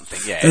or something.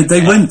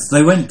 They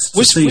went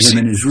to see him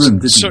in his room,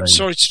 didn't they?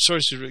 Sorry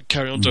to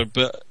carry on, Doug,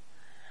 but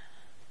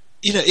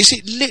is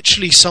it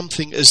literally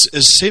something as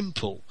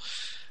simple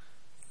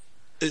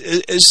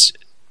as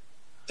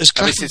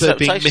Clattenburg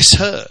being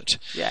misheard?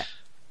 Yeah.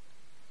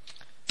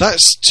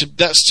 That's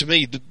to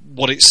me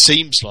what it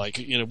seems like.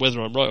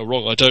 Whether I'm right or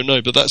wrong, I don't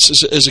know, but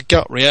that's as a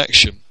gut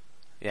reaction.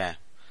 Yeah.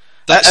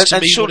 That's to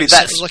me surely what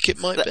it sounds like it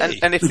might be.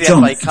 And if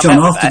John,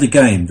 after the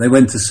game, they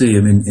went to see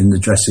him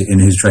in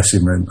his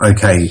dressing room.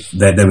 Okay,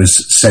 there was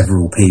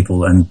several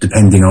people, and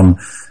depending on,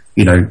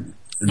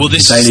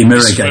 the Daily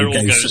Mirror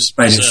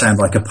made it sound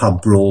like a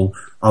pub brawl.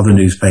 Other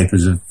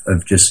newspapers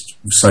have just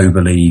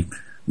soberly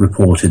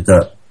reported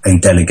that a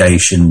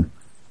delegation,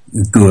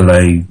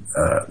 Goulet,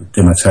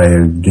 Di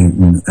Matteo,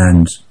 Newton,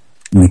 and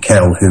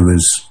Mikel, who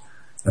was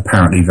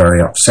apparently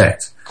very upset.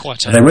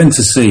 They went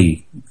to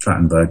see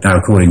Clattenburg. Now,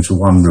 according to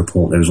one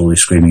report, there was all this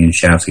screaming and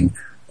shouting.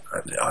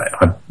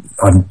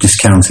 I'm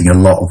discounting a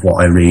lot of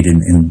what I read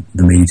in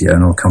the media,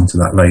 and I'll come to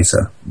that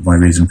later, my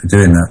reason for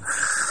doing that.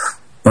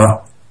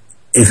 But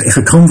if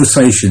a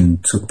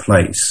conversation took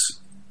place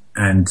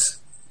and,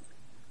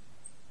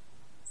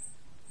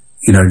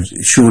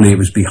 surely it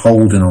was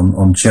beholden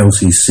on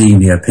Chelsea's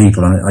senior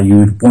people, and you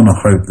would want to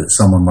hope that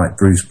someone like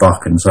Bruce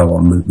Buck and so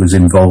on was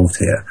involved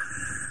here,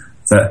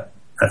 that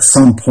at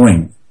some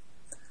point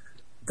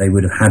they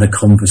would have had a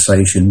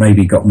conversation,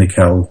 maybe got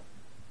Mikel,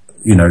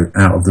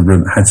 out of the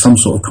room, had some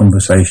sort of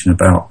conversation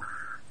about,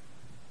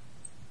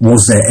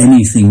 was there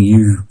anything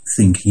you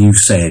think you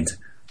said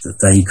that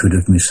they could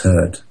have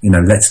misheard?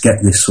 Let's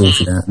get this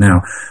sorted out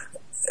now.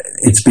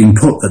 It's been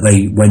put that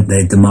they went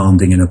there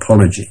demanding an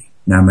apology.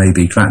 Now,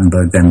 maybe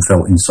Clattenburg then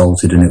felt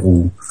insulted and it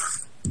all,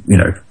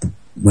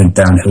 went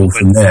downhill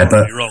from there.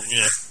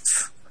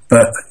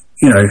 But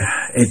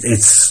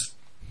it's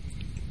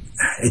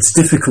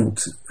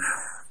difficult.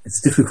 It's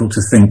difficult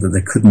to think that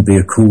there couldn't be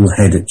a cool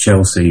head at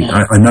Chelsea.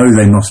 I know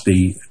they must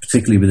be,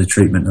 particularly with the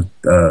treatment of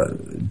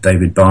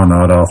David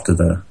Barnard after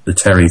the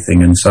Terry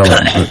thing and so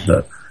on,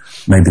 that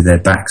maybe their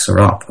backs are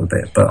up a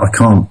bit. But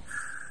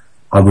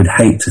I would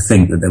hate to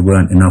think that there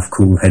weren't enough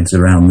cool heads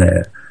around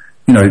there.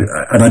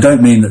 And I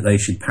don't mean that they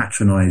should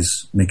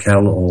patronise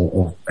Mikel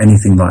or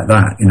anything like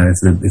that.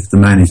 If the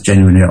man is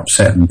genuinely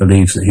upset and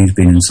believes that he's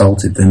been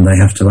insulted, then they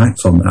have to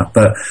act on that.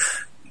 But,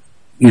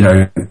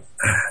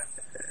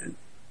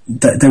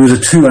 there was a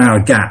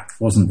 2-hour gap,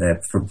 wasn't there,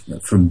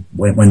 from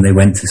when they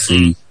went to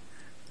see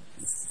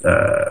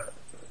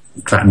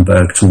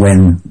Clattenburg to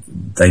when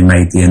they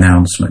made the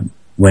announcement.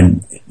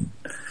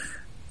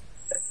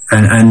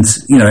 And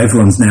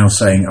everyone's now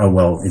saying, oh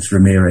well, it's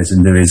Ramirez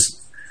and Lewis.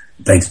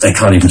 They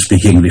can't even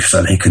speak English,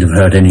 so they could have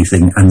heard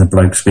anything, and the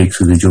bloke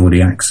speaks with a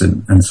Geordie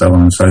accent, and so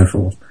on and so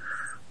forth.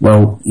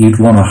 Well, you'd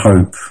want to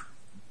hope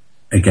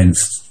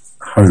against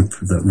hope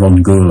that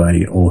Ron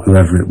Goulet or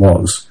whoever it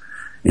was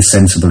is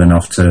sensible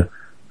enough to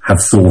have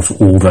thought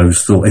all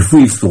those thoughts. If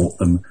we've thought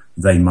them,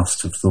 they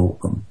must have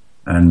thought them.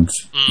 And,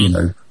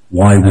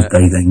 why would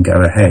they then go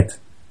ahead?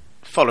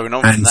 Following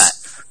on from that.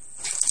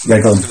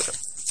 Yeah, go on.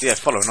 Yeah,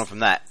 following on from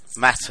that,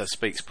 Mata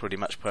speaks pretty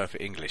much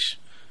perfect English.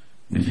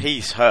 If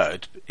he's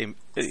heard him,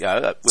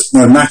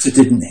 no, Mata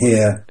didn't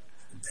hear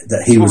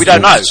that he was. We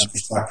don't know.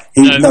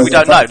 We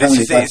don't know.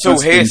 It's all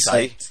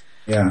hearsay.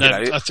 Yeah. No,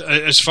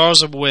 as far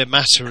as I'm aware,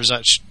 Mata is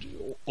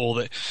actually, or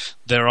that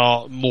there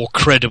are more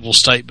credible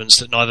statements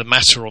that neither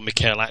Mata or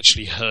Mikel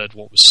actually heard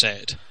what was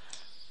said.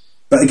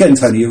 But again,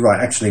 Tony, you're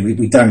right. Actually,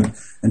 we don't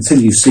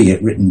until you see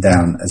it written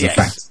down as a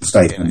factual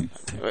statement.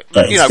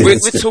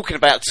 We're talking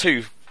about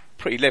two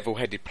pretty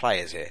level-headed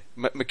players here.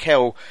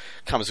 Mikel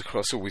comes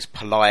across always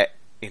polite.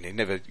 You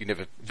never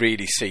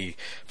really see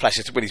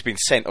flashes when he's been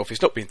sent off.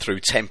 It's not been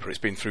through temper; it's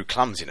been through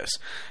clumsiness,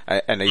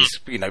 and he's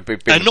been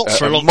and not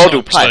for a long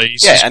model time, player.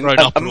 So and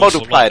a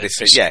model player this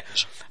season.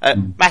 Yeah,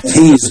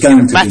 he's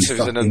going to be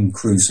fucking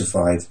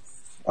crucified.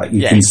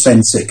 You can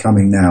sense it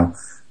coming now.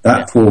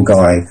 That poor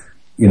guy,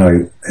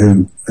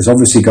 who has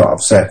obviously got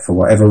upset for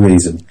whatever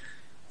reason,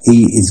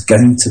 he is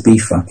going to be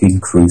fucking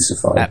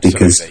crucified. Absolutely.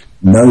 Because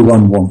no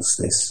one wants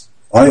this.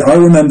 I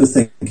remember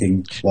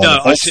thinking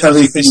while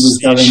everything was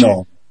going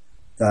on,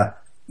 that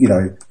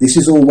this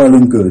is all well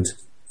and good,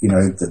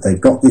 that they've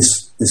got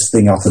this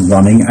thing up and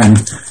running,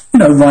 and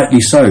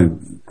rightly so.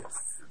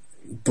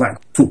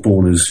 Black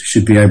footballers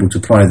should be able to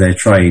ply their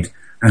trade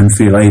and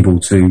feel able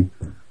to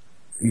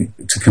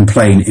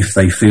complain if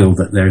they feel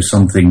that there is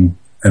something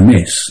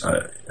amiss.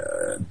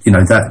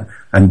 That,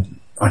 and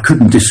I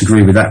couldn't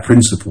disagree with that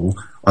principle.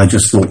 I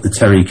just thought the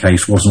Terry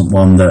case wasn't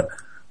one that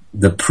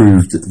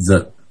proved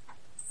that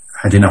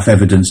had enough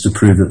evidence to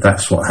prove that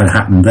that's what had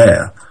happened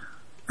there.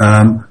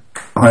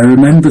 I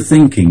remember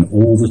thinking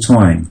all the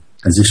time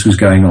as this was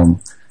going on,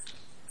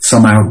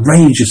 some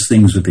outrageous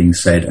things were being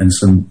said and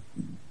some,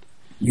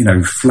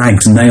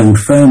 flags nailed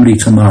firmly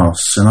to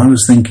masts. And I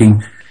was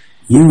thinking,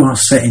 you are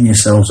setting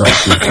yourselves up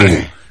for a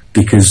fall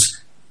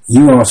because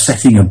you are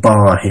setting a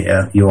bar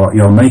here. You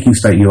are making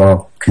you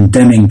are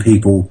condemning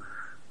people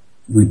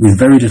with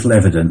very little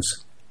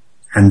evidence.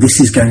 And this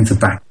is going to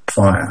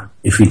backfire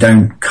if you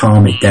don't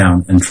calm it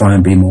down and try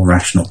and be more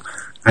rational.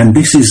 And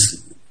this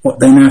is what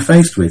they're now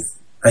faced with.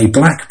 A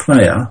black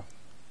player,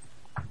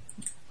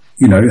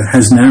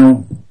 has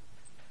now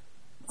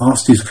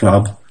asked his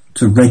club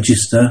to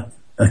register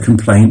a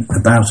complaint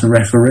about a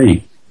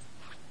referee.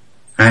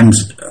 And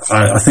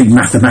I think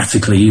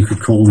mathematically you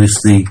could call this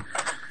you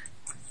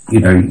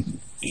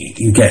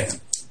get,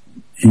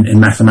 in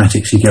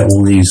mathematics, you get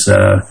all these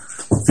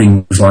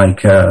things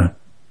like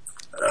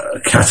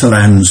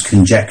Catalan's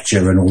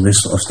conjecture and all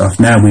this sort of stuff.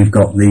 Now we've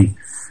got the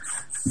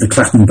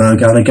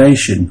Clattenburg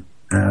allegation,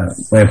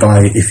 whereby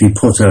if you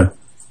put a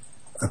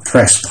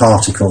press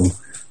particle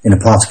in a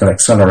particle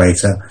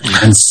accelerator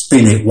and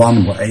spin it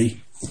one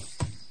way,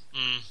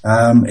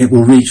 it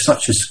will reach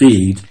such a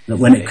speed that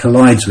when it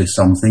collides with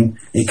something,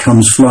 it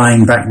comes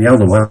flying back the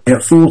other way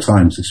at 4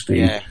 times the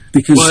speed. Yeah.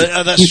 Because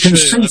you can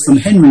see from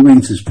Henry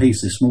Winter's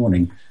piece this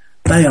morning,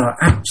 they are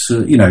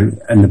absolutely,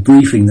 and the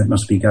briefing that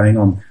must be going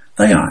on,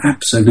 they are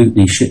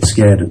absolutely shit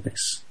scared of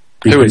this.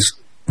 Who is?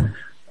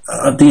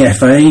 The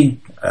FA,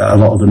 a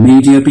lot of the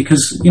media,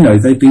 because,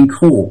 they've been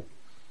caught.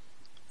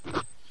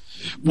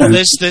 Well,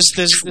 there seems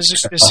to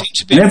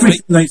be... And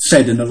everything they've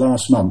said in the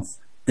last month,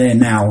 they're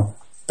now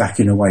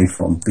backing away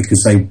from,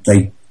 because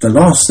the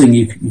last thing,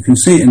 you can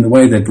see it in the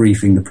way they're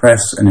briefing the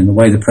press and in the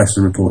way the press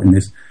are reporting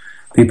this.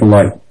 People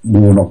like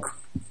Warnock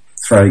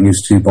throwing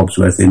his 2 bobs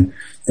worth in,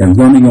 they're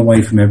running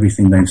away from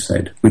everything they've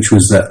said, which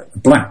was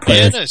that black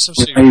players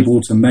were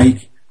able to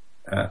make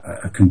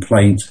a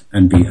complaint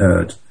and be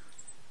heard.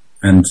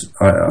 And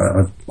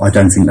I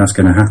don't think that's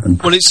going to happen.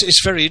 Well,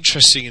 it's very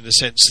interesting in the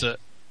sense that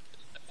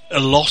a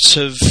lot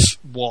of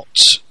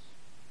what's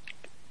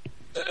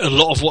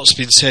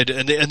been said,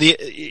 and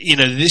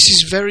this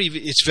is very,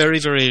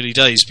 very early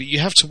days, but you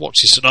have to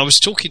watch this. And I was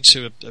talking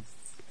to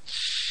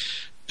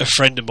a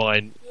friend of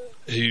mine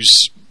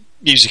who's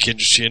music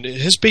industry and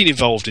has been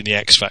involved in the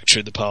X Factor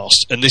in the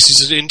past, and this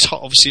is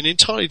obviously an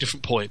entirely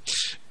different point,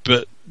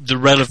 but the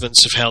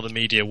relevance of how the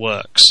media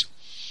works.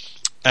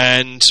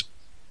 And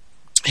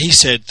he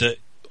said that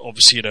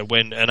obviously,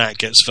 when an act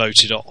gets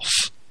voted off,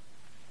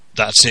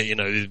 that's it.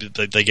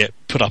 They get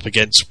put up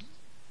against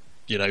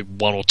 1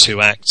 or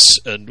 2 acts,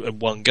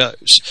 and one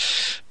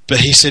goes. But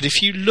he said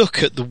if you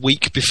look at the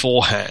week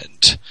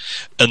beforehand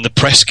and the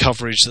press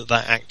coverage that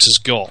act has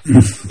got,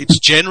 it's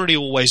generally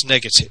always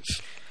negative.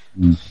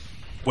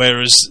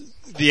 Whereas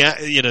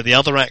the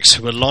other acts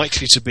who are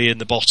likely to be in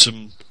the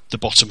bottom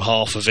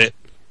half of it,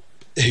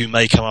 who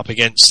may come up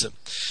against them,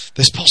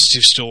 there's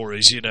positive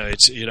stories.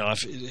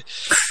 The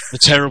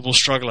terrible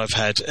struggle I've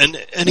had,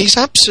 and he's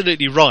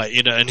absolutely right.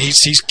 And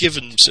he's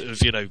given sort of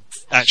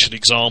actual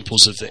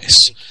examples of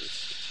this.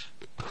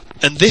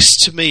 And this,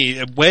 to me,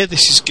 where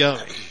this is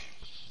going,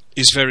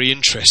 is very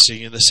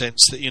interesting in the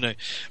sense that,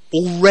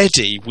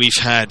 already we've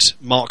had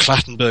Mark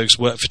Clattenburg's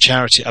work for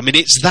charity. I mean,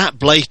 it's that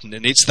blatant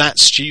and it's that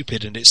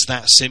stupid and it's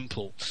that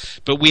simple.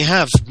 But we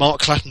have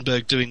Mark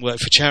Clattenburg doing work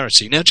for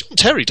charity. Now, John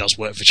Terry does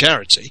work for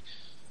charity.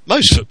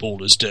 Most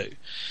footballers do.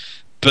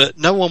 But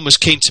no one was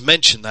keen to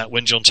mention that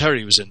when John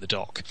Terry was in the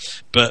dock.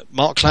 But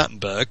Mark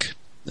Clattenburg,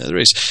 there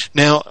is.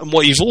 Now, and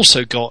what you've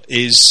also got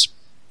is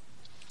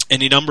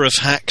any number of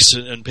hacks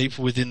and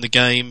people within the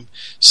game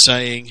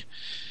saying,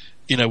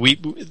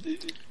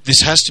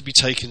 this has to be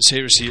taken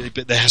seriously,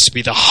 but there has to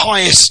be the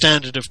highest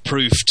standard of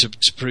proof to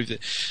prove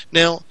it.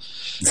 Now,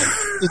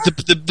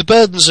 the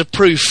burdens of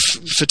proof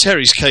for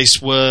Terry's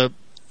case were...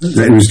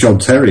 It was John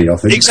Terry, I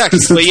think. Exactly.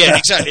 Well, yeah,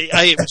 exactly.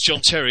 It was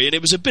John Terry, and it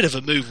was a bit of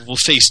a movable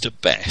feast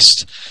at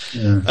best.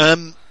 Yeah.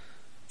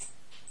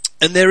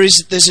 And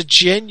there's a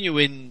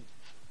genuine...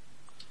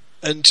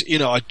 And,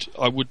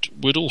 I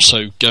would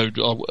also go...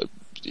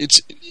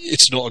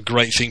 It's not a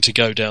great thing to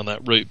go down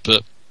that route,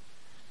 but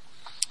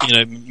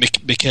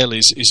Mikel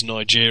is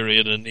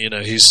Nigerian, and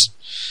his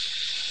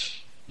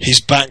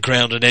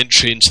background and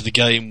entry into the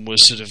game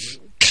was sort of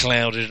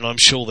clouded, and I'm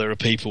sure there are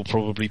people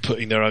probably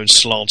putting their own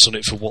slants on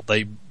it for what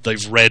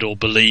they've read or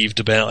believed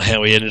about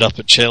how he ended up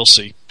at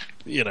Chelsea.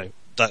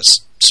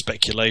 That's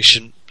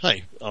speculation.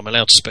 Hey, I'm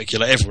allowed to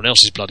speculate. Everyone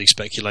else is bloody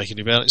speculating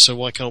about it, so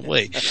why can't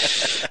we?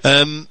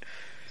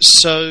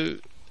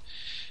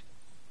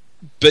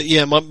 But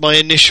yeah, my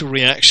initial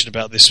reaction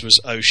about this was,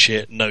 oh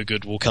shit, no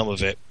good will come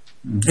of it.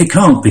 It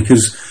can't,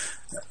 because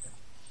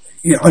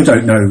I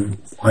don't know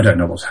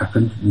what's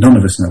happened. None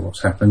of us know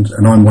what's happened,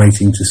 and I'm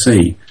waiting to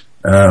see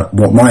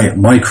what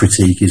my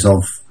critique is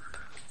of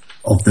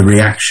the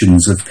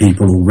reactions of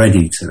people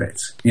already to it.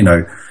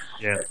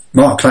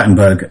 Mark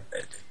Clattenburg,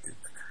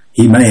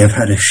 he may have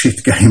had a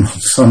shit game on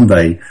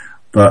Sunday,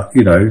 but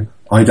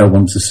I don't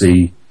want to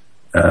see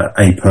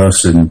a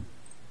person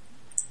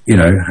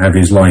have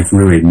his life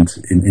ruined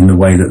in the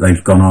way that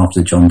they've gone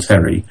after John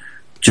Terry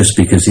just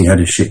because he had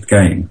a shit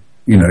game.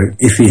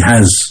 If he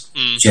has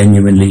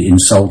genuinely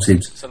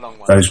insulted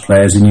those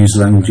players and used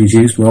the language he's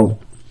used, well,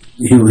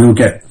 he'll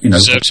get,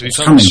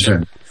 coming to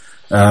him.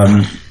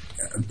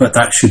 But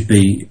that should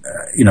be,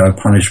 a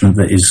punishment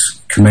that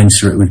is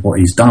commensurate with what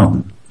he's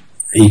done.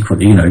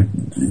 Equally,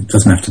 it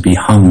doesn't have to be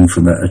hung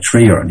from a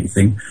tree or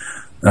anything.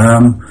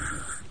 But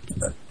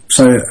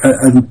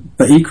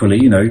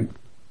equally,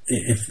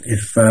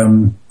 if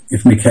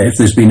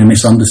there's been a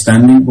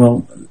misunderstanding,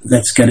 well,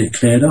 let's get it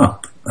cleared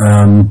up.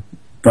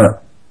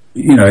 But,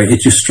 you know, it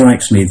just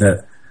strikes me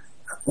that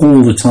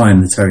all the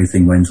time the Terry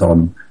thing went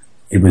on,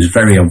 it was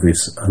very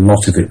obvious a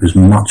lot of it was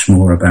much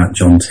more about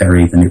John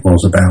Terry than it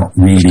was about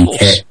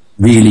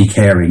really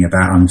caring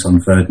about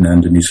Anton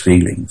Ferdinand and his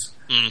feelings.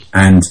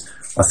 And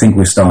I think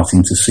we're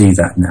starting to see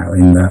that now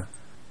in that,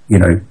 you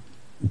know,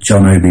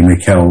 John Obi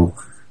Mikel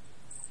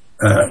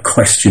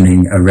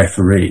questioning a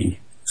referee,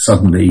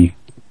 suddenly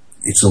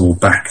it's all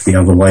back the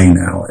other way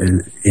now,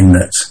 in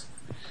that,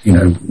 you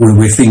know,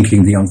 we're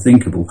thinking the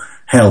unthinkable.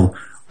 Hell,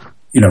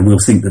 you know, we'll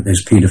think that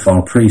there's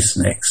paedophile priests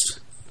next,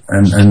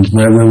 and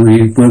where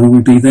will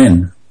we be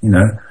then? You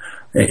know,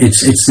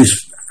 it's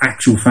this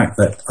actual fact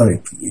that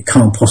it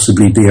can't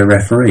possibly be a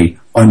referee.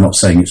 I'm not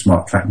saying it's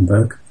Mark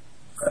Clattenburg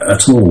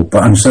at all,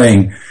 but I'm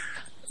saying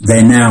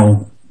they're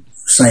now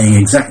saying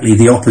exactly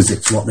the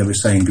opposite to what they were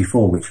saying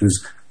before, which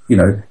was, you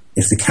know,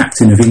 if the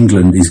captain of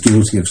England is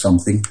guilty of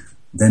something,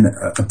 then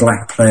a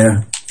black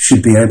player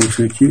should be able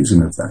to accuse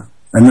him of that.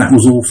 And that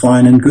was all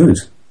fine and good.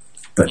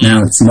 But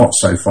now it's not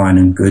so fine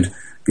and good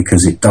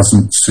because it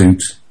doesn't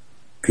suit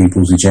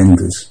people's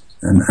agendas.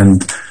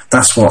 And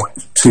that's what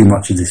too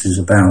much of this is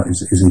about,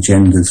 is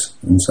agendas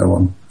and so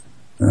on.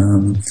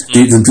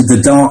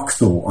 The dark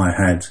thought I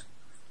had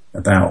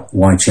about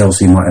why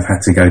Chelsea might have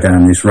had to go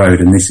down this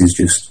road, and this is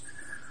just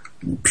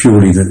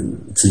purely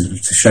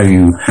to show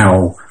you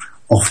how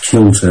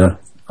off-kilter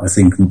I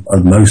think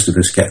most of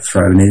us get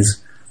thrown,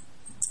 is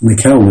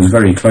Mikel was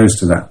very close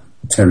to that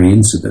Terry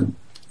incident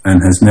and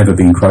has never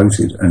been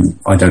quoted, and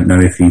I don't know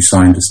if he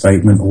signed a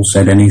statement or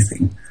said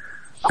anything.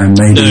 And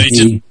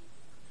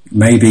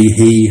maybe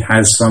he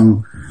has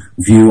some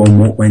view on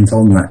what went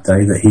on that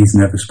day that he's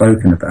never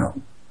spoken about.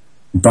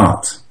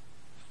 But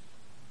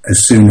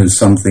as soon as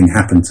something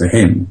happened to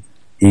him,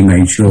 he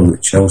made sure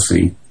that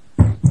Chelsea,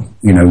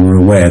 you know, were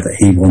aware that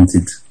he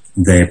wanted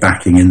their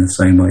backing in the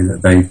same way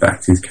that they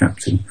backed his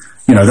captain.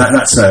 You know,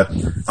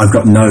 I've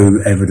got no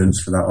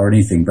evidence for that or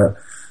anything, but,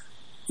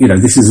 you know,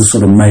 this is a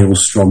sort of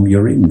maelstrom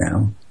you're in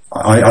now.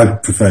 I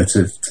prefer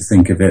to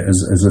think of it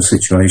as a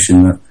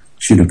situation that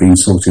should have been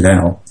sorted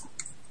out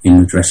in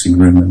the dressing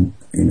room and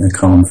in a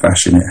calm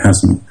fashion. It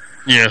hasn't.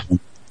 Yeah.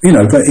 You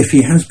know, but if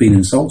he has been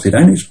insulted,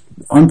 and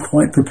I'm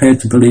quite prepared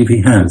to believe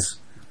he has,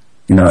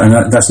 you know,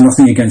 and that's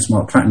nothing against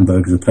Mark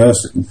Clattenburg as a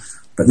person,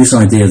 but this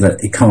idea that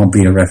it can't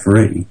be a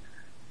referee,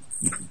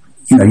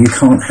 you know, you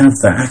can't have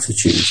that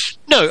attitude.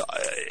 No,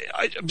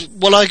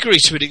 I agree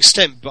to an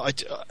extent,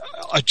 but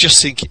I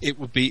just think it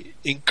would be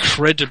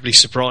incredibly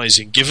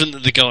surprising, given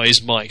that the guy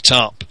is mic'd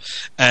up,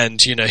 and,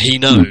 you know, he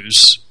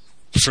knows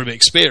from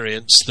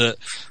experience that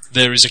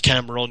there is a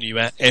camera on you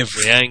at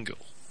every angle.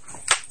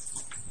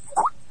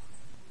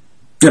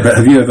 Yeah, but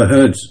have you ever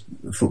heard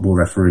football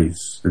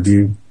referees? Have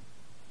you?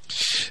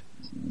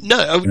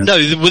 No, no.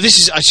 Well, this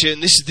is actually,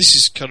 and this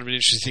is kind of an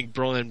interesting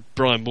thing.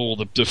 Brian Moore,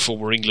 the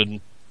former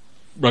England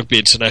rugby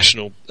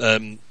international,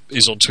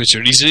 is on Twitter,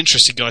 and he's an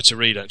interesting guy to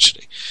read,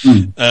 actually.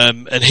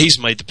 And he's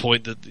made the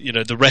point that, you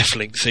know, the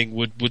RefLink thing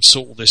would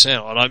sort all this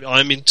out, and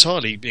I'm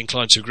entirely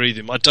inclined to agree with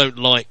him. I don't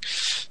like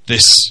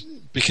this,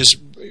 because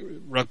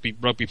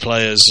rugby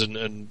players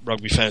and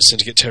rugby fans tend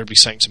to get terribly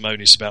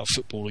sanctimonious about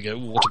football and go,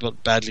 what a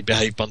badly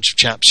behaved bunch of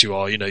chaps you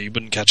are, you know, you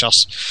wouldn't catch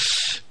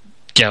us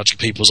gouging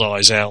people's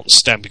eyes out,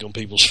 stamping on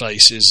people's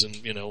faces, and,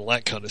 you know, all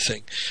that kind of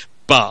thing.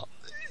 But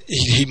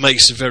he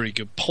makes a very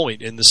good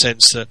point in the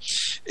sense that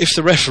if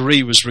the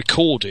referee was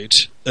recorded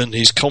and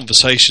his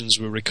conversations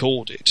were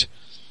recorded,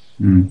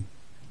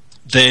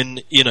 then,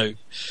 you know,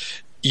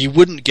 you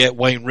wouldn't get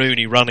Wayne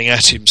Rooney running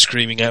at him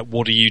screaming out,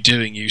 "What are you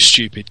doing, you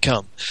stupid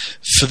cunt?"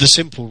 For the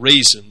simple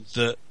reason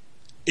that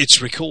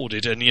it's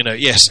recorded, and, you know,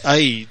 yes,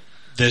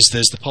 there's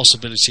the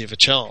possibility of a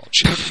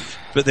charge,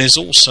 but there's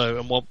also,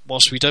 and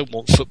whilst we don't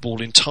want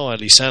football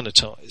entirely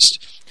sanitised,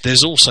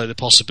 there's also the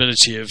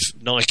possibility of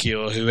Nike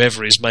or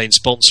whoever his main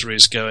sponsor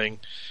is going,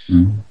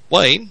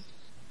 Wayne,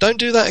 don't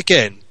do that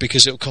again,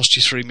 because it'll cost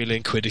you £3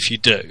 million if you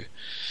do.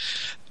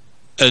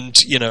 And,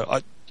 you know,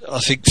 I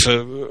think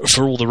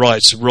for all the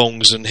rights and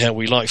wrongs and how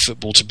we like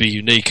football to be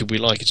unique and we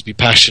like it to be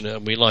passionate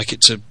and we like it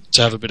to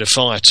have a bit of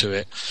fire to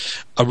it,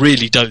 I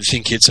really don't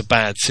think it's a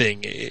bad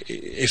thing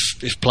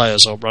if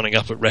players are running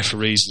up at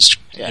referees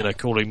and you know,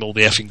 calling them all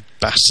the effing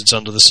bastards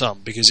under the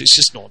sun, because it's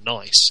just not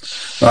nice.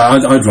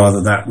 I'd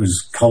rather that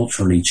was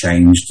culturally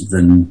changed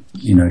than,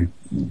 you know,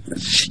 but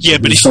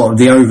sort of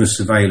the over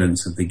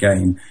surveillance of the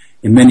game.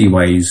 In many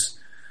ways,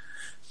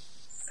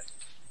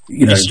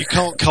 you know, if you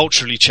can't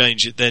culturally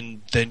change it,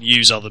 then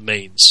use other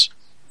means.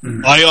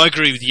 I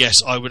agree with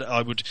yes. I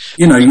would.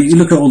 You know, you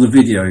look at all the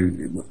video.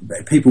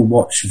 People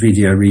watch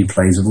video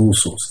replays of all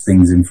sorts of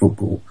things in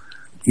football.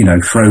 You know,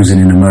 frozen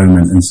in a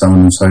moment and so on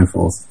and so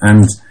forth.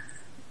 And,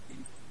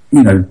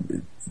 you know,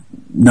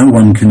 no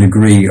one can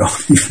agree on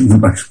even the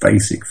most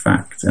basic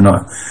fact. And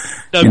I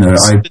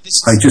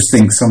just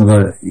think some of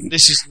the...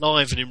 This is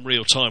live and in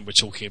real time we're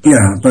talking about.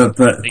 Yeah, but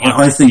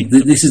I think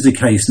that this is the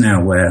case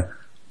now where,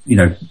 you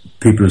know,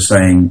 people are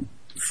saying,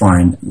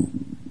 fine,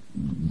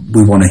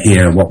 we want to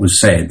hear what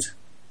was said,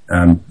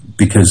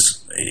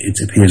 because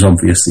it appears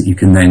obvious that you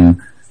can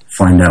then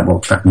find out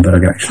what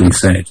Clattenburg actually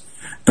said.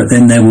 But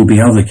then there will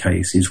be other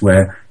cases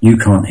where you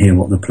can't hear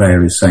what the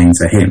player is saying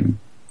to him,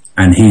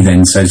 and he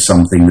then says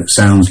something that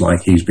sounds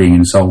like he's being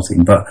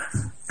insulting, but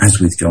as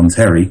with John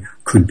Terry,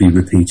 could be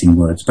repeating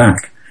words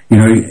back. You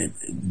know,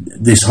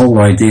 this whole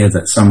idea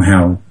that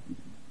somehow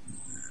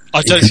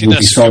I don't think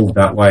that's solved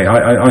that way.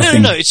 I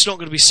think no, it's not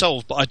going to be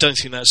solved. But I don't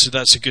think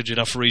that's a good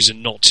enough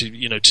reason not to,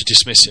 to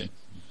dismiss it.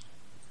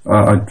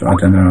 I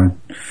don't know.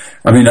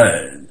 I mean,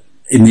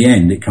 in the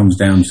end, it comes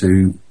down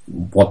to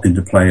what did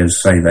the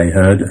players say they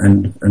heard,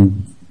 and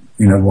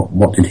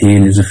what did he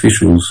and his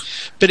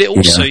officials. But it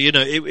also,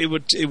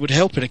 it would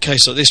help in a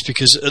case like this,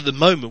 because at the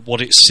moment,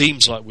 what it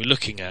seems like we're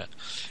looking at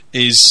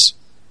is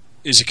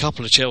a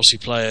couple of Chelsea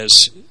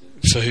players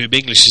for whom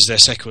English is their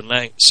second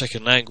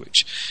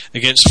language,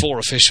 against 4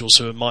 officials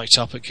who are mic'd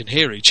up and can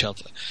hear each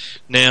other.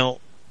 Now,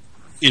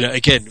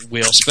 again,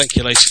 we are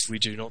speculating, we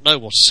do not know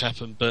what has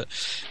happened, but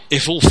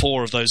if all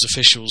 4 of those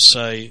officials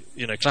say,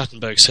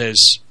 Clattenburg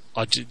says,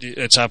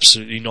 it's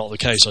absolutely not the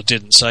case, I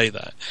didn't say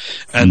that,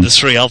 and the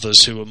 3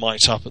 others who were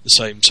mic'd up at the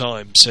same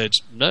time said,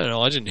 no,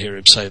 I didn't hear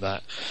him say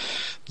that,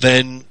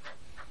 then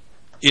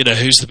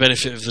who's the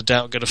benefit of the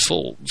doubt going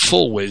to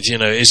fall with?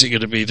 Is it going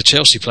to be the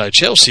Chelsea player,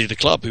 Chelsea, the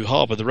club who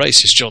harbour the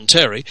racist John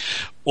Terry,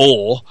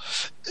 or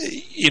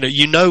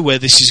where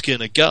this is going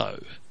to go?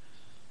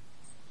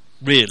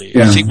 Really,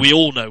 yeah. I think we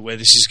all know where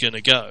this is going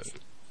to go,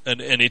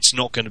 and it's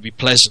not going to be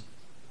pleasant.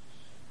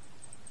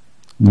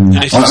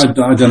 I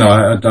don't know.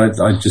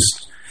 I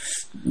just,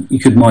 you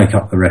could mic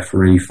up the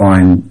referee,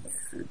 fine,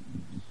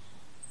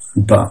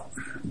 but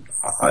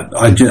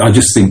I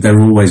just think there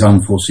are always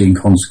unforeseen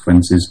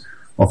consequences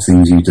of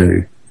things you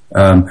do.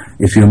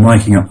 If you're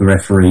miking up the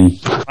referee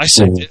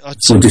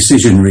for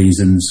decision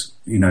reasons,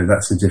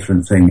 that's a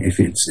different thing. If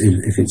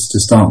it's to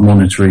start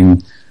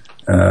monitoring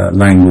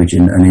language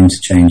and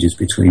interchanges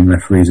between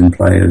referees and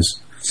players,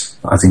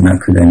 I think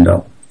that could end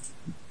up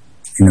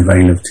in a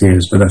vale of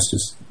tears. But that's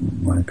just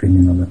my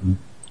opinion on it.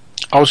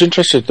 I was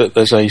interested that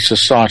there's a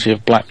Society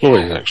of Black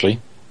Lawyers,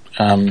 actually.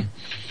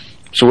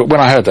 So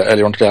when I heard that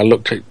earlier on today, I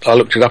looked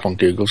it up on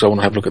Google, so I want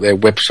to have a look at their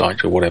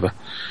website or whatever.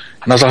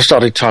 And as I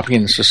started typing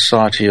in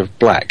Society of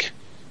Black,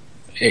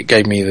 it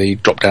gave me the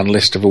drop-down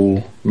list of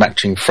all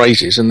matching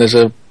phrases, and there's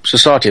a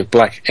Society of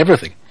Black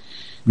everything,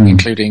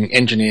 including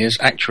engineers,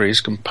 actuaries,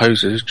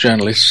 composers,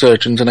 journalists,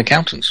 surgeons and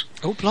accountants.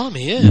 Oh,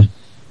 blimey, yeah.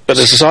 But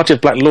the Society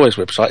of Black Lawyers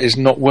website is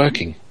not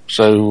working.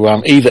 So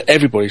either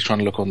everybody's trying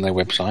to look on their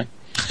website,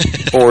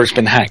 or it's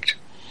been hacked.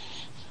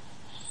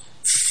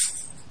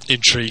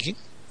 Intriguing.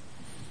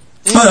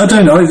 I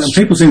don't know.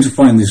 People seem to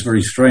find this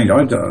very strange.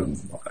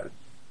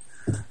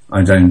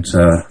 I don't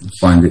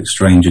find it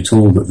strange at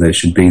all that there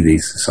should be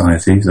these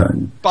societies.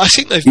 But I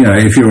think they've...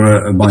 if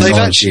you're a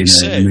minority in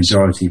a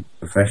majority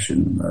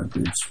profession,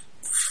 it's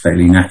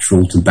fairly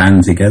natural to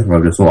band together. I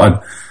would have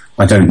thought.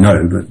 I don't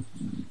know, but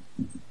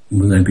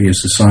will there be a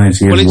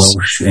society of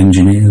Welsh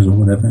engineers or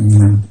whatever?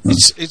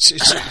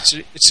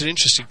 It's an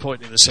interesting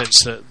point in the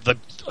sense that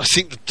I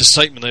think that the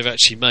statement they've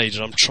actually made,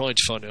 and I'm trying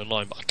to find it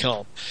online, but I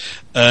can't,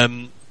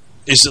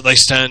 is that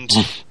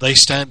they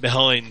stand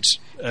behind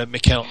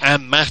Mikel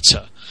and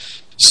Mata.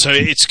 So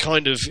it's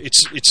kind of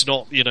it's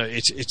not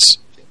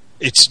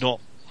it's not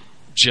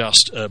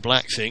just a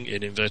black thing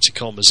in inverted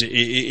commas.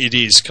 It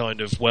is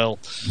kind of, well,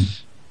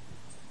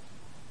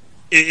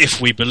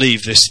 if we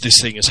believe this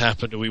thing has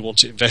happened and we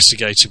want it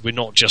investigated, we're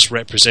not just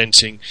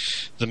representing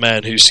the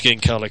man whose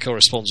skin colour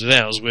corresponds with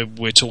ours.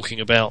 We're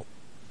talking about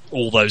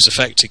all those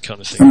affected,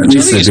 kind of thing. At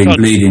least they've been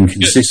bleeding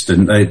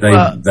consistent. They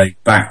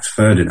backed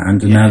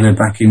Ferdinand, and now they're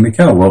backing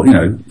Mikel. Well,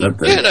 fair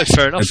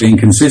enough. They're being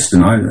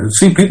consistent.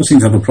 People seem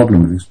to have a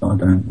problem with this, but I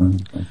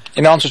don't.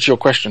 In answer to your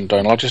question,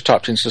 Donald, I just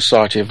typed in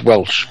Society of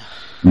Welsh,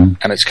 and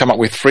it's come up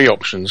with 3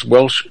 options: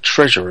 Welsh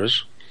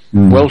treasurers,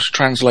 Welsh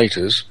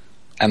translators,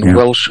 and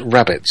Welsh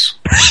rabbits.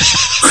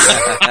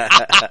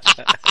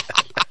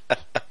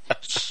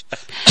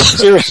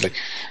 Seriously.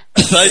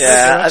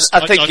 I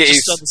think it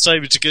is. Done the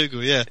same to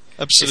Google. Yeah,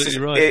 absolutely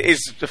right. It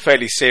is a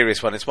fairly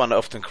serious one. It's one that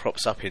often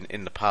crops up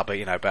in the pub.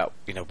 About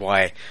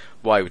why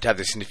we would have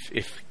this, and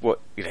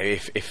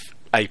if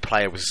a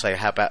player was to say,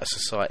 "How about a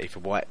society for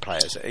white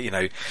players?"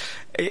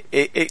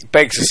 It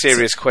begs a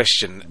serious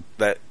question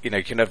that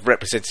you can have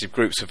representative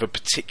groups of a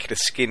particular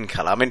skin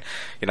colour. I mean,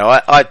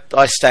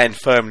 I stand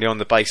firmly on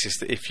the basis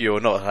that if you're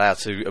not allowed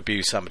to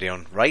abuse somebody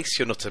on race,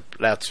 you're not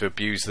allowed to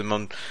abuse them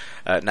on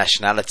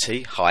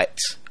nationality, height,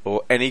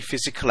 or any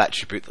physical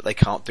attribute that they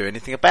can't do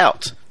anything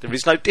about. There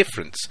is no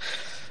difference.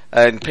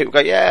 And people go,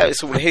 yeah,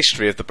 it's all the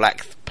history of the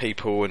black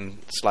people and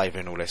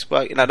slavery and all this.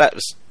 Well, that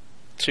was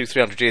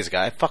 200-300 years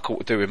ago. Fuck all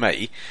to do with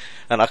me.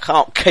 And I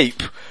can't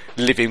keep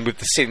living with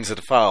the sins of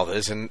the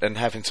fathers and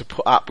having to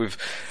put up with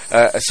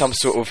some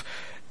sort of,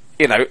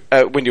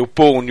 when you're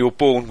born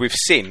with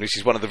sin, which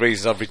is one of the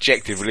reasons I've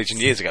rejected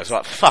religion years ago. It's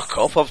like, fuck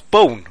off, I was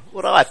born.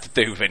 what do I have to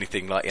do with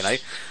anything, like, you know?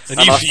 And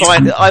you've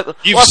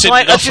seen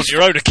enough on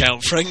your own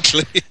account,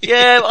 frankly.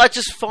 Yeah, I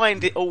just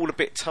find it all a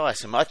bit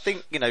tiresome. I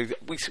think, you know,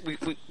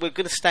 we're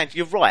going to stand.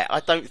 You're right. I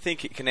don't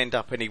think it can end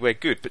up anywhere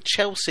good. But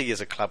Chelsea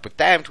as a club were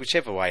damned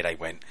whichever way they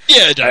went.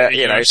 Yeah,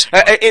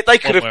 they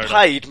could have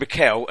paid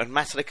Mikel and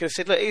Mata. They could have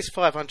said, "Look, here's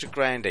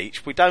 $500,000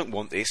 each. We don't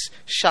want this.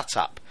 Shut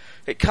up."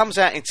 It comes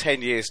out in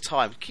 10 years'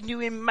 time. Can you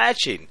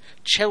imagine?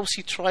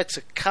 Chelsea tried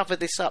to cover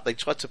this up. They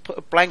tried to put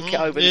a blanket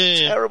over this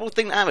terrible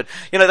thing that happened.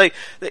 You know,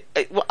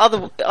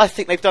 I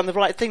think they've done the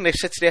right thing. They've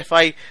said to the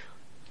FA,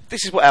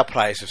 "This is what our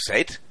players have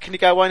said. Can you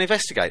go away and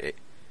investigate it?"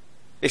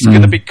 It's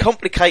going to be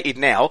complicated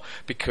now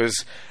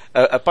because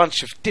a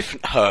bunch of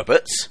different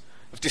Herberts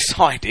have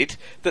decided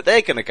that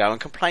they're going to go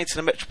and complain to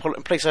the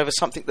Metropolitan Police over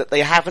something that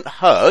they haven't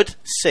heard,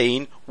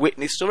 seen,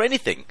 witnessed, or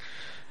anything.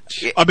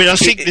 I mean, I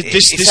think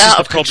this is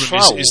the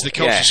problem. Is the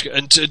culture,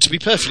 and to be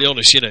perfectly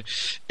honest, you know,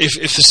 if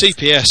the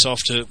CPS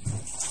after,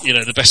 you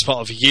know, the best part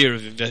of a year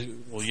of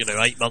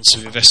 8 months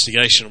of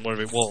investigation and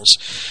whatever it was,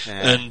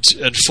 and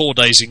 4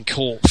 days in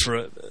court for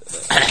a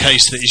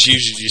case that is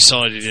usually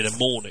decided in a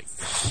morning,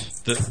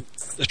 that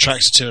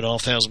attracts a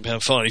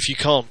 £2,500 fine. If you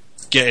can't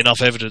get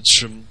enough evidence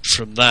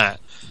from that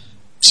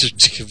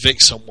to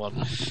convict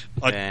someone,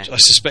 I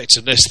suspect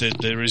unless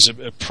there is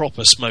a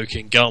proper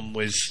smoking gun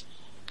with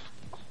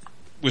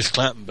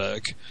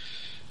Clattenburg,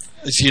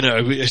 you know,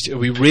 are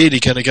we really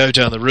going to go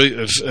down the route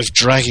of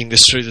dragging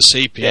this through the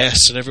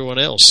CPS and everyone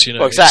else? You know,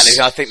 well, exactly.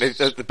 I think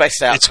the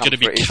best outcome. It's going to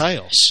be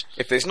chaos.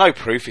 If there's no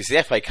proof, is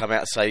the FA come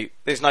out and say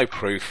there's no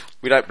proof.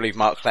 We don't believe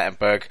Mark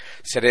Clattenburg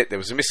said it. There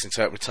was a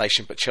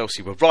misinterpretation, but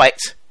Chelsea were right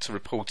to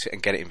report it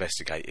and get it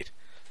investigated.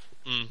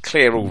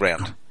 Clear all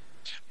round.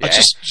 Yeah.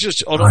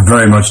 I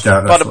very much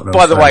doubt that.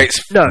 By the way,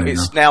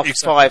 it's now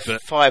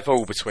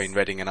 5-5 between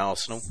Reading and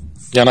Arsenal.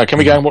 Yeah, no. Can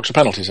we go and watch the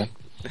penalties then?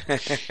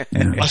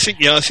 I think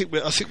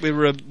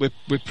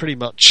we're pretty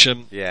much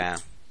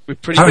we're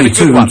pretty. Apparently,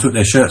 two of them took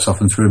their shirts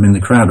off and threw them in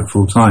the crowd at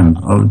full time.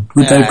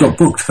 Would they have got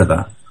booked for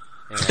that?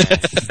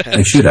 Yeah.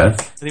 They should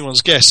have.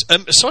 Anyone's guess.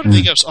 Aside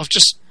anything else, I've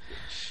just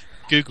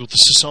googled the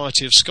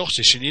Society of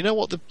Scottish, and you know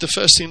what the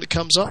first thing that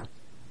comes up?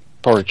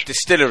 Porridge.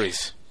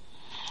 Distilleries.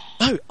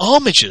 No,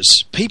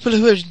 armigers. People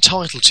who are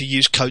entitled to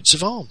use coats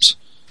of arms.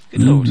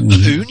 Good Lord.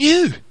 Who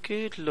knew?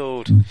 Good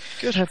Lord.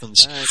 Good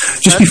heavens.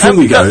 Just before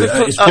we go,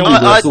 it's probably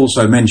worth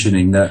also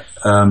mentioning that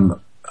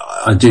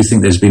I do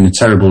think there's been a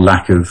terrible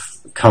lack of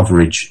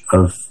coverage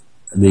of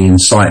the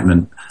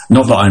incitement.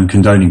 Not that I'm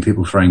condoning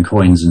people throwing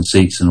coins and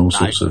seats and all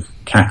sorts of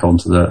cack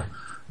onto the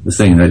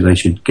thing. They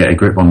should get a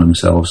grip on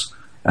themselves.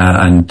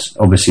 And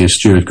obviously a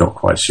steward got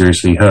quite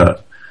seriously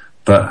hurt.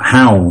 But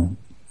how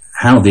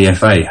the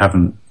FA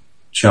haven't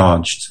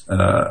charged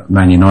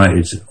Man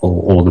United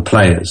or the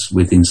players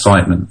with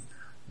incitement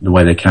the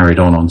way they carried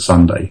on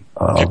Sunday.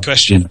 Good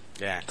question.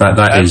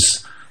 That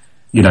is,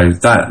 you know,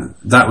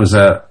 that was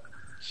a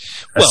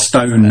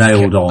stone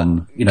nailed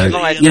on. You know,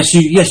 yes,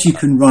 you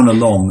can run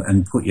along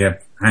and put your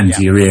hand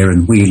to your ear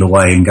and wheel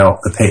away and go up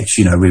the pitch.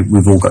 You know,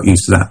 we've all got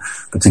used to that.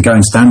 But to go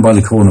and stand by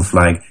the corner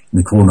flag in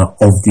the corner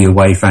of the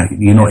away fan,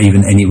 you're not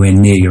even anywhere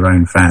near your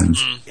own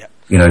fans.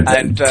 You know,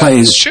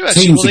 players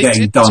teams are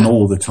getting done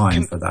all the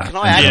time for that. Can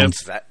I add on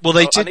to that? Well,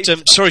 they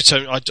did. Sorry,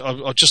 Tony,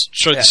 I'll just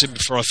throw this in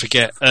before I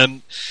forget.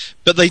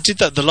 But they did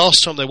that the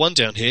last time they won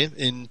down here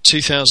in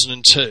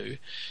 2002.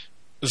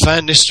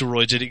 Van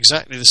Nistelrooy did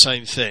exactly the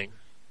same thing.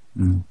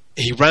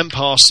 He ran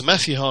past the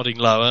Matthew Harding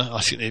Lower.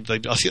 I think they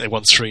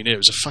won 3-0. It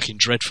was a fucking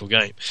dreadful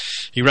game.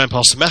 He ran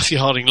past the Matthew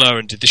Harding Lower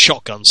and did the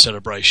shotgun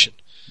celebration.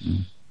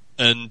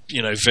 And,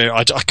 you know,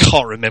 I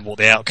can't remember what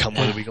the outcome,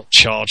 whether we got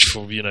charged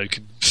for, you know,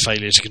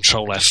 failure to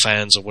control our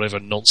fans or whatever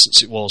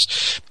nonsense it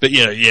was. But,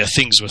 you know,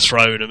 things were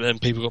thrown and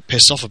people got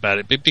pissed off about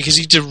it because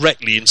he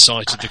directly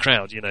incited the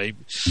crowd, you know.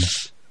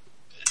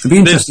 It'd be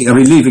interesting, I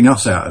mean, leaving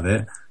us out of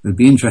it, it'd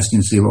be interesting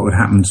to see what would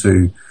happen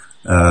to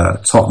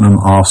Tottenham,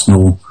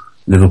 Arsenal,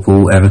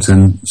 Liverpool,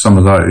 Everton, some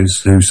of those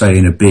who, say,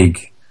 in a big,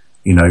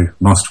 you know,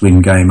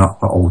 must-win game up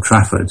at Old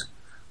Trafford,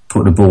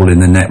 put the ball in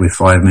the net with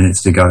 5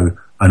 minutes to go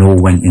and all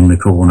went in the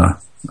corner.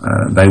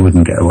 They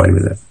wouldn't get away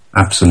with it.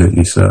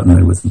 Absolutely certain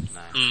they wouldn't.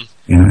 No.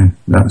 You know,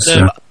 that's...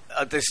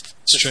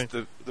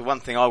 The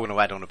one thing I want to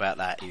add on about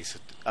that is,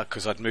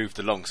 because I'd moved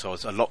along, so I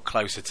was a lot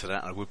closer to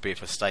that than I would be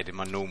if I stayed in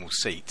my normal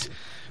seat.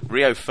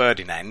 Rio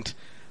Ferdinand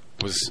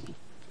was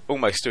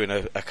almost doing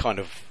a kind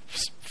of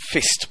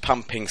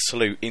fist-pumping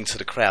salute into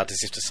the crowd as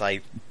if to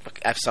say,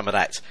 have some of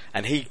that.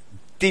 And he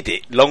did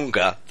it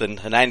longer than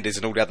Hernandez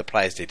and all the other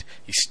players did.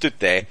 He stood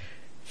there,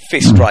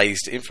 fist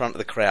raised in front of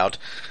the crowd,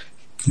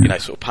 you know,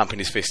 sort of pumping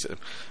his fist at them,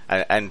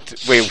 and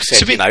we all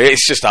said, you know,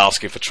 it's just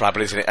asking for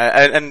trouble, isn't it?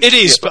 And it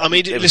is, but I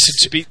mean, listen,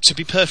 to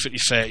be perfectly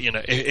fair, you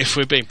know, if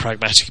we're being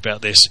pragmatic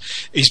about this,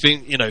 he's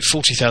been, you know,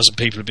 40,000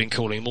 people have been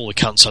calling him all the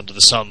cunts under the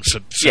sun for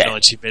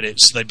 90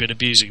 minutes. They've been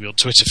abusing me on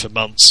Twitter for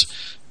months.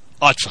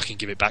 I'd fucking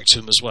give it back to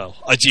them as well.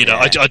 I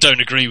don't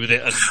agree with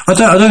it. And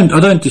I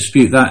don't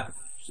dispute that,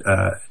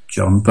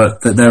 John,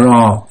 but that there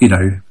are, you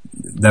know,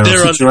 there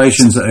are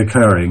situations that are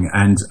occurring,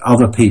 and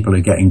other people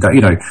are getting.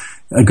 You know,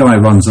 a guy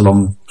runs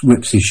along,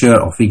 whips his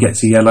shirt off, he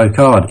gets a yellow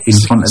card in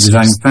front of his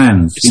own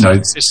fans. It's the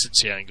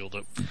consistency angle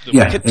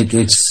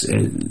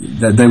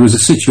that there was a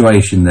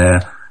situation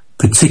there,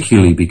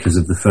 particularly because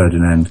of the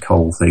Ferdinand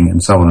Cole thing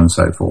and so on and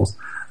so forth,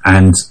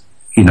 and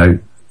you know.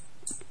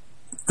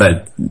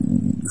 That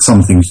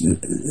some things,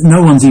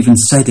 no one's even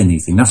said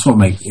anything. That's what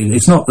makes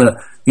it's not that,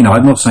 you know,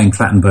 I'm not saying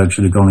Clattenburg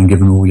should have gone and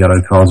given all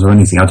yellow cards or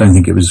anything. I don't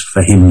think it was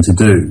for him to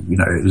do. You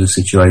know, it was a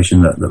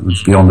situation that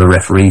was beyond the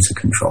referee to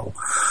control.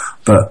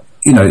 But,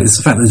 you know, it's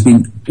the fact that there's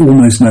been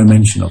almost no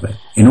mention of it.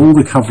 In all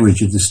the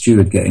coverage of the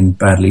steward getting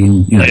badly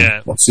in, you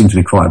know, what seemed to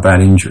be quite a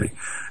bad injury,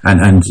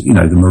 and you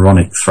know, the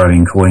moronic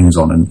throwing coins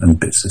on and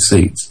bits of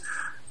seats.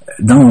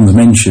 No one's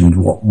mentioned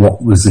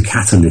what was the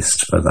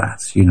catalyst for that,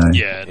 you know.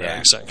 Yeah, no,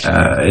 exactly.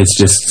 It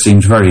just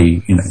seems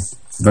very, you know,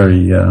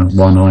 very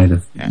one-eyed in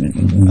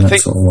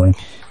that sort of way.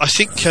 I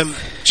think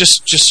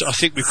just I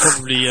think we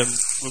probably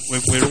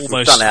we're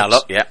almost done our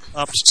lot,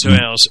 up to 2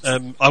 hours.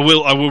 I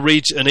will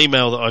read an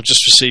email that I've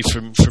just received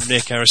from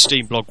Nick, our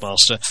esteemed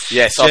blogmaster.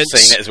 Yes, I've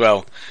seen it as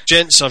well.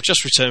 Gents, I've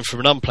just returned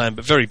from an unplanned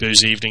but very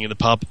boozy evening in the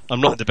pub.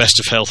 I'm not in the best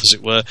of health, as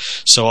it were,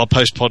 so I'll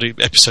post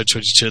episode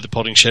 22 of the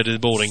Podding Shed in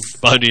the morning.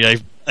 My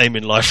only aim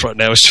in life right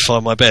now is to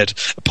find my bed.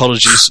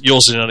 Apologies,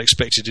 yours in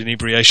unexpected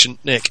inebriation,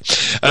 Nick.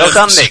 Well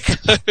done, Nick.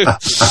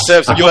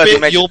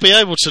 You'll be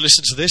able to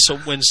listen to this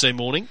on Wednesday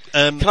morning.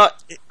 Can I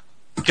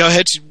go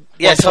ahead?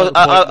 Yes,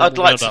 I'd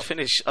like to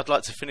finish. I'd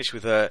like to finish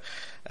with an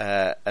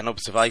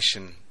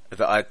observation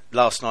that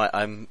last night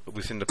I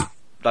was in the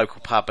local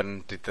pub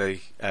and did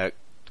the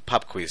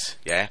pub quiz.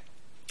 Yeah.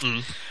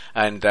 Mm.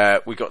 And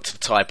we got to the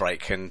tie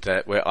break, and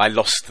where I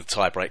lost the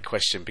tie break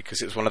question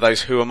because it was one of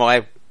those "Who am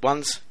I?"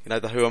 ones. You know,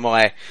 the "Who am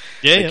I?"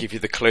 They give you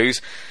the clues.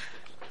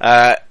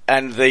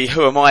 And the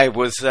 "Who am I?"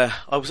 was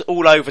I was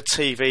all over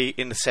TV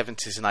in the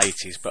 70s and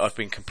 80s, but I've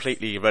been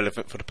completely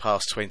irrelevant for the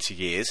past 20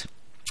 years.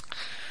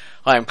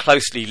 I am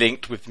closely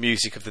linked with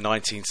music of the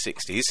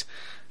 1960s,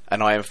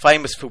 and I am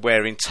famous for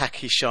wearing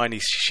tacky,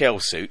 shiny shell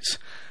suits.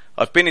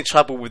 I've been in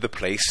trouble with the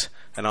police,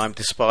 and I'm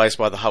despised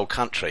by the whole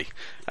country.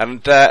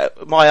 And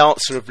my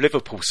answer of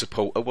Liverpool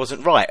supporter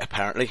wasn't right,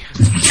 apparently.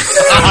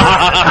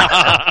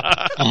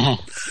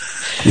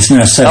 It's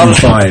now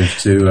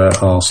 7-5 to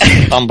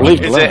Arsenal.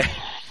 Unbelievable. Is it?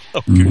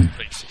 Oh, good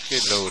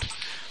Lord.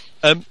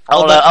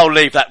 I'll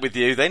leave that with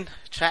you then.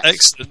 Chaps.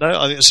 Excellent. No,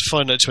 I think that's a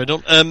fine note to end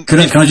on. Can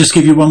I just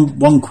give you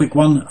one quick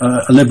one?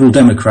 A Liberal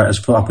Democrat has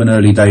put up an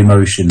early day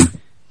motion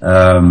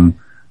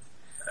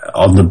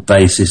on the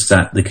basis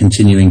that the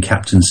continuing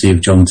captaincy of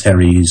John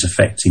Terry is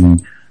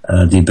affecting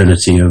the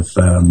ability of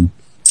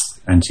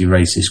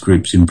anti-racist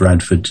groups in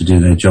Bradford to do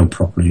their job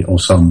properly, or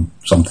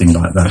something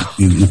like that.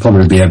 You'll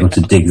probably be able to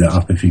dig that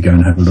up if you go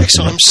and have a look at it.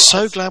 I'm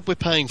so glad we're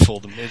paying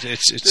for them.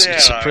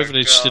 It's a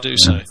privilege to do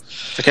so.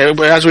 Okay,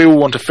 well, as we all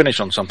want to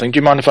finish on something, do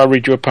you mind if I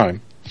read you a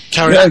poem?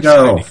 Carry on.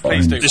 Go.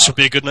 Please do. This would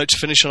be a good note to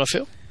finish on, I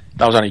feel.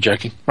 I was only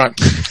joking. Right.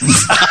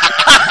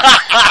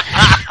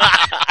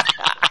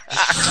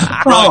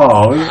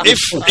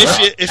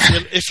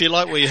 If you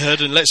like what you heard,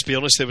 and let's be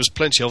honest, there was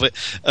plenty of it,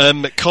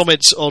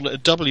 comments on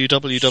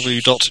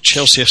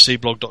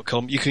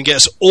www.chelseafcblog.com. You can get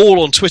us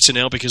all on Twitter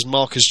now because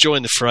Mark has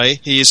joined the fray.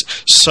 He is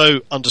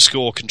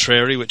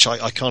 _contrary, which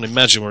I can't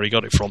imagine where he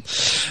got it from.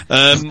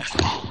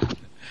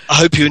 I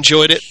hope you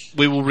enjoyed it.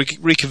 We will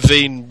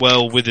reconvene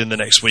within the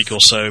next week or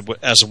so,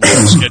 as and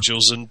when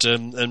schedules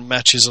and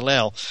matches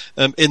allow.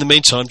 In the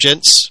meantime,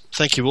 gents,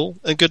 thank you all,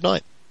 and good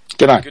night.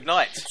 Good night. Good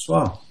night.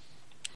 Wow.